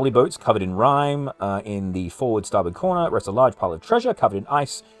down jolly boats covered in rime. In the forward starboard corner rests a large pile of treasure covered in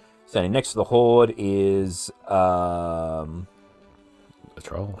ice. Standing next to the hoard is... The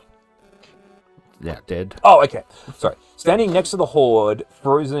troll. Yeah, dead. Oh, okay. Sorry. Standing next to the hoard,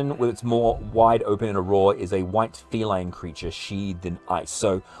 frozen with its maw wide open in a roar, is a white feline creature sheathed in ice.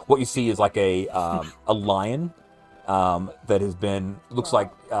 So what you see is like a lion that has been... Looks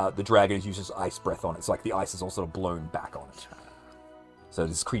like the dragon has used its ice breath on it. It's like the ice is all sort of blown back on it. So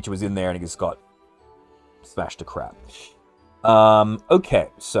this creature was in there and it just got smashed to crap. Okay,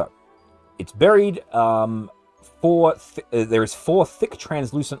 so it's buried... there is 4 thick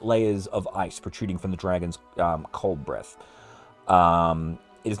translucent layers of ice protruding from the dragon's cold breath.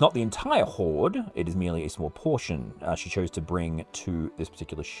 It is not the entire hoard. It is merely a small portion she chose to bring to this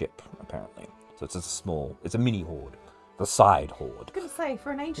particular ship, apparently. So it's just it's a mini hoard. The side hoard. I was going to say,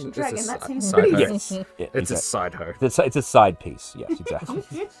 for an ancient It's dragon, a that si- seems side pretty... hoe. Yes. Yeah, It's a exactly. side hoe. It's a side piece. Yes, exactly.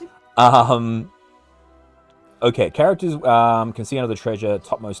 Okay, characters can see under the treasure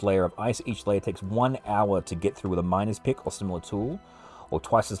topmost layer of ice. Each layer takes 1 hour to get through with a miner's pick or similar tool, or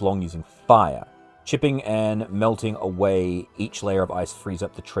twice as long using fire. Chipping and melting away each layer of ice frees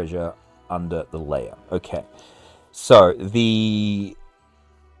up the treasure under the layer. Okay, so the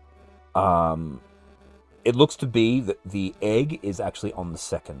it looks to be that the egg is actually on the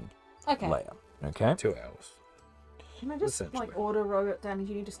second Okay. layer. Okay. 2 hours. Can I just, Essentially. order Robot Danny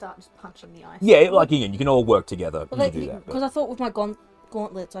Jr. to start just punching the ice? Yeah, like again, you can all work together to do that. Because I thought with my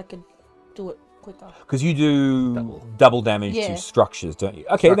gauntlets I could do it quicker. Because you do double damage Yeah. to structures, don't you?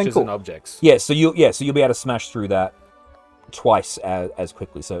 Okay, then Structures cool. and objects. Yeah, so you'll be able to smash through that twice as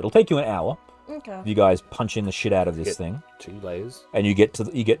quickly. So it'll take you an hour. Okay. If you guys punch in the shit out of this Get- thing, 2 layers. and you get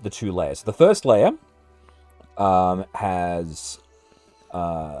the 2 layers. So the first layer has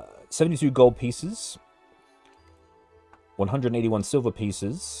 72 gold pieces, 181 silver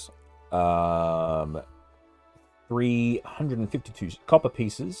pieces, 352 copper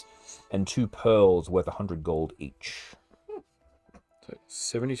pieces, and 2 pearls worth 100 gold each. So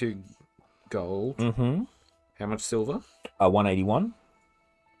 72 gold. Mm-hmm. How much silver? 181.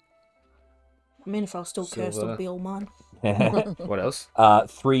 I mean, if I was still cursed, it'd be all mine. What else?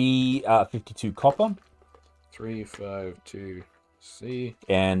 352 copper. 352 C.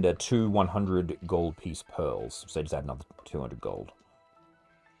 And 2 100 gold piece pearls. So just add another 200 gold.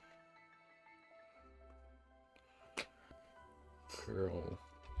 Pearl.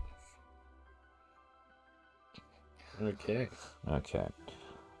 Okay. Okay.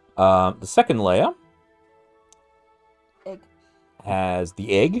 The second layer Egg. has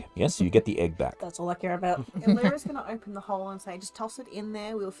the egg. Yes, so you get the egg back. That's all I care about. Lyra's going to open the hole and say, just toss it in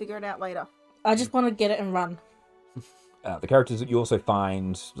there, we'll figure it out later. I just want to get it and run. The characters that you also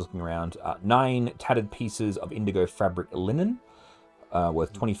find, looking around, 9 tattered pieces of indigo fabric linen,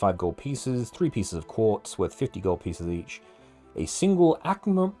 worth 25 gold pieces, 3 pieces of quartz, worth 50 gold pieces each, a single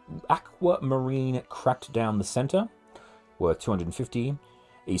aquamarine cracked down the center, worth 250,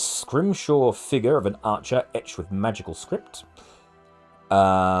 a scrimshaw figure of an archer etched with magical script.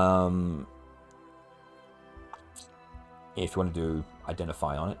 If you want to do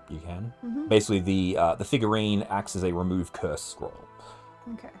identify on it, you can. Mm-hmm. Basically, the figurine acts as a remove curse scroll.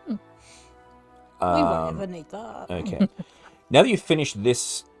 Okay. We won't ever need that. Okay. Now that you've finished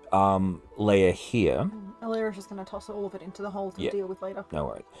this layer here, Lyra's just going to toss all of it into the hole to deal with later. no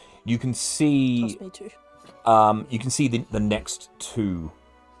worries. You can see. Toss me too. You can see the next 2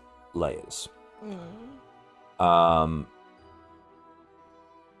 layers.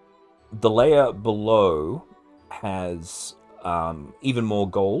 The layer below has even more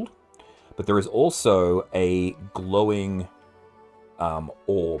gold, but there is also a glowing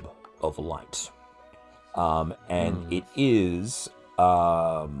orb of light. And it is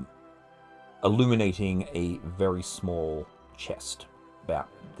illuminating a very small chest, about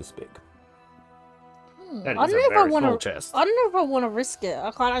this big. That I is don't a know if I very want small to. chest. I don't know if I want to risk it.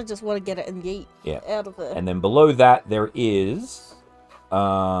 I kind of just want to get it and yeet out of there. And then below that there is you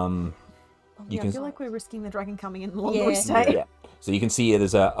I can feel like we're risking the dragon coming in along Yeah. the stay. yeah. So you can see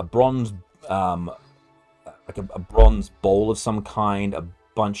there's a bronze like a bronze bowl of some kind, a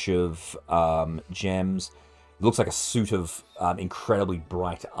bunch of gems. It looks like a suit of incredibly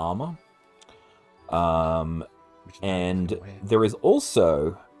bright armor. And there is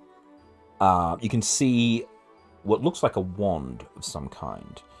also you can see what looks like a wand of some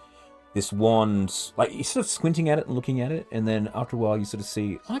kind. This wand, like, you're sort of squinting at it and looking at it, and then after a while you sort of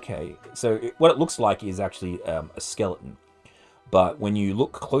see, okay, so what it looks like is actually a skeleton. But when you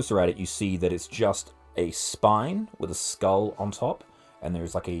look closer at it, you see that it's just a spine with a skull on top, and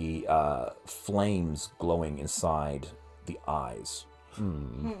there's like a flames glowing inside the eyes.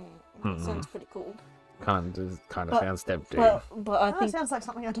 Sounds pretty cool. Kind of But- sounds tempting. But I That think sounds like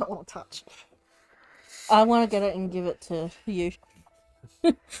something I don't want to touch. I want to get it and give it to you.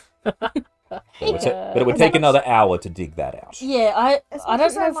 But it would take another hour to dig that out. Yeah, I As don't much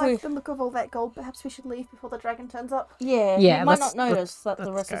as know I if we. like the look of all that gold, perhaps we should leave before the dragon turns up. Yeah, Yeah, you might let's- not notice that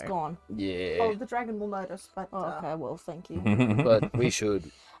the let's rest is go. gone. Yeah, Oh, the dragon will notice, but Oh, okay, well, thank you. but we should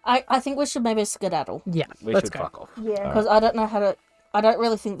I think we should maybe skedaddle Yeah, we let's should go. fuck off. yeah, because I don't know how to. I don't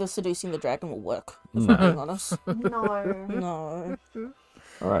really think the seducing the dragon will work. If I'm being honest. no, No.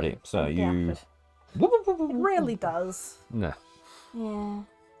 Alrighty, so you. it rarely does. No, Yeah.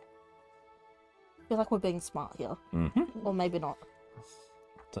 I feel like we're being smart here, Mhm. or maybe not.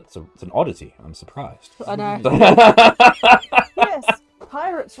 It's an oddity. I'm surprised. I know. Yes,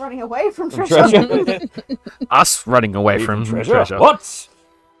 pirates running away from treasure. us running away from treasure. What?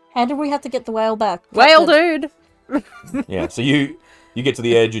 How did we have to get the whale back? Whale Captain? dude! Yeah, so you get to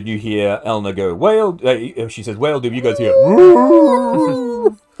the edge and you hear Eleanor go, whale. She says, whale, dude. You guys hear.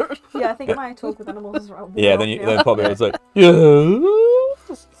 Yeah, I think my talk with animals is right. Yeah, then probably it's like, yeah,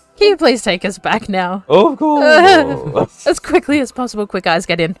 Can you please take us back now? of course. As quickly as possible. Quick, guys,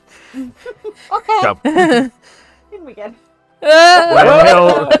 get in. Okay. Jump. in we get.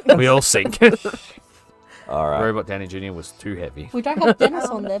 We all sink. All right. Robot Danny Jr. was too heavy. We don't have Dennis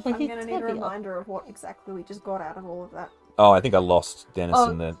on there, but I'm he's gonna need a heavier. reminder of what exactly we just got out of all of that. Oh, I think I lost Dennis Oh.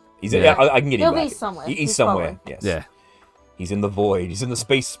 in the. He's Yeah. I can get him He'll back. be somewhere. He's He's somewhere. following. Yes. Yeah. He's in the void. He's in the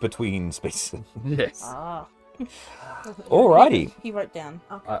space between spaces. Yes. Ah. Alrighty. He wrote down.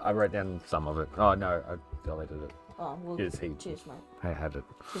 I wrote down some of it. Oh no, I deleted it. Oh, well, Cheers, he. cheers, mate. I had it.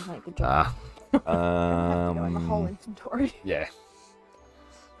 Cheers, mate. Good job. Ah, Go in the whole inventory. yeah.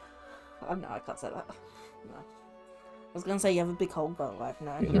 Oh, no, I can't say that. No. was gonna say you have a big hole, but like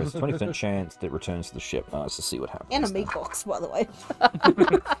no. Yeah, there's a 20% chance that it returns to the ship. Let's just see what happens. And a meat box, by the way.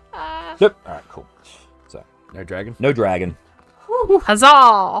 Yep. All right, cool. So No dragon. no dragon.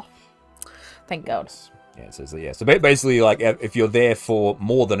 Huzzah! Thank God. Yeah, it says that. Yeah. So basically, like if you're there for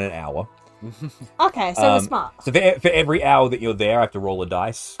more than an hour. Okay, so we're smart. So for every hour that you're there, I have to roll a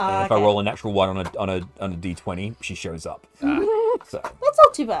dice. And if I okay. roll a natural one on a d20, she shows up. So That's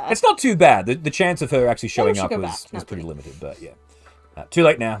not too bad. it's not too bad. The chance of her actually showing should up go was back. No, pretty limited, but yeah. Too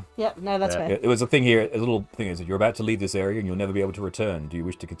late now. Yep, no, that's fair. There was a thing here. A little thing is that you're about to leave this area and you'll never be able to return. Do you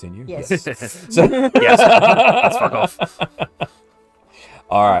wish to continue? Yes. So, Yes. Let's fuck off.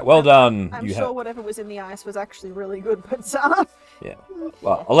 all right. Well done. I'm You sure have- whatever was in the ice was actually really good, but Yeah.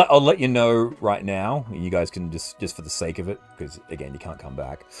 Well, I'll let you know right now. You guys can just for the sake of it, because again, you can't come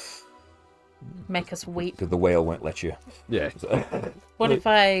back Make us weep. because the whale won't let you. Yeah. So- What if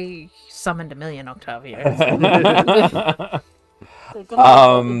I summoned a million Octavio? They're gonna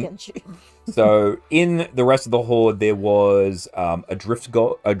hold against you. So in the rest of the horde, there was a drift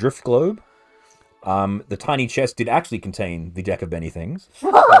globe. The tiny chest did actually contain the deck of many things.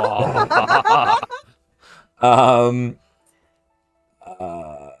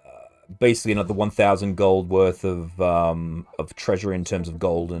 Basically another 1,000 gold worth of treasure in terms of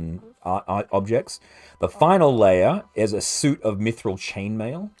gold and objects. The final layer is a suit of mithril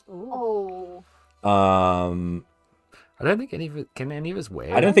chainmail. oh, I don't think any of it can any of us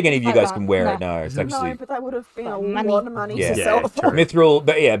wear. I don't think any of you guys can wear No. it. No, it's actually no, but that would have been a Money. lot of money Yeah. to Yeah, sell. true. mithril.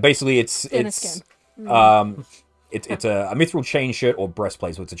 But yeah, basically it's Thinner it's skin. it's a mithril chain shirt or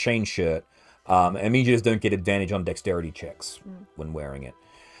breastplate. So it's a chain shirt. It means you just don't get advantage on dexterity checks when wearing it.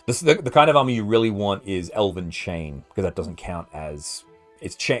 The kind of armor you really want is elven chain, because that doesn't count as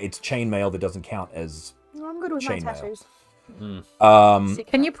it's chainmail that doesn't count as I'm good with my Chainmail. tattoos.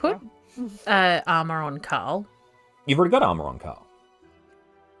 Can you put armor on Carl? You've already got armor on Carl.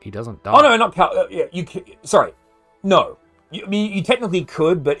 He doesn't die. Oh no, not Carl. Yeah, sorry, no. I mean, you technically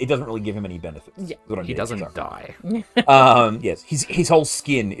could, but it doesn't really give him any benefits. Yeah. Is what I'm He getting doesn't at. die. Yes, his whole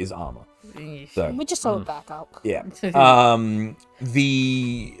skin is armor. So We just sew it back up. yeah.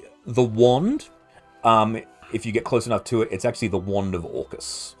 The wand, if you get close enough to it, it's actually the wand of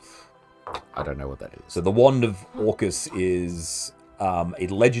Orcus. I don't know what that is. So the wand of Orcus is a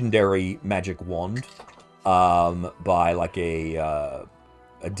legendary magic wand by like a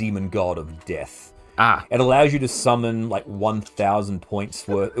demon god of death. Ah, It allows you to summon like 1,000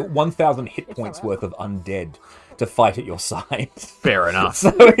 hit points worth of undead to fight at your side. fair enough.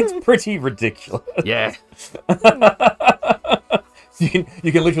 So it's pretty ridiculous. Yeah.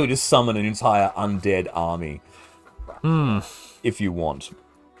 You can literally just summon an entire undead army if you want.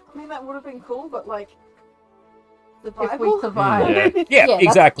 I mean, that would have been cool, but like, If we survival. survive. Yeah, that's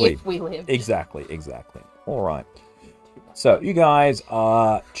exactly. If we live. Exactly. All right. So you guys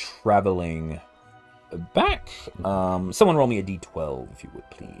are traveling back. Someone roll me a d12 if you would,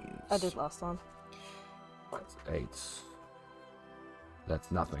 please. I did last time. That's 8.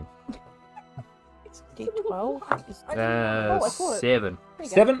 That's nothing. D12? I thought it- 7.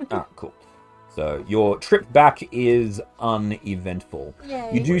 7? Ah, cool. So your trip back is uneventful. Yay.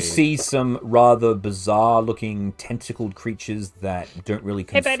 You do see some rather bizarre-looking tentacled creatures that don't really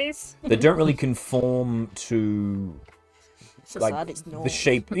conform to Society's the norms.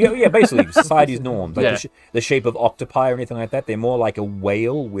 shape. Yeah, basically society's norms. Like Yeah. the shape of octopi or anything like that. They're more like a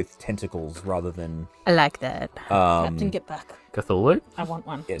whale with tentacles rather than. I like that. Captain, get back. Cthulhu? I want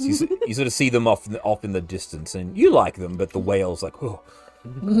one. Yes, you sort of see them off in the distance, and you like them, but the whale's like, oh.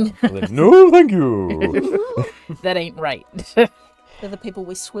 Like, no, thank you. That ain't right. They're the people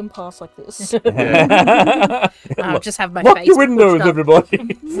we swim past like this. I'll just have my Lock face your windows, pushed up.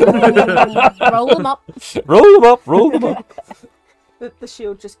 everybody. Roll them up. Roll them up. The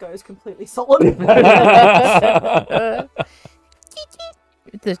shield just goes completely solid.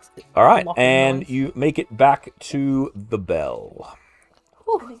 All right, Locking and noise. you make it back to the bell.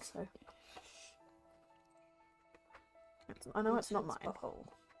 I think so. I know it's not mine.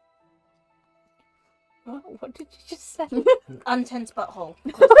 What did you just say? Untense butthole.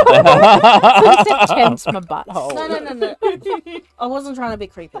 I said tense my butthole. No. I wasn't trying to be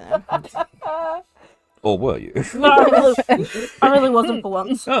creepy then. Or were you? I really wasn't for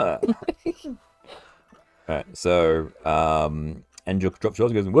once. Alright, so, Angel drops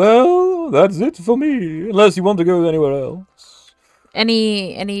yours and goes, well, that's it for me, unless you want to go anywhere else.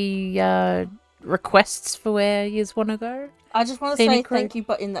 Any requests for where you want to go? I just want to say Scenic route? thank you,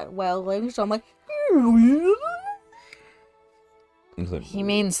 but in that whale language, I'm like, He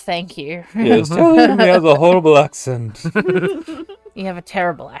means thank you. Yes, tell him he has a horrible accent. You have a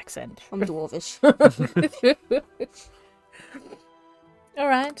terrible accent. I'm dwarvish. All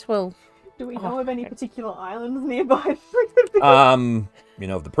right. Well, Do we know of any particular islands nearby? You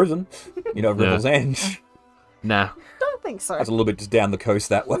know of the prison. You know of Riddle's End. Nah. Don't think so. That's a little bit just down the coast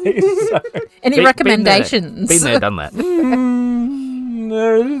that way. So. any recommendations? Been there, done that.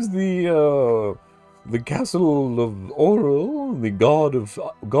 There is the castle of Oral, the god of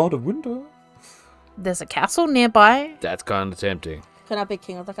winter. There's a castle nearby. That's kind of tempting. Can I be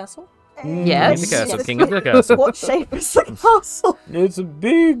king of the castle? Yes. King of the castle. King of the castle. What shape is the castle? It's a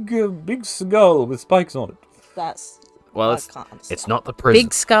big skull with spikes on it. That's Well, I it's, can't understand. it's not the prison.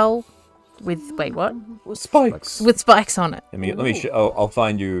 Big skull with wait what? Spikes. With spikes on it. Let me. I'll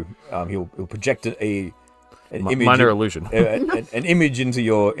find you. He'll project an image. Minor illusion. An image into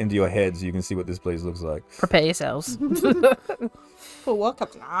your head, so you can see what this place looks like. Prepare yourselves. For what?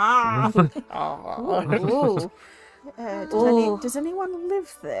 Ooh. Does anyone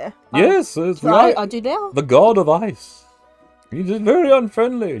live there? Yes, it's I do now. the god of ice. He's just very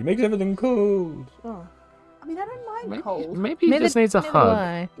unfriendly. He makes everything cold. Oh. I mean, I don't mind cold. Maybe he just needs a hug.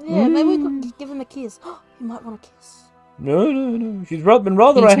 Why? Yeah, maybe we could give him a kiss. You might want a kiss. No. She's been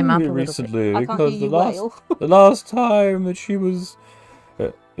rather Ease him up angry a little bit. recently I can't because hear you wail. the last time that she was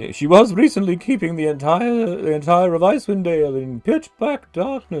recently keeping the entire of Icewind Dale in pitch black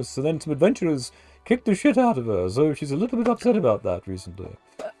darkness, and then some adventurers kicked the shit out of her. So she's a little bit upset about that recently.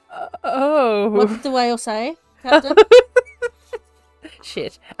 Oh. What did the whale say, Captain?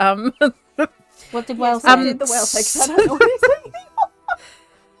 Shit. What did whale say? What did the whale say? 'Cause I don't know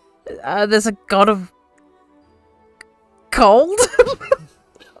anything. There's a god of cold.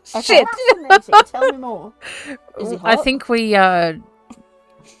 Okay. Shit. Fascinating. Tell me more. Is he I hot? think we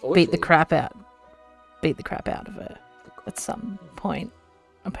beat the crap out of her at some point.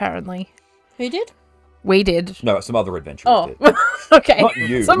 Apparently, Who did? we did. No, some other adventurers Oh, did. okay. Not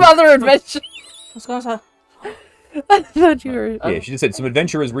you. Some other adventure. I was going to say. I thought you were. Yeah, she just said some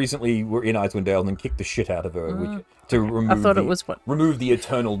adventurers recently were in Icewind Dale and then kicked the shit out of her, to remove. I thought it was what. remove the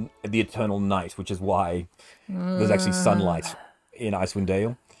eternal night, which is why there's actually sunlight in Icewind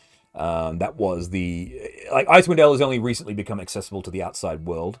Dale. That was Icewind Dale has only recently become accessible to the outside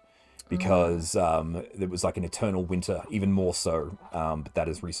world because there was like an eternal winter, even more so. But that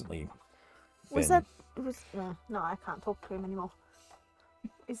has recently. No, I can't talk to him anymore.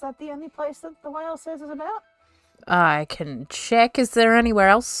 Is that the only place that the whale says is about? I can check. Is there anywhere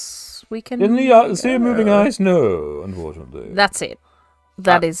else we can? In the sea of moving ice? No, unfortunately. That's it.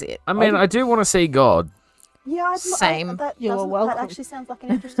 That is it. I mean, I do want to see God. Yeah, Same. You're welcome. That actually sounds like an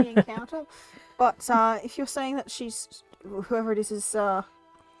interesting encounter. But if you're saying that she's, whoever it is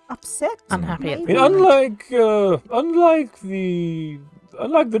upset, Unhappy at I the mean, moment. unlike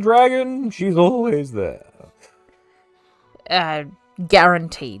the dragon, she's always there.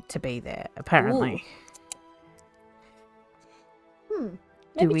 Guaranteed to be there. Apparently.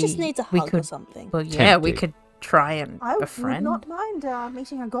 Maybe we- just needs a we hug or could- something. Well, yeah, we Tempting. could try and I would befriend. not mind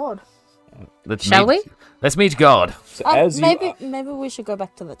meeting a god. Shall we? Let's meet God. So as you Maybe we should go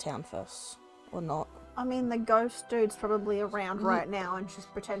back to the town first, or not. I mean, the ghost dude's probably around right now and she's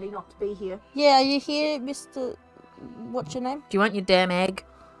pretending not to be here. Yeah, are you here, Mr. What's your name? Do you want your damn egg?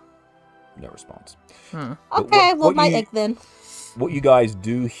 no response. Hmm. But Okay, well, what my you- egg then. What you guys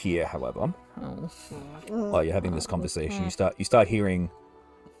do hear, however, Oh. while you're having this conversation, you start hearing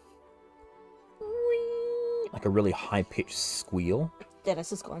like a really high pitched squeal.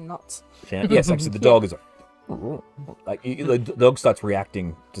 Dennis is going nuts. Yes, actually, the dog is the dog starts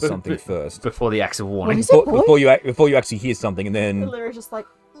reacting to something first Before the acts of warning. is it, boy? before you actually hear something, and then Lyra's just like,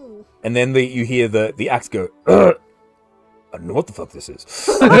 you hear the axe go. I don't know what the fuck this is.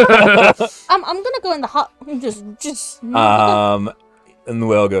 I'm gonna go in the hut and just. And the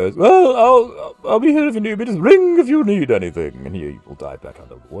whale goes, well, I'll be here if you need me. Just ring if you need anything. And he will dive back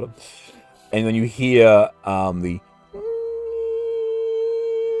under the water. And then you hear the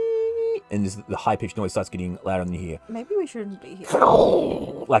and the high pitched noise starts getting louder, and you hear maybe we shouldn't be here.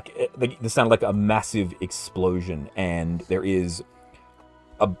 the sound like a massive explosion, and there is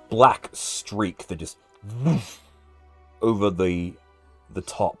a black streak that just over the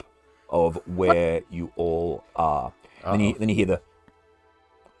top of where you all are. Then you hear the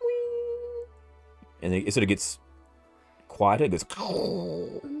and it sort of gets quieter. It goes.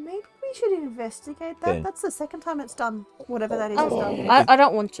 Maybe we should investigate that. Then- That's the second time it's done. Whatever that is, it's done. I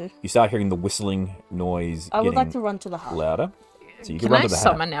don't want to. You start hearing the whistling noise I would getting like to run to the hut. louder. So you can Can run I to the hut.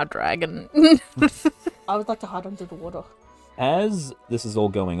 summon our dragon? I would like to hide under the water. As this is all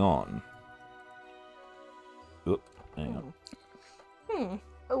going on. Oop, hang on.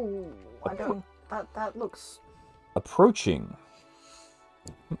 Oh, I don't. That looks. Approaching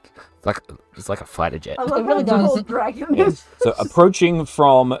It's like a fighter jet. I love really how does. tall dragon Yeah. is. So approaching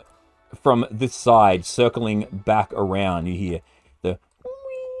from this side, circling back around, you hear the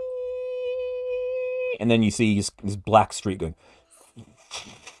and then you see this black streak going,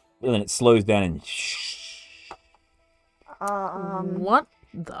 and then it slows down and What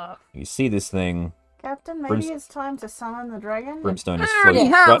the? you see this thing. Captain, maybe Brimst- it's time to summon the dragon. Brimstone is already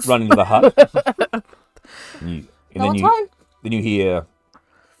floating, have. run into the hut, and No time. then you hear.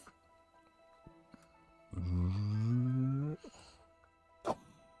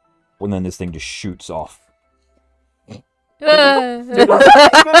 And then this thing just shoots off,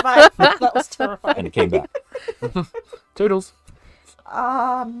 Goodbye. That was terrifying. and it came back. Toodles.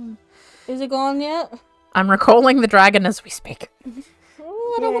 Is it gone yet? I'm recalling the dragon as we speak.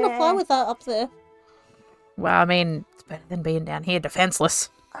 Oh, I don't want to fly Yeah. with that up there. Well, I mean, it's better than being down here defenseless.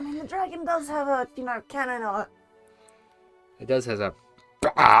 I mean, the dragon does have a, cannon on it. It does has a.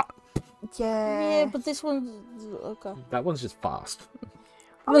 Yeah. Yeah, but this one's okay. That one's just fast.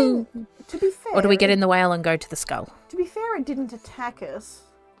 I mean, to be fair. Or do we get in the whale and go to the skull? To be fair, it didn't attack us.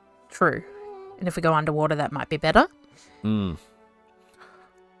 True. And if we go underwater, that might be better. Hmm.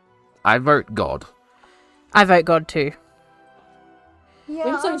 I vote God. I vote God too. Yeah.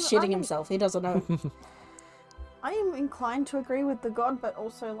 Brimstone's shitting I'm- himself. He doesn't know. I am inclined to agree with the god, but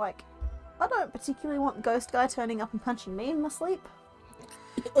also, like, I don't particularly want Ghost Guy turning up and punching me in my sleep.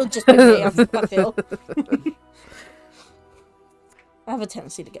 It'll just be me, I feel. I have a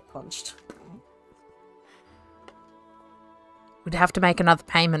tendency to get punched. We'd have to make another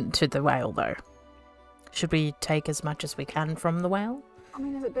payment to the whale, though. Should we take as much as we can from the whale? I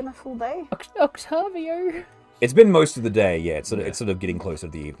mean, has it been a full day? Octavio. It's been most of the day, yeah. It's sort of getting closer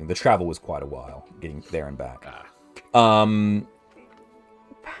to the evening. The travel was quite a while, getting there and back.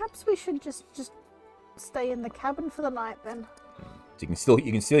 Perhaps we should just stay in the cabin for the night then. So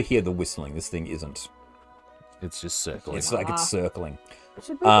you can still hear the whistling. This thing isn't. It's just circling. It's like it's circling.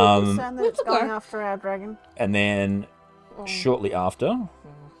 Should we be concerned that it's okay. going after our dragon? And then shortly after,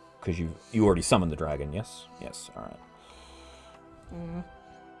 because you already summoned the dragon, yes, all right.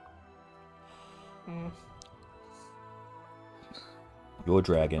 Your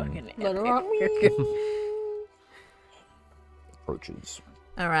dragon Let her up. approaches.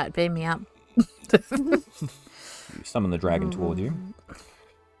 All right, beam me up. You summon the dragon toward you.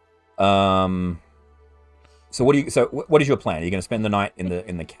 So what is your plan? Are you going to spend the night in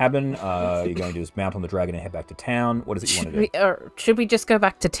the cabin? Are you going to just mount on the dragon and head back to town? What is it you want to do? Should we just go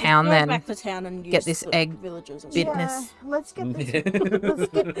back to town Go then? back to town and Get use this the egg villagers and bit- stuff. Fitness. Yeah, let's get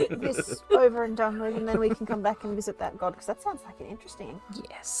this over and done with, and then we can come back and visit that god, because that sounds like an interesting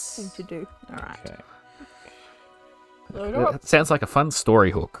Yes. thing to do. All right. Okay. Let her up. It sounds like a fun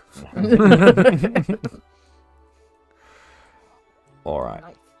story hook. All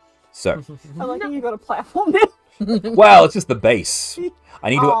right. So, I like that you got a platform there. well, it's just the base.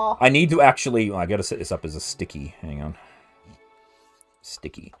 Aw. I need to actually. I got to set this up as a sticky. Hang on.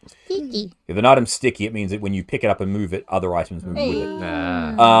 Sticky. Sticky. If an item's sticky, it means that when you pick it up and move it, other items move with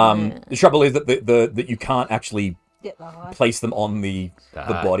it. The trouble is that that you can't actually Get that high. place them on the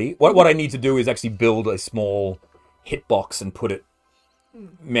body. What I need to do is actually build a small hitbox and put it,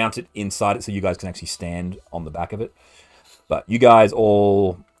 mount it inside it, so you guys can actually stand on the back of it. But you guys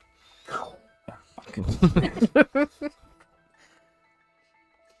all.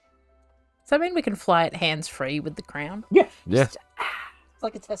 So I mean, we can fly it hands free with the crown. Yeah. It's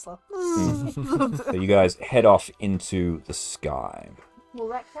like a Tesla. So you guys head off into the sky. Well,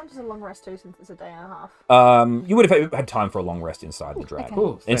 that counts as a long rest too, since it's a day and a half. You would have had time for a long rest inside the dragon.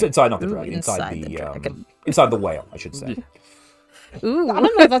 Cool. Inside, not the Ooh, dragon. Inside inside the the dragon. inside the whale, I should say. Ooh. I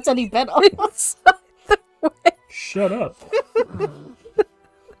don't know if that's any better. Shut up.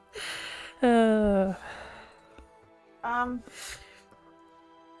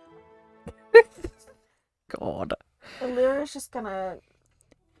 God. Illyria's just gonna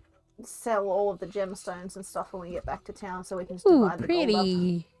sell all of the gemstones and stuff when we get back to town, so we can just Ooh, divide the gold up.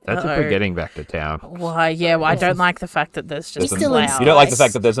 pretty. That's if we're getting back to town. Why? Yeah. Well, I don't like the fact that there's just There's still in flowers. You don't like the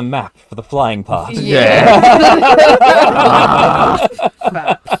fact that there's a map for the flying part. For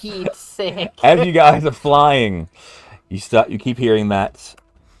Pete's sake. As you guys are flying, you keep hearing that.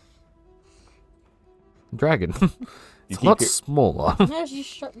 Dragon. You It's a keep lot hear- smaller. As you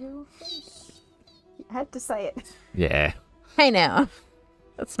shut your face. I had to say it. Yeah. Hey now,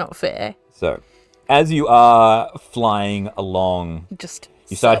 that's not fair. So, as you are flying along, Just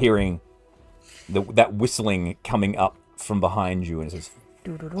you start hearing that whistling coming up from behind you, and it says,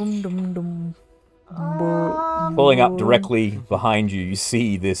 dum-dum-dum-dum. pulling up directly behind you, you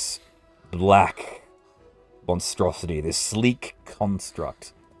see this black monstrosity, this sleek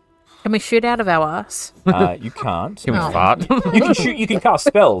construct. Can we shoot out of our ass? You can't. Can we fart? You can shoot. You can cast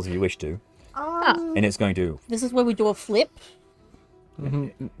spells if you wish to, and it's going to. This is where we do a flip.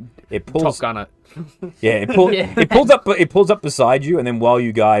 It Top pulls. gun it. Yeah, it pulls up. It pulls up beside you, and then while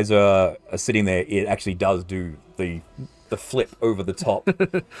you guys are sitting there, it actually does do the flip over the top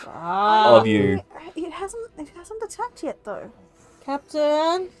of you. It hasn't attacked yet, though.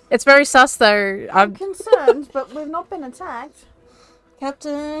 Captain, It's very sus, though. I'm concerned, but we've not been attacked.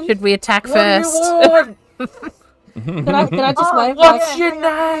 Captain. Should we attack What do you first? want? Can I just wave? What's Like, your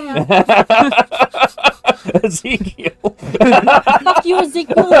name? Ezekiel. fuck you,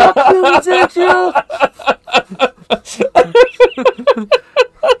 Ezekiel. Fuck you, Ezekiel.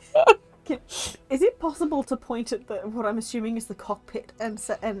 Is it possible to point at what I'm assuming is the cockpit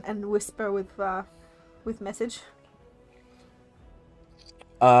and whisper with message?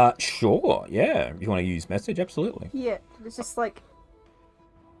 Sure. Yeah. If you want to use message, absolutely. Yeah, it's just like,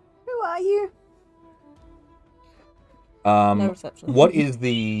 who are you? No reception. What is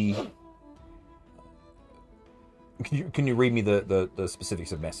the? Can you read me the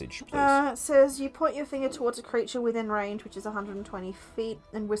specifics of message, please? It says you point your finger towards a creature within range, which is 120 feet,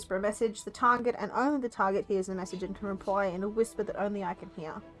 and whisper a message. The target and only the target hears the message and can reply in a whisper that only I can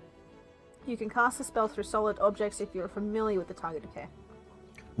hear. You can cast the spell through solid objects if you're familiar with the target. Okay.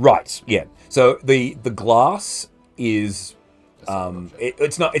 Right. Yeah. So the glass is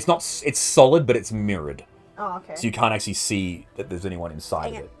it's solid, but it's mirrored, Oh, okay. so you can't actually see that there's anyone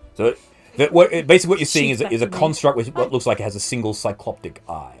inside Dang of it. So basically what you're seeing is a construct with what looks like it has a single cycloptic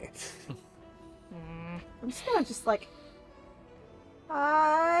eye. I'm just gonna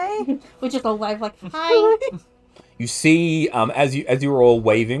hi. We just all wave like, hi. You see, as you're all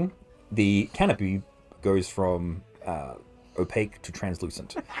waving, the canopy goes from opaque to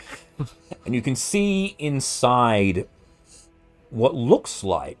translucent, and you can see inside what looks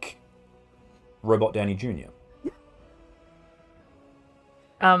like Robot Downey Jr.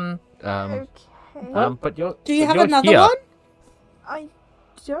 Okay. But you're. Do you but have you're another here. one? I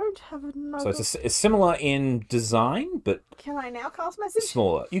don't have another. So it's similar in design, but Can I now cast message?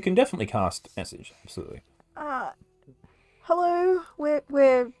 smaller. You can definitely cast message, absolutely. Hello.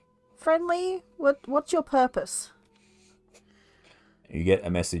 We're friendly. What's your purpose? You get a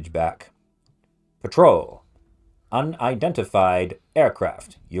message back. Patrol. Unidentified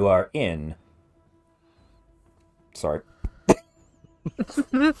aircraft. You are in... Sorry.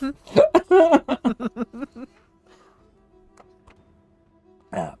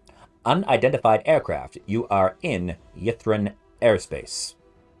 Unidentified aircraft. You are in Ythrin airspace.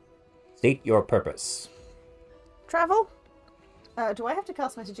 State your purpose. Travel. Do I have to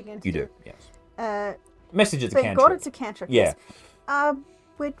cast message again? You do, yes. Uh, Message is a thank cantrip. God it's a cantrip. Yeah. Yes.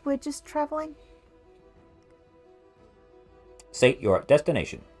 We're just traveling. State your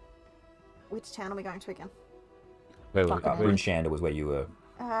destination. Which town are we going to again? Bryn Shander was where you were.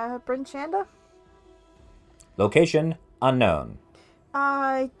 Bryn Shander? Location unknown.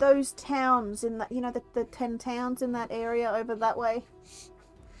 Those towns in that, the 10 towns in that area over that way.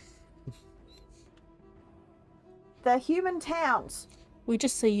 The human towns. We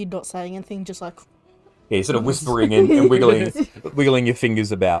just see you not saying anything, just like... Yeah, you're sort of whispering and wiggling your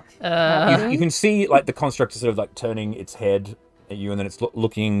fingers about. You can see like the construct is sort of like turning its head at you, and then it's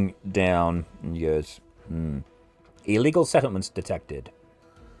looking down, and you goes, illegal settlements detected.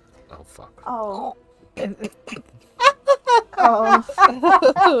 Oh fuck. Oh.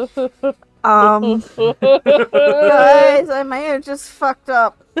 Guys, I may have just fucked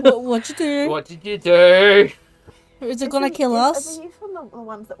up. What'd you do? What did you do? Is it gonna kill us? Are these from the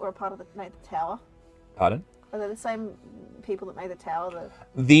ones that were a part of made the tower? Pardon? Are they the same people that made the tower?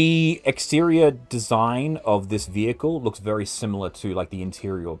 The exterior design of this vehicle looks very similar to like the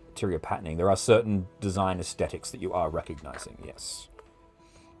interior patterning. There are certain design aesthetics that you are recognizing. Yes.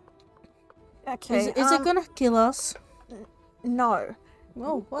 Okay. Is it gonna kill us? No.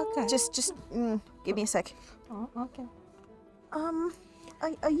 Oh, okay. Just give me a sec. Oh, okay.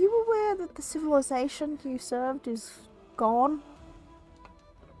 Are you aware that the civilization you served is gone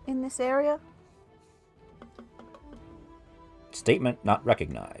in this area? Statement not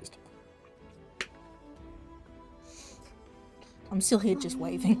recognized. I'm still here just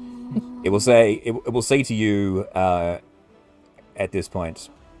waving. It will say to you at this point,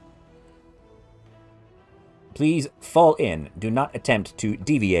 please fall in. Do not attempt to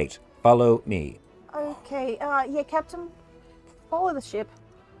deviate. Follow me. Okay, yeah, Captain. Follow the ship.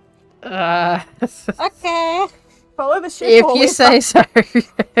 Okay. Follow the ship. If you say so.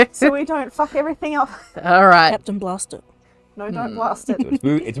 So we don't fuck everything up. All right. Captain Blaster. No, don't blast it.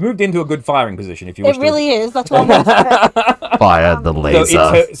 It's moved into a good firing position. If you wish It really is. That's what I'm Fire the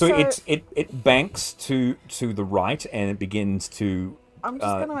laser. It banks to the right and it begins to. I'm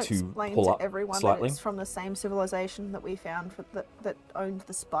just going to explain pull to up everyone slightly. that it's from the same civilization that we found, that owned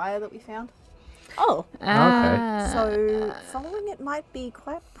the spire that we found. Oh. Okay. So following it might be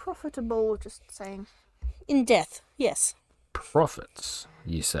quite profitable, just saying. In death, yes. Profits,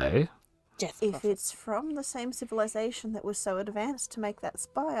 you say? Death. If profit. it's from the same civilization that was so advanced to make that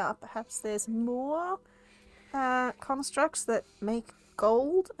spire, perhaps there's more constructs that make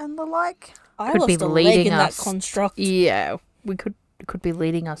gold and the like. I Could be lost a leg leading in us. that construct. Yeah, we could be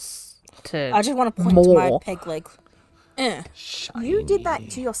leading us to. I just want to point to my more. peg leg. You did that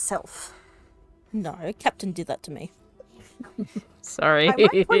to yourself. No, Captain did that to me. Sorry. I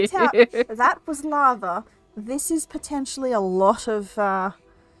might point out that was lava. This is potentially a lot of. I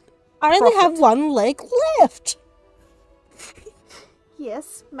only have one leg left.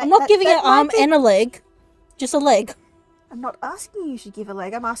 Yes. I'm not giving an arm and a leg. Just a leg. I'm not asking you to give a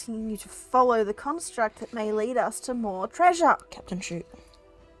leg. I'm asking you to follow the construct that may lead us to more treasure. Captain, shoot.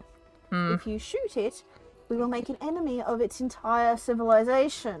 If you shoot it, we will make an enemy of its entire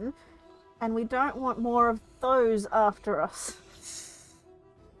civilization, and we don't want more of those after us.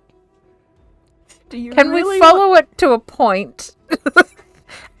 Do you Can really we follow it to a point,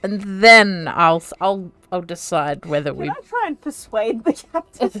 and then I'll decide whether we. Can I try and persuade the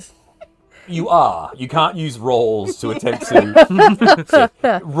captain? You are. You can't use rolls to attempt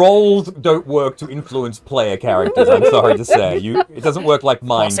to. Rolls don't work to influence player characters. I'm sorry to say. It doesn't work like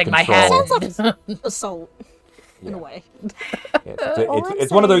mind Crossing control. my hand. Sounds like assault. In a way.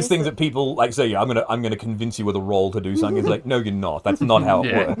 It's one of those things that people like say. Yeah, I'm gonna convince you with a roll to do something. It's like, no, you're not. That's not how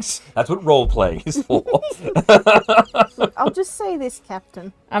it works. That's what role playing is for. I'll just say this,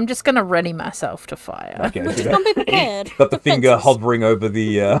 Captain. I'm just gonna ready myself to fire. Okay, Just don't be prepared. got the finger Defenses. hovering over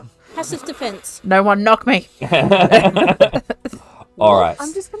the. Passive defense. No one knock me. All right.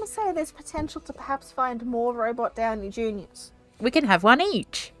 I'm just going to say there's potential to perhaps find more Robot Downey Juniors. We can have one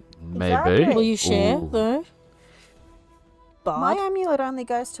each. Maybe. Will you share, Ooh. though? My Bard? amulet only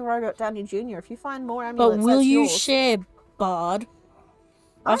goes to Robot Downey Jr. If you find more But amulets, will that's you yours. share, Bard?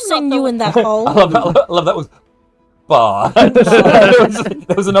 I'm I've seen not you the- in that hole. I love that was bar.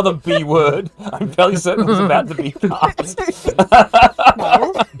 there was another B word. I'm fairly certain it was about to be cut.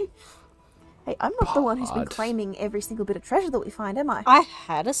 No. Hey, I'm not the one who's been God. claiming every single bit of treasure that we find, am I? I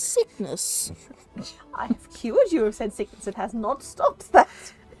had a sickness. I have cured you of said sickness. It has not stopped that.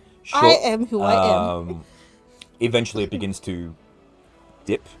 I am who I am. Eventually, it begins to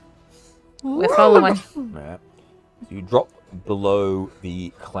dip. We're following. Right. So you drop below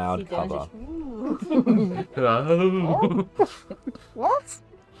the cloud cover. What?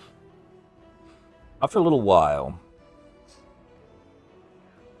 After a little while,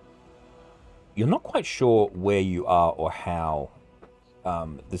 you're not quite sure where you are or how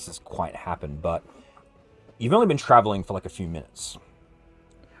this has quite happened, but you've only been traveling for like a few minutes.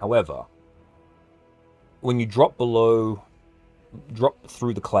 However, when you drop through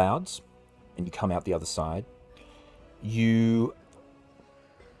the clouds and you come out the other side, you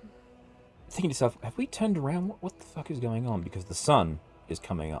think to yourself, have we turned around? What the fuck is going on? Because the sun is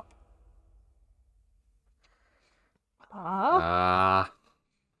coming up.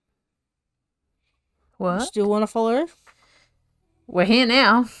 What? Still want to follow? We're here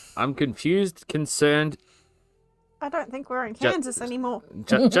now. I'm confused, concerned, I don't think we're in Kansas anymore.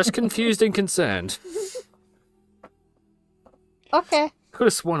 just confused and concerned. Okay. Could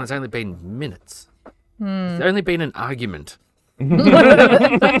have sworn it's only been minutes. It's only been an argument. We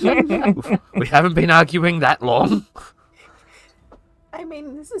haven't been arguing that long. I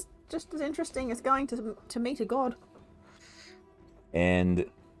mean, this is just as interesting as going to meet a god. And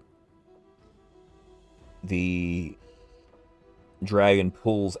the dragon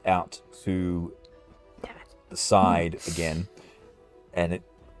pulls out to the side again, and it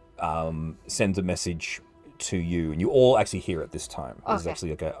sends a message to you, and you all actually hear it this time. This is Okay. actually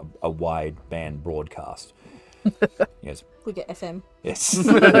like a wide band broadcast. Yes. We get FM. Yes.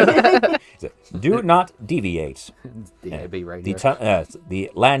 So, do not deviate. DAB The, radio.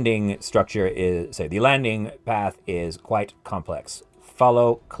 the landing structure is, the landing path is quite complex.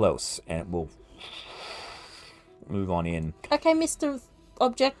 Follow close, and it will move on in. Okay, Mr.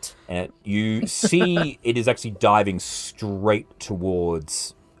 Object. And you see it is actually diving straight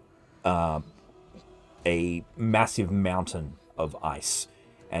towards a massive mountain of ice.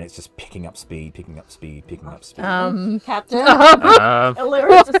 And it's just picking up speed, picking up speed, picking up speed. Captain.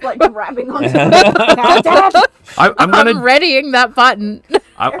 Illyria's just like grabbing onto it. I'm I'm gonna readying that button.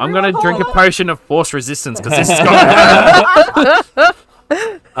 I'm going to drink a potion of force resistance because this is going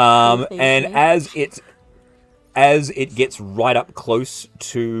And as it gets right up close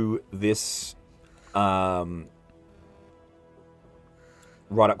to this, right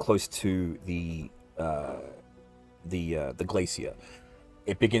up close to the glacier,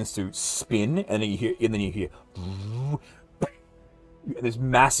 it begins to spin, and then you hear, this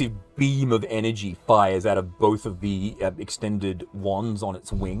massive beam of energy fires out of both of the extended wands on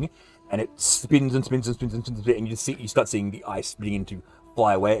its wing, and it spins and spins and spins and spins, and you start seeing the ice begin to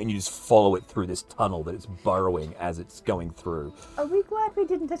fly away, and you just follow it through this tunnel that it's burrowing as it's going through. Are we glad we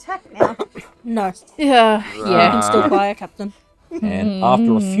didn't attack now? No. Yeah. You can still fire, Captain. And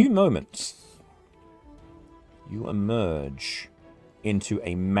after a few moments, you emerge into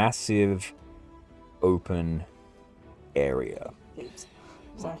a massive open area. Oops.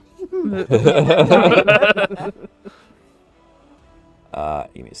 Sorry. Give me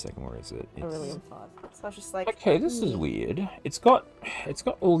a second. Where is it? I really am 5. So I was just like, Okay, this is weird. It's got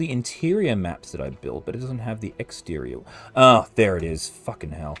all the interior maps that I built, but it doesn't have the exterior. Oh, there it is.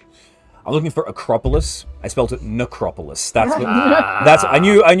 Fucking hell. I'm looking for Acropolis. I spelled it Necropolis. That's what. I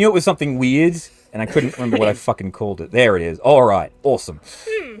knew it was something weird, and I couldn't remember what I fucking called it. There it is. All right. Awesome.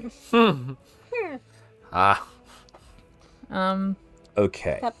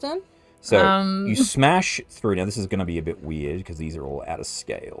 Okay. Captain? So you smash through. Now this is going to be a bit weird because these are all out of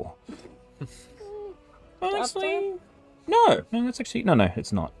scale. Honestly, no, that's actually no,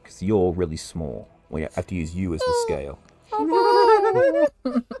 it's not because you're really small. We have to use you as the scale.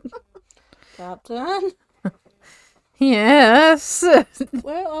 Captain? Yes.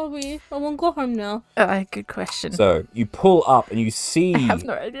 Where are we? I want to go home now. Good question. So you pull up and you see I have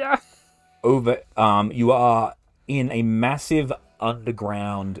no idea. over. You are in a massive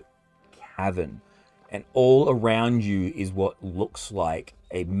underground cavern, and all around you is what looks like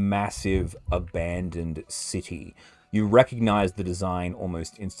a massive abandoned city. You recognize the design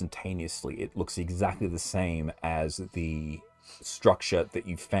almost instantaneously. It looks exactly the same as the structure that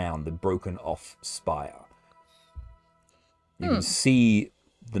you found, the broken off spire. You can see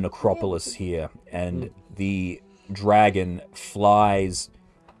the necropolis here, and the dragon flies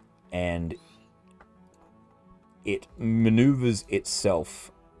and it maneuvers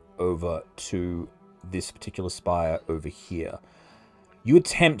itself over to this particular spire over here. You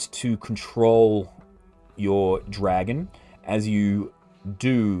attempt to control your dragon. As you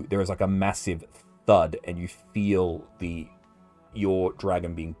do, there is like a massive thud, and you feel your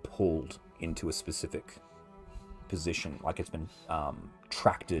dragon being pulled into a specific position, like it's been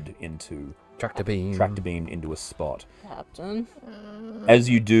tractor beamed into a spot. Captain? As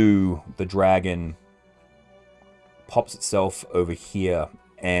you do, the dragon pops itself over here,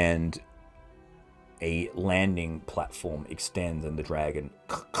 and a landing platform extends, and the dragon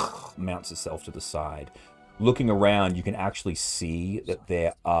mounts itself to the side. Looking around, you can actually see that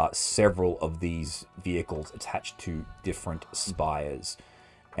there are several of these vehicles attached to different spires.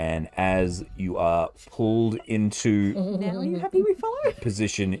 And as you are pulled into now are you happy we followed?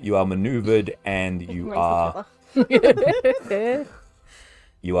 position, you are maneuvered, and you are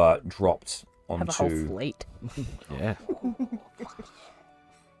dropped Have a whole onto. fleet. Yeah.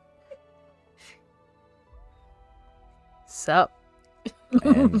 Sup?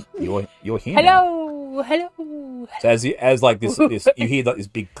 And you're here. Hello. So as you hear like this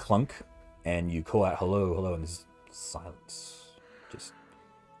big clunk, and you call out hello, and there's silence. Just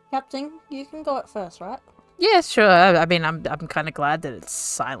Captain, you can go at first, right? Yeah, sure. I mean, I'm kind of glad that it's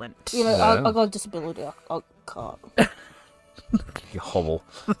silent. You know, Yeah. I got a disability. I can't. you hobble.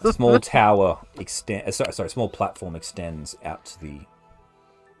 A small tower small platform extends out to the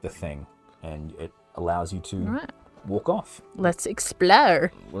thing, and it allows you to Right. walk off. Let's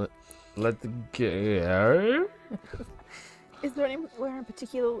explore. Let's go. Is there anywhere in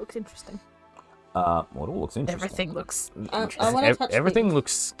particular that looks interesting? Well, it all looks interesting. Everything looks I interesting. want to touch Everything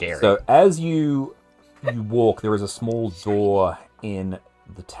looks scary. So as you walk, there is a small door in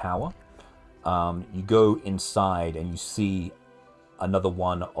the tower. You go inside, and you see another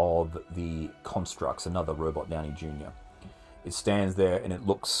one of the constructs, another Robot Downey Jr. It stands there, and it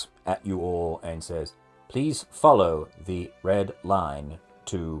looks at you all and says, "Please follow the red line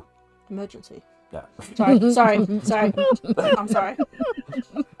to..." emergency. No. Sorry. I'm sorry.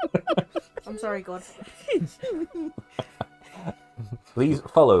 I'm sorry, God. Please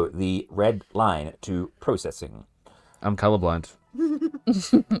follow the red line to processing. I'm colorblind.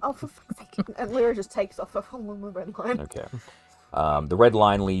 Oh, for fuck's sake. And Lyra just takes off her from the red line. Okay. The red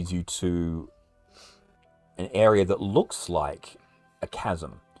line leads you to an area that looks like a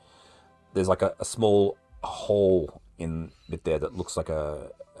chasm. There's like a small hole in bit there that looks like a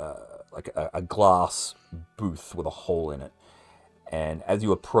glass booth with a hole in it. And as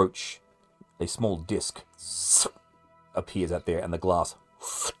you approach, a small disc appears out there, and the glass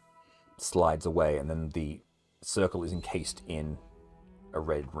slides away, and then the circle is encased in a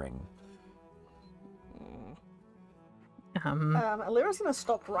red ring. Alira's gonna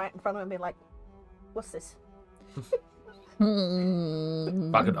stop right in front of him and be like, "What's this?" Fuck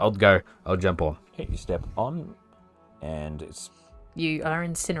it, I'll jump on. Okay, you step on, and it's You are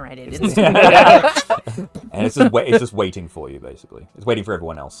incinerated. and it's just waiting for you, basically. It's waiting for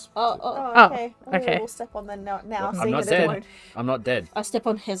everyone else. Oh, okay. okay. We'll step on then now. I'm seeing not that it dead. won't. I'm not dead. I step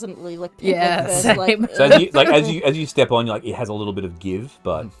on hesitantly, like Yeah, first, same. like, So as you step on, it has a little bit of give,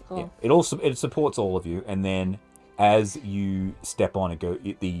 but yeah, it supports all of you. And then as you step on,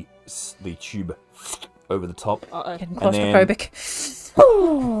 the tube over the top. Getting And then-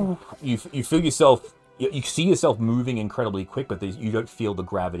 claustrophobic. You feel yourself. You see yourself moving incredibly quick, but you don't feel the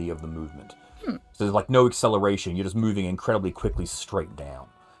gravity of the movement. So there's like no acceleration. You're just moving incredibly quickly straight down.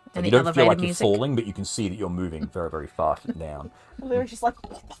 So And you the don't feel like elevator you're music. falling, but you can see that you're moving very, very fast down. Alira's just like,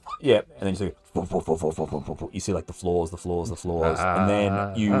 Yeah, and then you see like the floors, and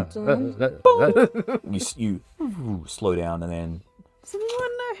then you slow down, and then "Does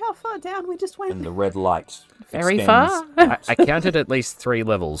anyone know how far down we just went?" and the red light Very extends far? out. I counted at least 3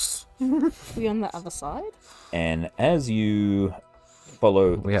 levels. we on the other side. And as you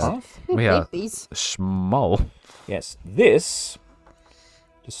follow the We are, path, we are Babies. small. yes, this,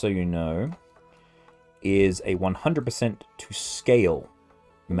 just so you know, is a 100% to scale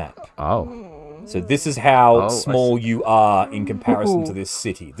map. Oh. So this is how Oh, I small you are in comparison to this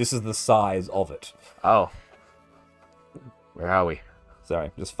city. This is the size of it. Oh. Where are we?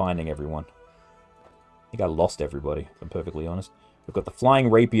 Sorry, just finding everyone. I think I lost everybody, if I'm perfectly honest. We've got the flying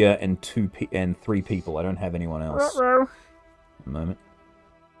rapier and 3 people. I don't have anyone else. A moment.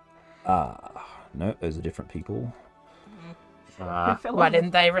 No, those are different people. Why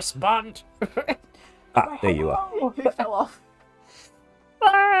didn't they respond? There you are. Oh, who fell off?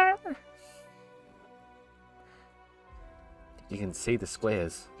 You can see the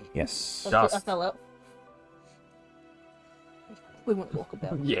squares. Yes. I Dust. fell out. We went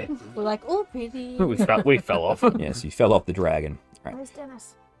walkabout. Yeah. We're like, oh, pretty. we fell off. Yes, you fell off the dragon. Right. Where's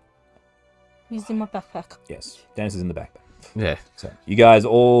Dennis? He's in my backpack. Yes, Dennis is in the backpack. Yeah. So you guys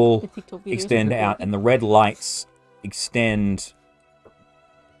all The TikTok videos extend of the out, and the red lights extend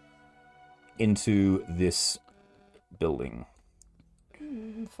into this building.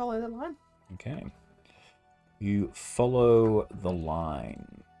 Follow the line. Okay. You follow the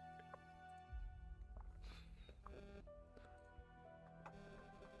line.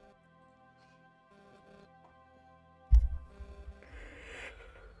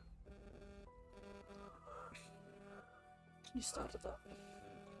 You started that.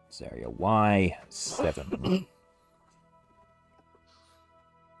 This area Y7.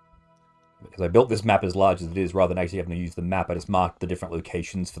 Because I built this map as large as it is, rather than actually having to use the map, I just marked the different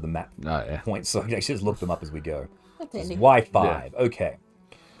locations for the map Oh, yeah. points, so I can actually just look them up as we go. That's This is handy. Y5. Okay.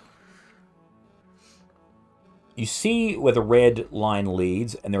 You see where the red line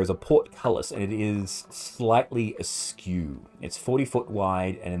leads, and there is a portcullis, and it is slightly askew. It's 40 foot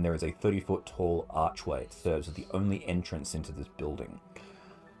wide, and then there is a 30-foot tall archway. It serves as the only entrance into this building.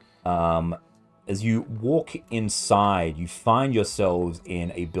 As you walk inside, you find yourselves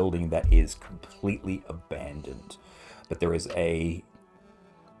in a building that is completely abandoned. But there is a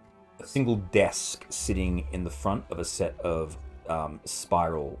single desk sitting in the front of a set of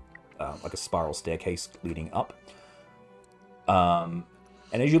spiral, like a spiral staircase leading up. And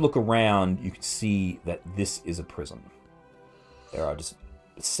as you look around, you can see that this is a prison. There are just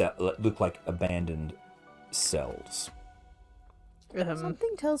look like abandoned cells.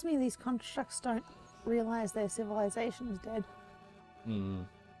 Something tells me these constructs don't realize their civilization is dead.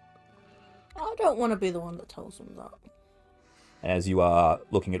 I don't want to be the one that tells them that. As you are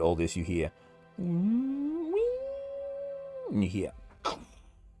looking at all this, you hear, and you hear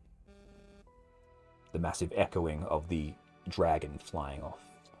the massive echoing of the dragon flying off.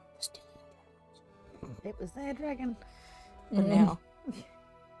 It was their dragon. And now,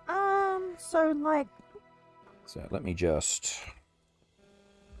 So like, So let me just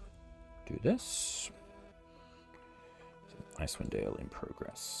do this. Icewind Dale in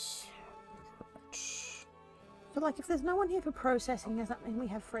progress. but like, if there's no one here for processing, does that mean we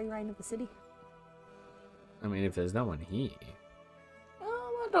have free reign of the city? I mean, if there's no one here.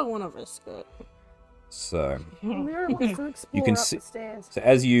 I don't want to risk it. So, Mira wants to explore can up see- the stairs. so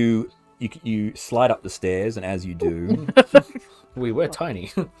as you slide up the stairs, and as you do, We were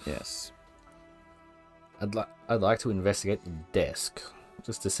tiny. yes, I'd like to investigate the desk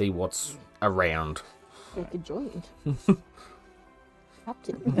just to see what's around. We could join.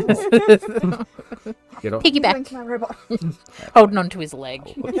 Captain. Get off. Piggyback. Link my robot. Holding on to his leg.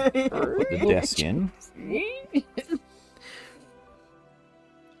 Put the desk in.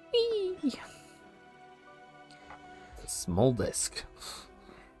 A small desk.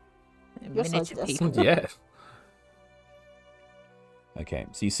 Your size Miniature desk. people. Yeah. Okay,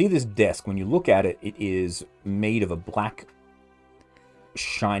 so you see this desk. When you look at it, it is made of a black,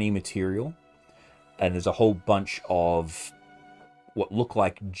 shiny material. And there's a whole bunch of what look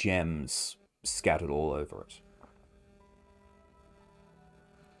like gems scattered all over it.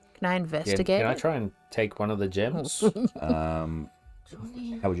 Can I Yeah, investigate? can I it? try and take one of the gems? How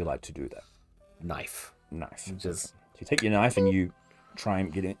would you like to do that? Knife. Knife. Just So you take your knife and you try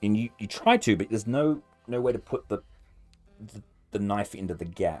and get it, and you try to, but there's no way to put the knife into the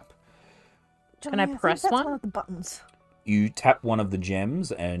gap. Can I think press that's one? one of the buttons. You tap one of the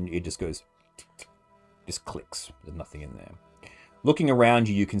gems and it just goes, tick, tick, just clicks. There's nothing in there. Looking around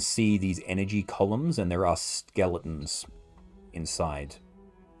you, you can see these energy columns, and there are skeletons inside.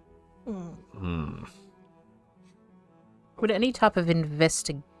 Would any type of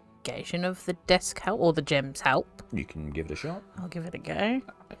investigation of the desk help or the gems help? You can give it a shot. I'll give it a go.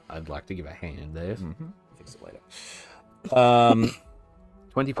 I'd like to give a hand there. Fix it later.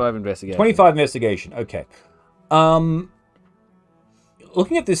 25 investigation. 25 investigation. Okay.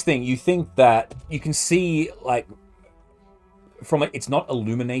 Looking at this thing, you think that you can see, like, from it, it's not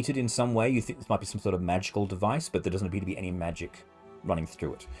illuminated in some way. You think this might be some sort of magical device, but there doesn't appear to be any magic running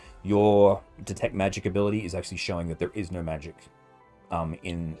through it. Your detect magic ability is actually showing that there is no magic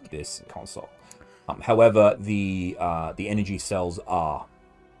in this console. However, the energy cells are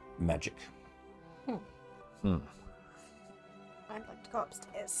magic. I'd like to go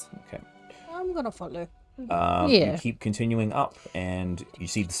upstairs. Okay. I'm gonna follow. Yeah. You keep continuing up, and you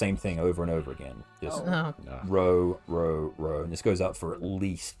see the same thing over and over again. Just Oh. row, row, row, and this goes up for at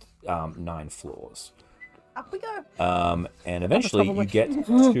least 9 floors. Up we go. And eventually you get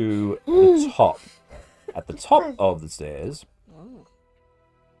to the top. At the top of the stairs.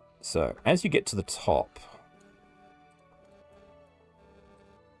 So, as you get to the top,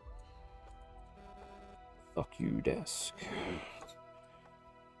 fuck you, desk.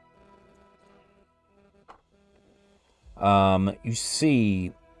 You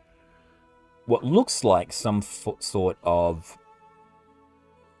see what looks like some sort of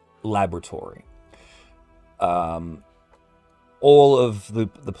laboratory. All of the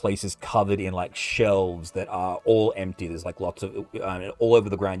place is covered in like shelves that are all empty. There's like lots of all over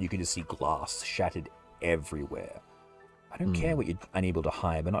the ground. You can just see glass shattered everywhere. I don't care what you're unable to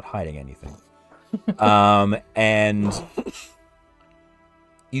hide. They're not hiding anything. And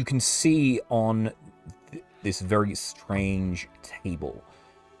you can see on this very strange table,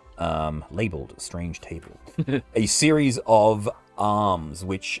 labeled strange table, a series of arms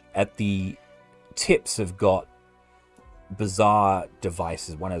which at the tips have got bizarre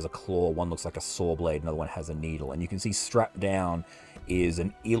devices. One has a claw, one looks like a saw blade, another one has a needle. And you can see strapped down is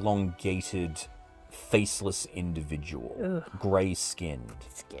an elongated, faceless individual, grey-skinned.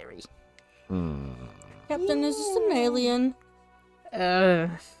 Scary. Captain, is this an alien?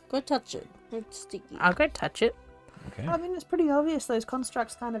 Go touch it. It's sticky. I'll go touch it. Okay. I mean, it's pretty obvious those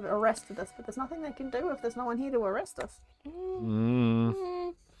constructs kind of arrested us, but there's nothing they can do if there's no one here to arrest us.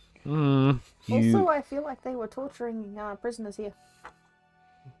 Also, I feel like they were torturing prisoners here.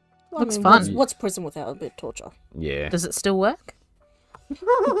 Well, Looks fun. What's prison without a bit of torture? Yeah. Does it still work?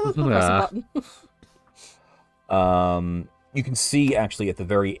 Press a button. You can see actually at the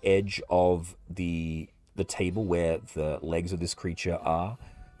very edge of the table where the legs of this creature are,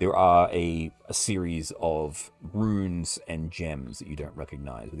 there are a series of runes and gems that you don't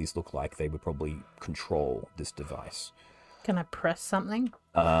recognize. These look like they would probably control this device. Can I press something?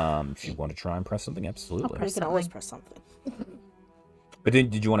 If you want to try and press something, absolutely. You can always press something. But then,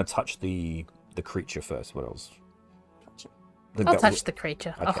 did you want to touch the creature first? What else? I'll touch the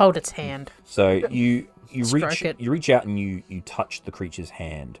creature. I'll Okay. hold its hand. So you Stroke it. reach out and you touch the creature's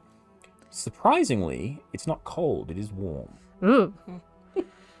hand. Surprisingly, it's not cold. It is warm. Ooh.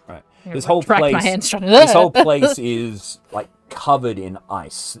 Right. Yeah, This whole retract my place. hands trying to- This whole place is like covered in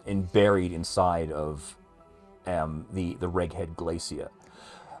ice and buried inside of the Reghead Glacier.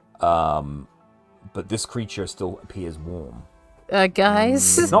 But this creature still appears warm.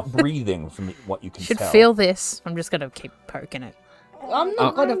 Guys, It's not breathing from what you can should tell. feel this. I'm just gonna keep poking it. I'm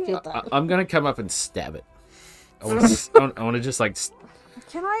not gonna feel that. I'm gonna come up and stab it. I want to just like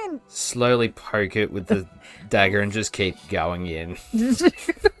Can I? slowly poke it with the dagger and just keep going in.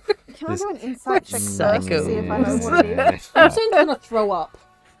 Can Can I do an insight check first to Psycho. see if I know what it is? Brimstone's gonna throw up.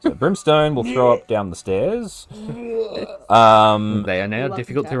 So Brimstone will throw up down the stairs. They are now Lucky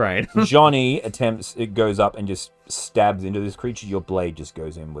difficult cat. terrain. Johnny attempts, it goes up and just stabs into this creature. Your blade just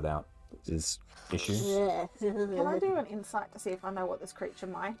goes in without this issue. Can I do an insight to see if I know what this creature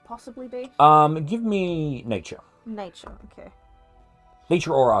might possibly be? Give me nature. Nature, okay.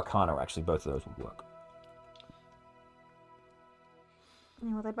 Nature or Arcana, actually, both of those would work.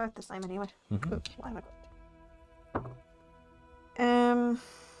 Yeah, well, they're both the same anyway. Why have I got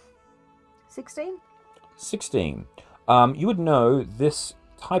 16? 16. You would know this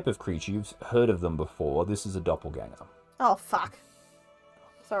type of creature. You've heard of them before. This is a doppelganger. Oh, fuck.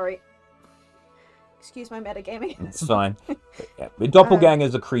 Sorry. Excuse my metagaming. It's fine. But, yeah. The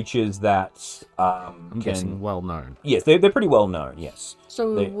doppelgangers are creatures that I'm guessing well known. Yes, they're pretty well known, yes.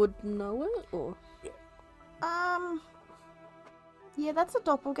 So They- we would know it, or Yeah, that's a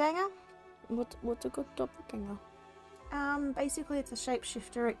doppelganger. what's a good doppelganger? Basically it's a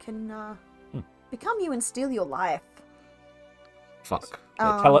shapeshifter. It can become you and steal your life. Fuck.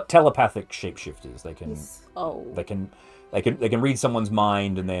 Yeah, telepathic shapeshifters. They can Yes. Oh, they can read someone's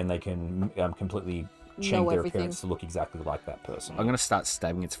mind, and then they can completely change Know their everything. appearance to look exactly like that person. I'm gonna start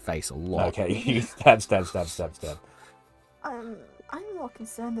stabbing its face a lot. Okay, you stab. I'm more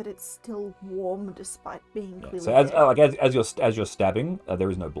concerned that it's still warm despite being Yeah. clearly So as dead. as you're stabbing, there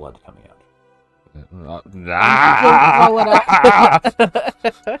is no blood coming out. throw it up.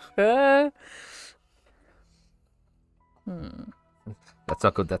 That's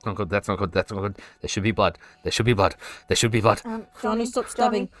not good. That's not good. That's not good. That's not good. There should be blood. There should be blood. There should be blood. Johnny, stop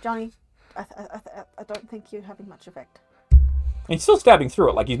stabbing. Johnny, I don't think you're having much effect. And he's still stabbing through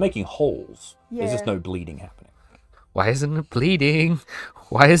it, like he's making holes. There's just Yeah. no bleeding happening. Why isn't it bleeding?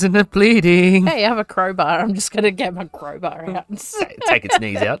 Why isn't it bleeding? Hey, I have a crowbar. I'm just gonna get my crowbar out. Take its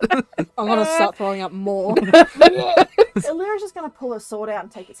knees out. I'm gonna start throwing up more. Illyra's just going to pull her sword out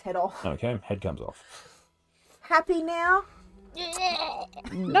and take its head off. Okay, head comes off. Happy now?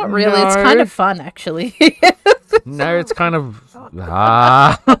 Not really. It's No. kind of fun, actually. No, it's kind of.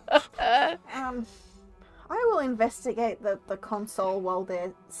 I will investigate the console while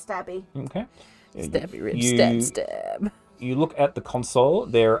they're stabby. Okay. Stabby rib, You- stab, stab. You look at the console.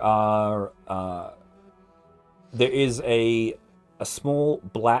 There is a small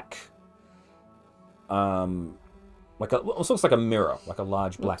black, like almost looks like a mirror, like a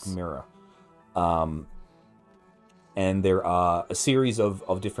large black mirror. And there are a series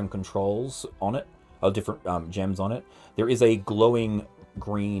of different controls on it, of different gems on it. There is a glowing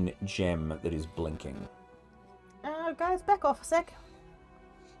green gem that is blinking. Guys, back off a sec.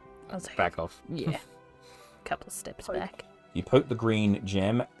 I was like, Back off. yeah. Couple of steps back. You poke the green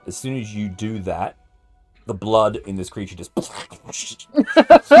gem. As soon as you do that, the blood in this creature just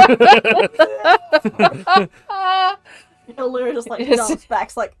Illyra just like Yes. jumps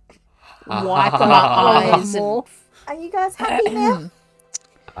back, like, Wipe our eyes. And... More. are you guys happy now?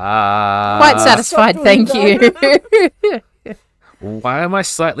 Quite satisfied, stop thank doing you. Why am I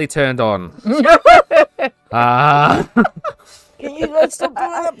slightly turned on? Can you guys stop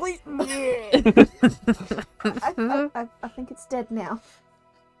doing that, please? I think it's dead now.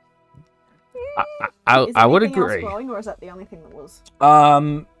 I Is would anything else agree. glowing, or is that the only thing that was?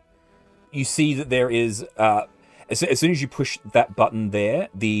 You see that there is as soon as you push that button there,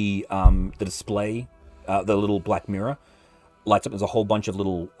 the display, the little black mirror, lights up. There's a whole bunch of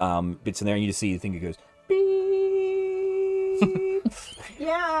little bits in there, and you just see the thing that goes beep.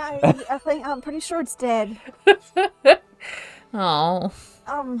 Yeah, I think I'm pretty sure it's dead. Oh.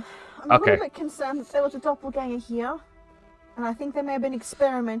 I'm a Okay. little bit concerned that there was a doppelganger here, and I think they may have been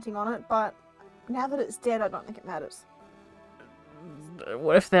experimenting on it. But now that it's dead, I don't think it matters.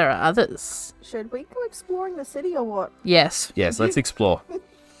 What if there are others? Should we go exploring the city or what? Yes. Yes, let's explore.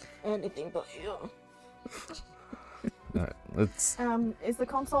 Anything but you. Alright, let's. Is the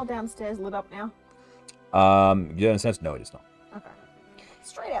console downstairs lit up now? You don't sense? No, it is not. Okay.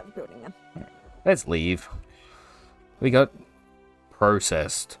 Straight out the building then. Let's leave. We got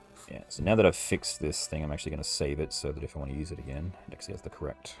processed. Yeah. So now that I've fixed this thing, I'm actually going to save it so that if I want to use it again, it actually has the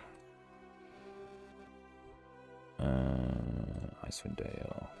correct. Icewind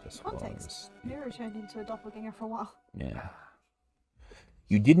Dale. This Context. was. You turned into a doppelganger for a while. Yeah.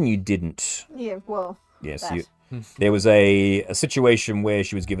 You did and you didn't. Yeah, well, Yes, that. there was a situation where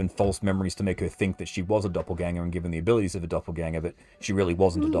she was given false memories to make her think that she was a doppelganger and given the abilities of a doppelganger, but she really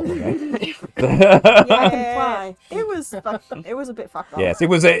wasn't a doppelganger. Yeah, it was a bit fucked up. Yes, it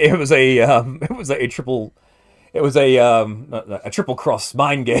was a triple cross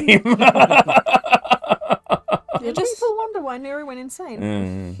mind game. You're just People wonder why Nero went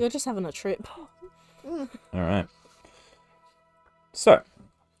insane. you're just having a trip. All right. So,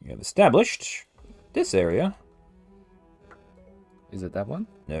 you have established this area. Is it that one?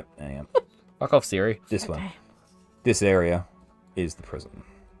 No, hang on. Fuck off, Siri. This one. This area is the prison.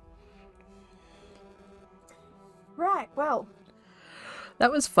 Right, well,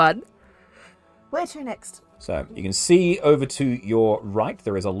 That was fun. where to next? So, you can see over to your right,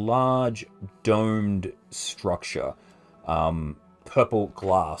 there is a large domed structure. Purple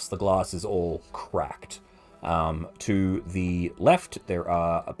glass. The glass is all cracked. To the left, there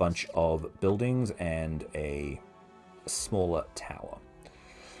are a bunch of buildings and a smaller tower.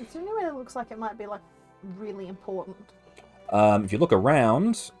 Is there anywhere that looks like it might be, like, really important? If you look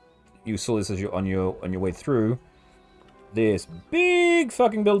around, you saw this as you're on your way through. This big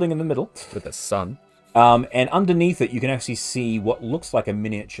fucking building in the middle. With the sun. And underneath it, you can actually see what looks like a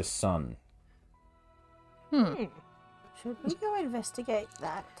miniature sun. Should we go investigate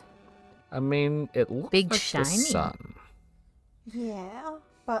that? I mean, it looks Big like shiny. the sun. Yeah,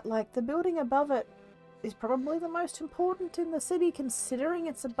 but, like, the building above it is probably the most important in the city, considering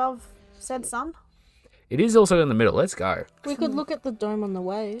it's above said sun. It is also in the middle. Let's go. We could look at the dome on the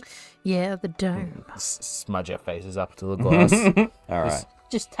way. Yeah, the dome. Smudge our faces up to the glass. All right.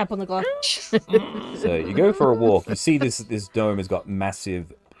 Just tap on the glass. So you go for a walk. You see this dome has got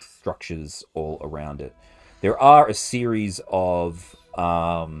massive structures all around it. There are a series of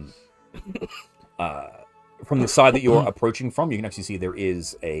from the side that you're approaching from, you can actually see there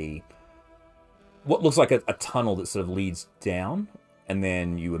is what looks like a tunnel that sort of leads down, and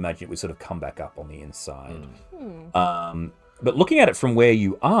then you imagine it would sort of come back up on the inside. But looking at it from where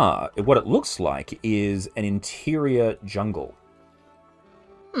you are, what it looks like is an interior jungle.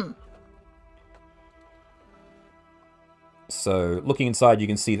 So looking inside, you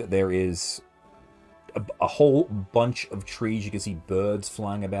can see that there is a whole bunch of trees. You can see birds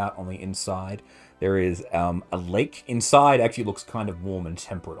flying about on the inside. There is a lake. Inside actually looks kind of warm and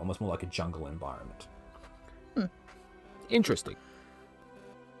temperate, almost more like a jungle environment. Interesting.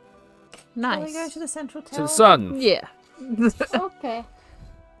 Can we Nice. go to the central tower? To the sun. Yeah. Okay.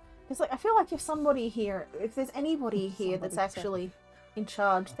 Because, like, I feel like if there's anybody here that's actually in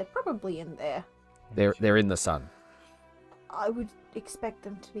charge, they're probably in there. They're in the sun. I would expect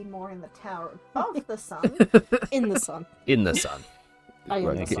them to be more in the tower above the sun. In the sun. In the sun. I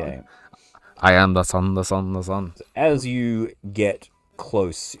am the sun. Okay. I am the sun, the sun, the sun. As you get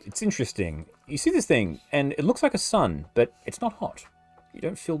close, it's interesting. You see this thing, and it looks like a sun, but it's not hot. You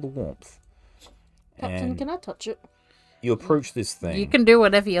don't feel the warmth. Captain, And can I touch it? you approach this thing. You can do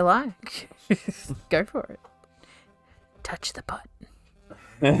whatever you like. Go for it. Touch the butt.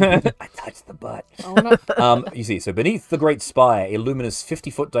 I touched the butt. Oh, no. You see, so beneath the great spire, a luminous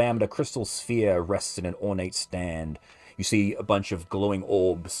 50-foot diameter crystal sphere rests in an ornate stand. You see a bunch of glowing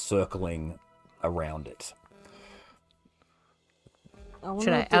orbs circling around it. I Should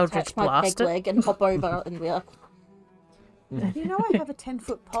I want to Eldritch detach my blast peg it? leg and hop over and be like, You know I have a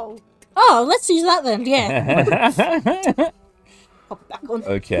 10-foot pole. oh, let's use that then. Yeah. Pop it back on.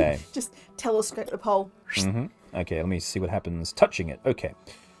 Okay. Just telescope the pole. Okay, let me see what happens. Touching it. Okay.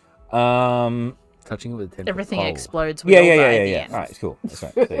 Touching it with a 10-foot Everything pole. explodes. We Yeah. all die at the Yeah. end. All right, cool. That's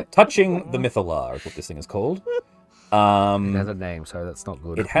right. So, touching the Mythalar is what this thing is called. It has a name, so that's not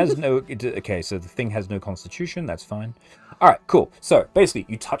good. It has no... okay, so the thing has no constitution. That's fine. All right, cool. So, basically,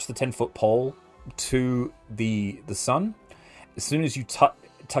 you touch the 10-foot pole to the sun. As soon as you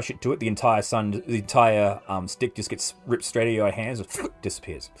touch it to it, the entire stick just gets ripped straight out of your hands and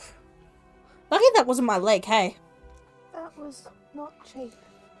disappears. Lucky that wasn't my leg, hey. That was not cheap.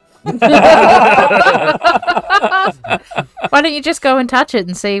 Why don't you just go and touch it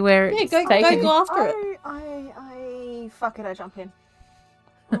and see where Yeah, it's go taken? go after it. Fuck it, I jump in.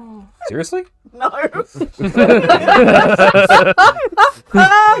 Oh. Seriously? No.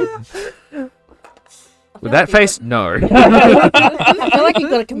 With that face, no. I feel like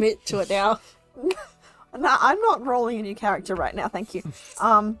you've got to commit to it now. No, I'm not rolling a new character right now, thank you.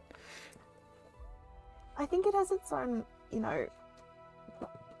 I think it has its own,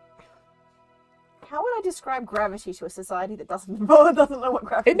 how would I describe gravity to a society that doesn't know what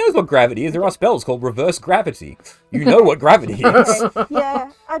gravity It knows what gravity is. There are spells called reverse gravity. You know what gravity is. is? Yeah,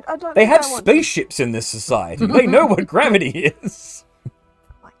 I don't They think have I want- spaceships in this society. They know what gravity is.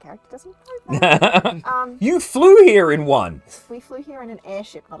 My character doesn't know that. You flew here in one. We flew here in an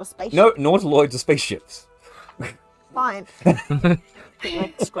airship, not a spaceship. No, nautiloids are spaceships. Fine.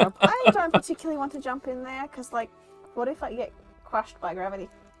 Like, scrub. I don't particularly want to jump in there, because, what if I get crushed by gravity?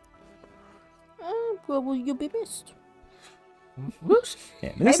 Well, you'll be missed.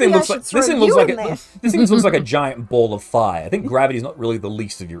 Yeah, Maybe I should throw you in there. this thing looks like a giant ball of fire. I think gravity's not really the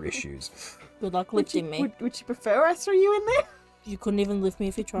least of your issues. Good luck lifting me. Would you prefer I throw you in there? You couldn't even lift me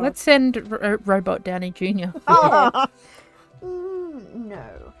if you tried. Let's send Robot Downey Jr. Oh.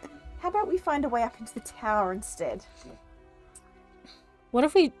 No. How about we find a way up into the tower instead? What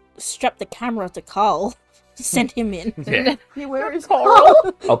if we strap the camera to Carl? Send him in. Yeah. Yeah, where is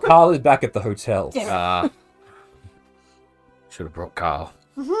Carl? Oh, Carl is back at the hotel. Should have brought Carl.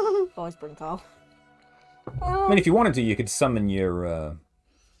 Always bring Carl. I mean, if you wanted to, you could summon your.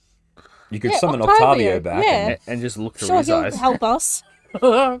 You could Yeah, summon Octavio, Octavio back. yeah. And just look through Sure, his he'll eyes. help us.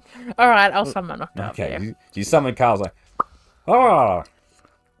 All right, I'll summon And, Octavio. okay, you summon Carl's like, oh,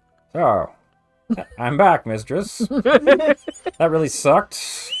 so I'm back, mistress. That really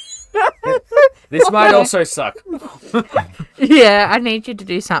sucked. This might also suck. Yeah, I need you to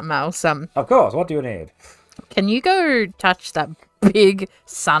do something else. Of course. What do you need? Can you go touch that big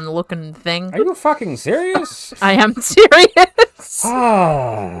sun-looking thing? Are you fucking serious? I am serious.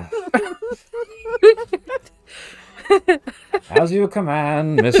 Ah. As you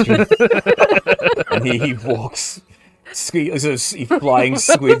command, mistress. And he walks, flying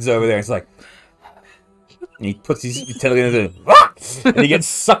squids over there. It's like, and he puts his tentacle in and he gets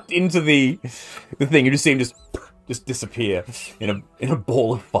sucked into the thing. You just see him just disappear in a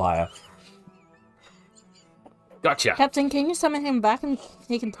ball of fire. Gotcha. Captain, can you summon him back and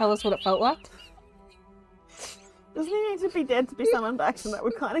he can tell us what it felt like? Doesn't he need to be dead to be summoned back? So that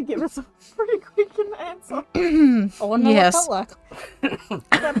would kind of give us a pretty quick answer. I want to know Yes. what it felt like.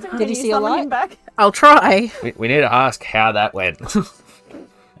 Captain, Did he see a summon light? him back? I'll try. We need to ask how that went.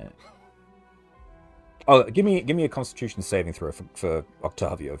 Oh, give me a Constitution saving throw for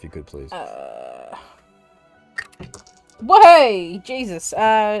Octavio, if you could, please. Whoa, Jesus.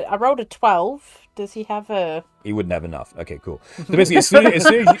 I rolled a 12. Does he have a... He wouldn't have enough. Okay, cool. So basically, as soon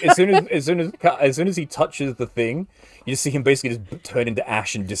as he touches the thing, you just see him basically just turn into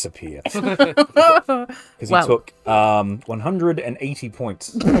ash and disappear. Because he took 180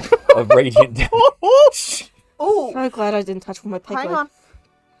 points of radiant damage. Oh, So glad I didn't touch with my peg hang leg. on.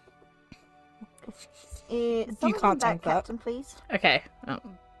 You can't tank that. Captain, please. Okay. Oh.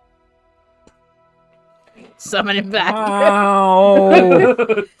 Summon him back.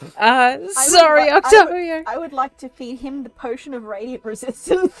 Ow! Sorry, Octavio. I would like to feed him the potion of radiant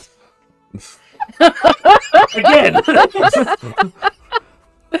resistance. Again.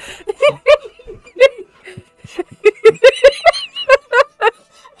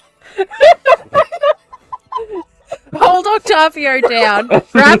 Hold Octavio down.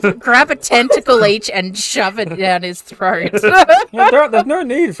 Grab a tentacle each and shove it down his throat. Yeah, there's no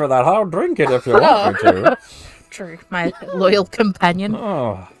need for that. I'll drink it if you want me to. True, my loyal companion.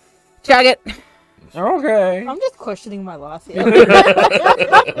 Oh, Chug it. okay. I'm just questioning my life here. So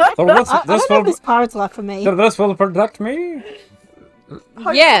I don't know if will, this pirate's life for me. so this will protect me?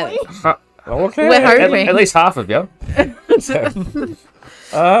 Yeah, Okay. we're hoping. At least half of you.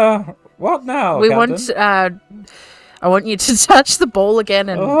 What now, We Captain? want. I want you to touch the ball again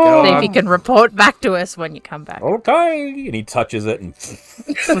and Oh. see if you can report back to us when you come back. Okay. And he touches it and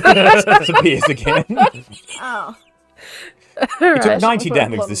disappears again. Oh, He took 90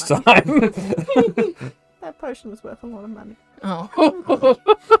 damage this time. that potion was worth a lot of money. Oh.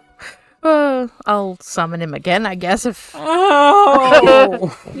 I'll summon him again, I guess. If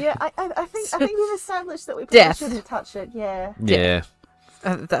Oh! Yeah, I think we've established that we probably Death. shouldn't touch it. Yeah. Yeah.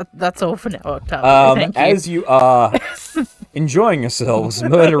 that's all for now, Octavio. Thank you. As you are enjoying yourselves,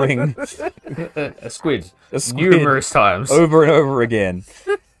 murdering A squid. a squid Numerous times. over and over again.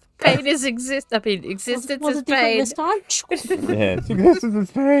 Pain is existence Was is it different pain. this time? Yeah, it's existence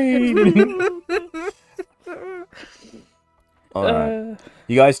is pain. Alright.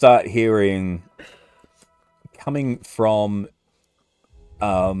 You guys start hearing coming from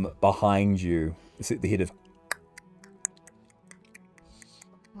behind you. Is it the hit of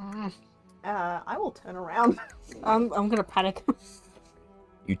I will turn around. I'm gonna panic.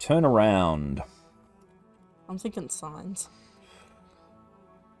 you turn around. I'm thinking signs.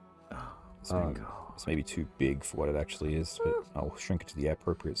 It's maybe too big for what it actually is, but I'll shrink it to the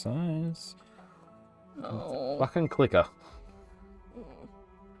appropriate size. Fucking clicker.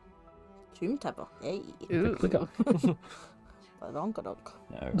 Tomb tapper. Hey. Ooh. Clicker. Badonkadonk.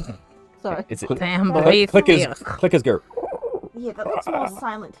 No. Sorry. It's Damn, boy. clickers go. Yeah, that looks more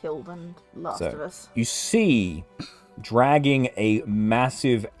Silent Hill than Last So, of Us. you see, dragging a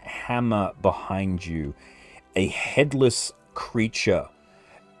massive hammer behind you, a headless creature,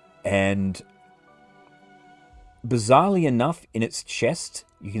 and bizarrely enough, in its chest,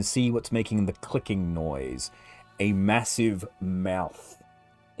 you can see what's making the clicking noise. a massive mouth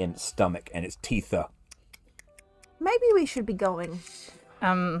in its stomach, and its teeth are Maybe we should be going.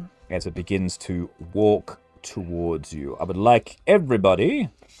 as it begins to walk towards you. I would like everybody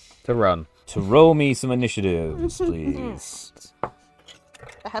To run. to roll me some initiatives, please.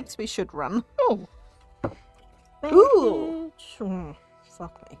 Perhaps we should run. Oh. Ooh.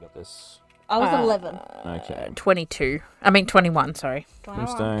 Fuck me. Got this. I was 11. Okay. 22. I mean 21. Sorry.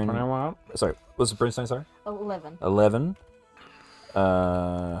 Brimstone. Sorry, what's the Brimstone? Sorry. 11. 11.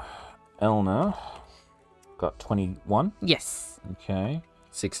 Elna got 21. Yes. Okay.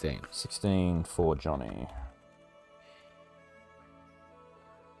 16. 16 for Johnny.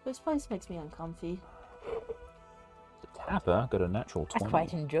 This place makes me uncomfy. The Tapper got a natural I 20.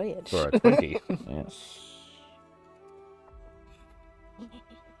 quite enjoy it. For a 20. Yes.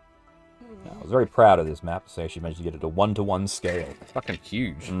 I was very proud of this map, so she managed to get it a 1-to-1 scale. Fucking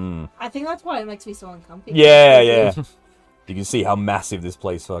huge. I think that's why it makes me so uncomfy. Yeah, yeah. You can see how massive this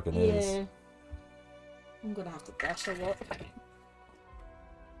place fucking is. Yeah. I'm gonna have to dash a lot.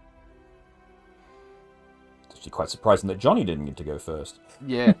 It's actually quite surprising that Johnny didn't get to go first.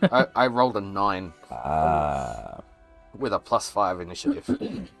 Yeah, I rolled a 9 Ah. with a +5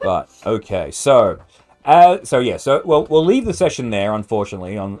 initiative. But okay, so we'll leave the session there,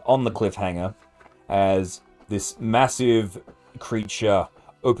 unfortunately, on the cliffhanger, as this massive creature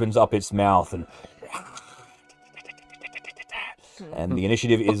opens up its mouth and the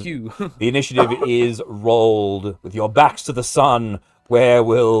initiative is the initiative is rolled with your backs to the sun. Where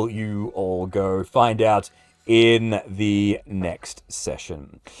will you all go? Find out in the next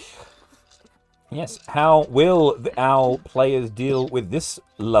session. Yes, how will our players deal with this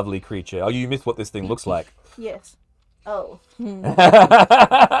lovely creature? Oh, you missed what this thing looks like. Yes. Oh. Not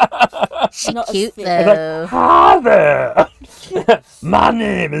Cute as thick. though. Hi there! My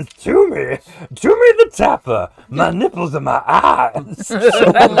name is Toomey. Toomey the Tapper. My nipples are my eyes.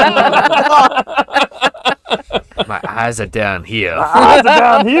 My eyes are down here. Eyes are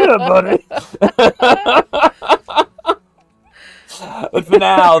down here, buddy. But for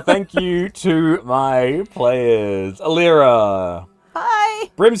now, thank you to my players. Alira. Bye.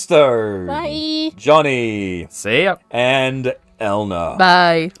 Brimstone. Bye. Johnny. See ya. And Elna.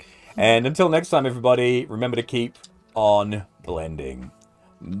 Bye. And until next time, everybody, remember to keep on blending.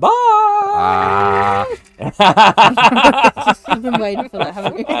 Bye! Ah. You've been waiting for that,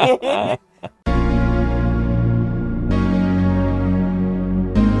 haven't you?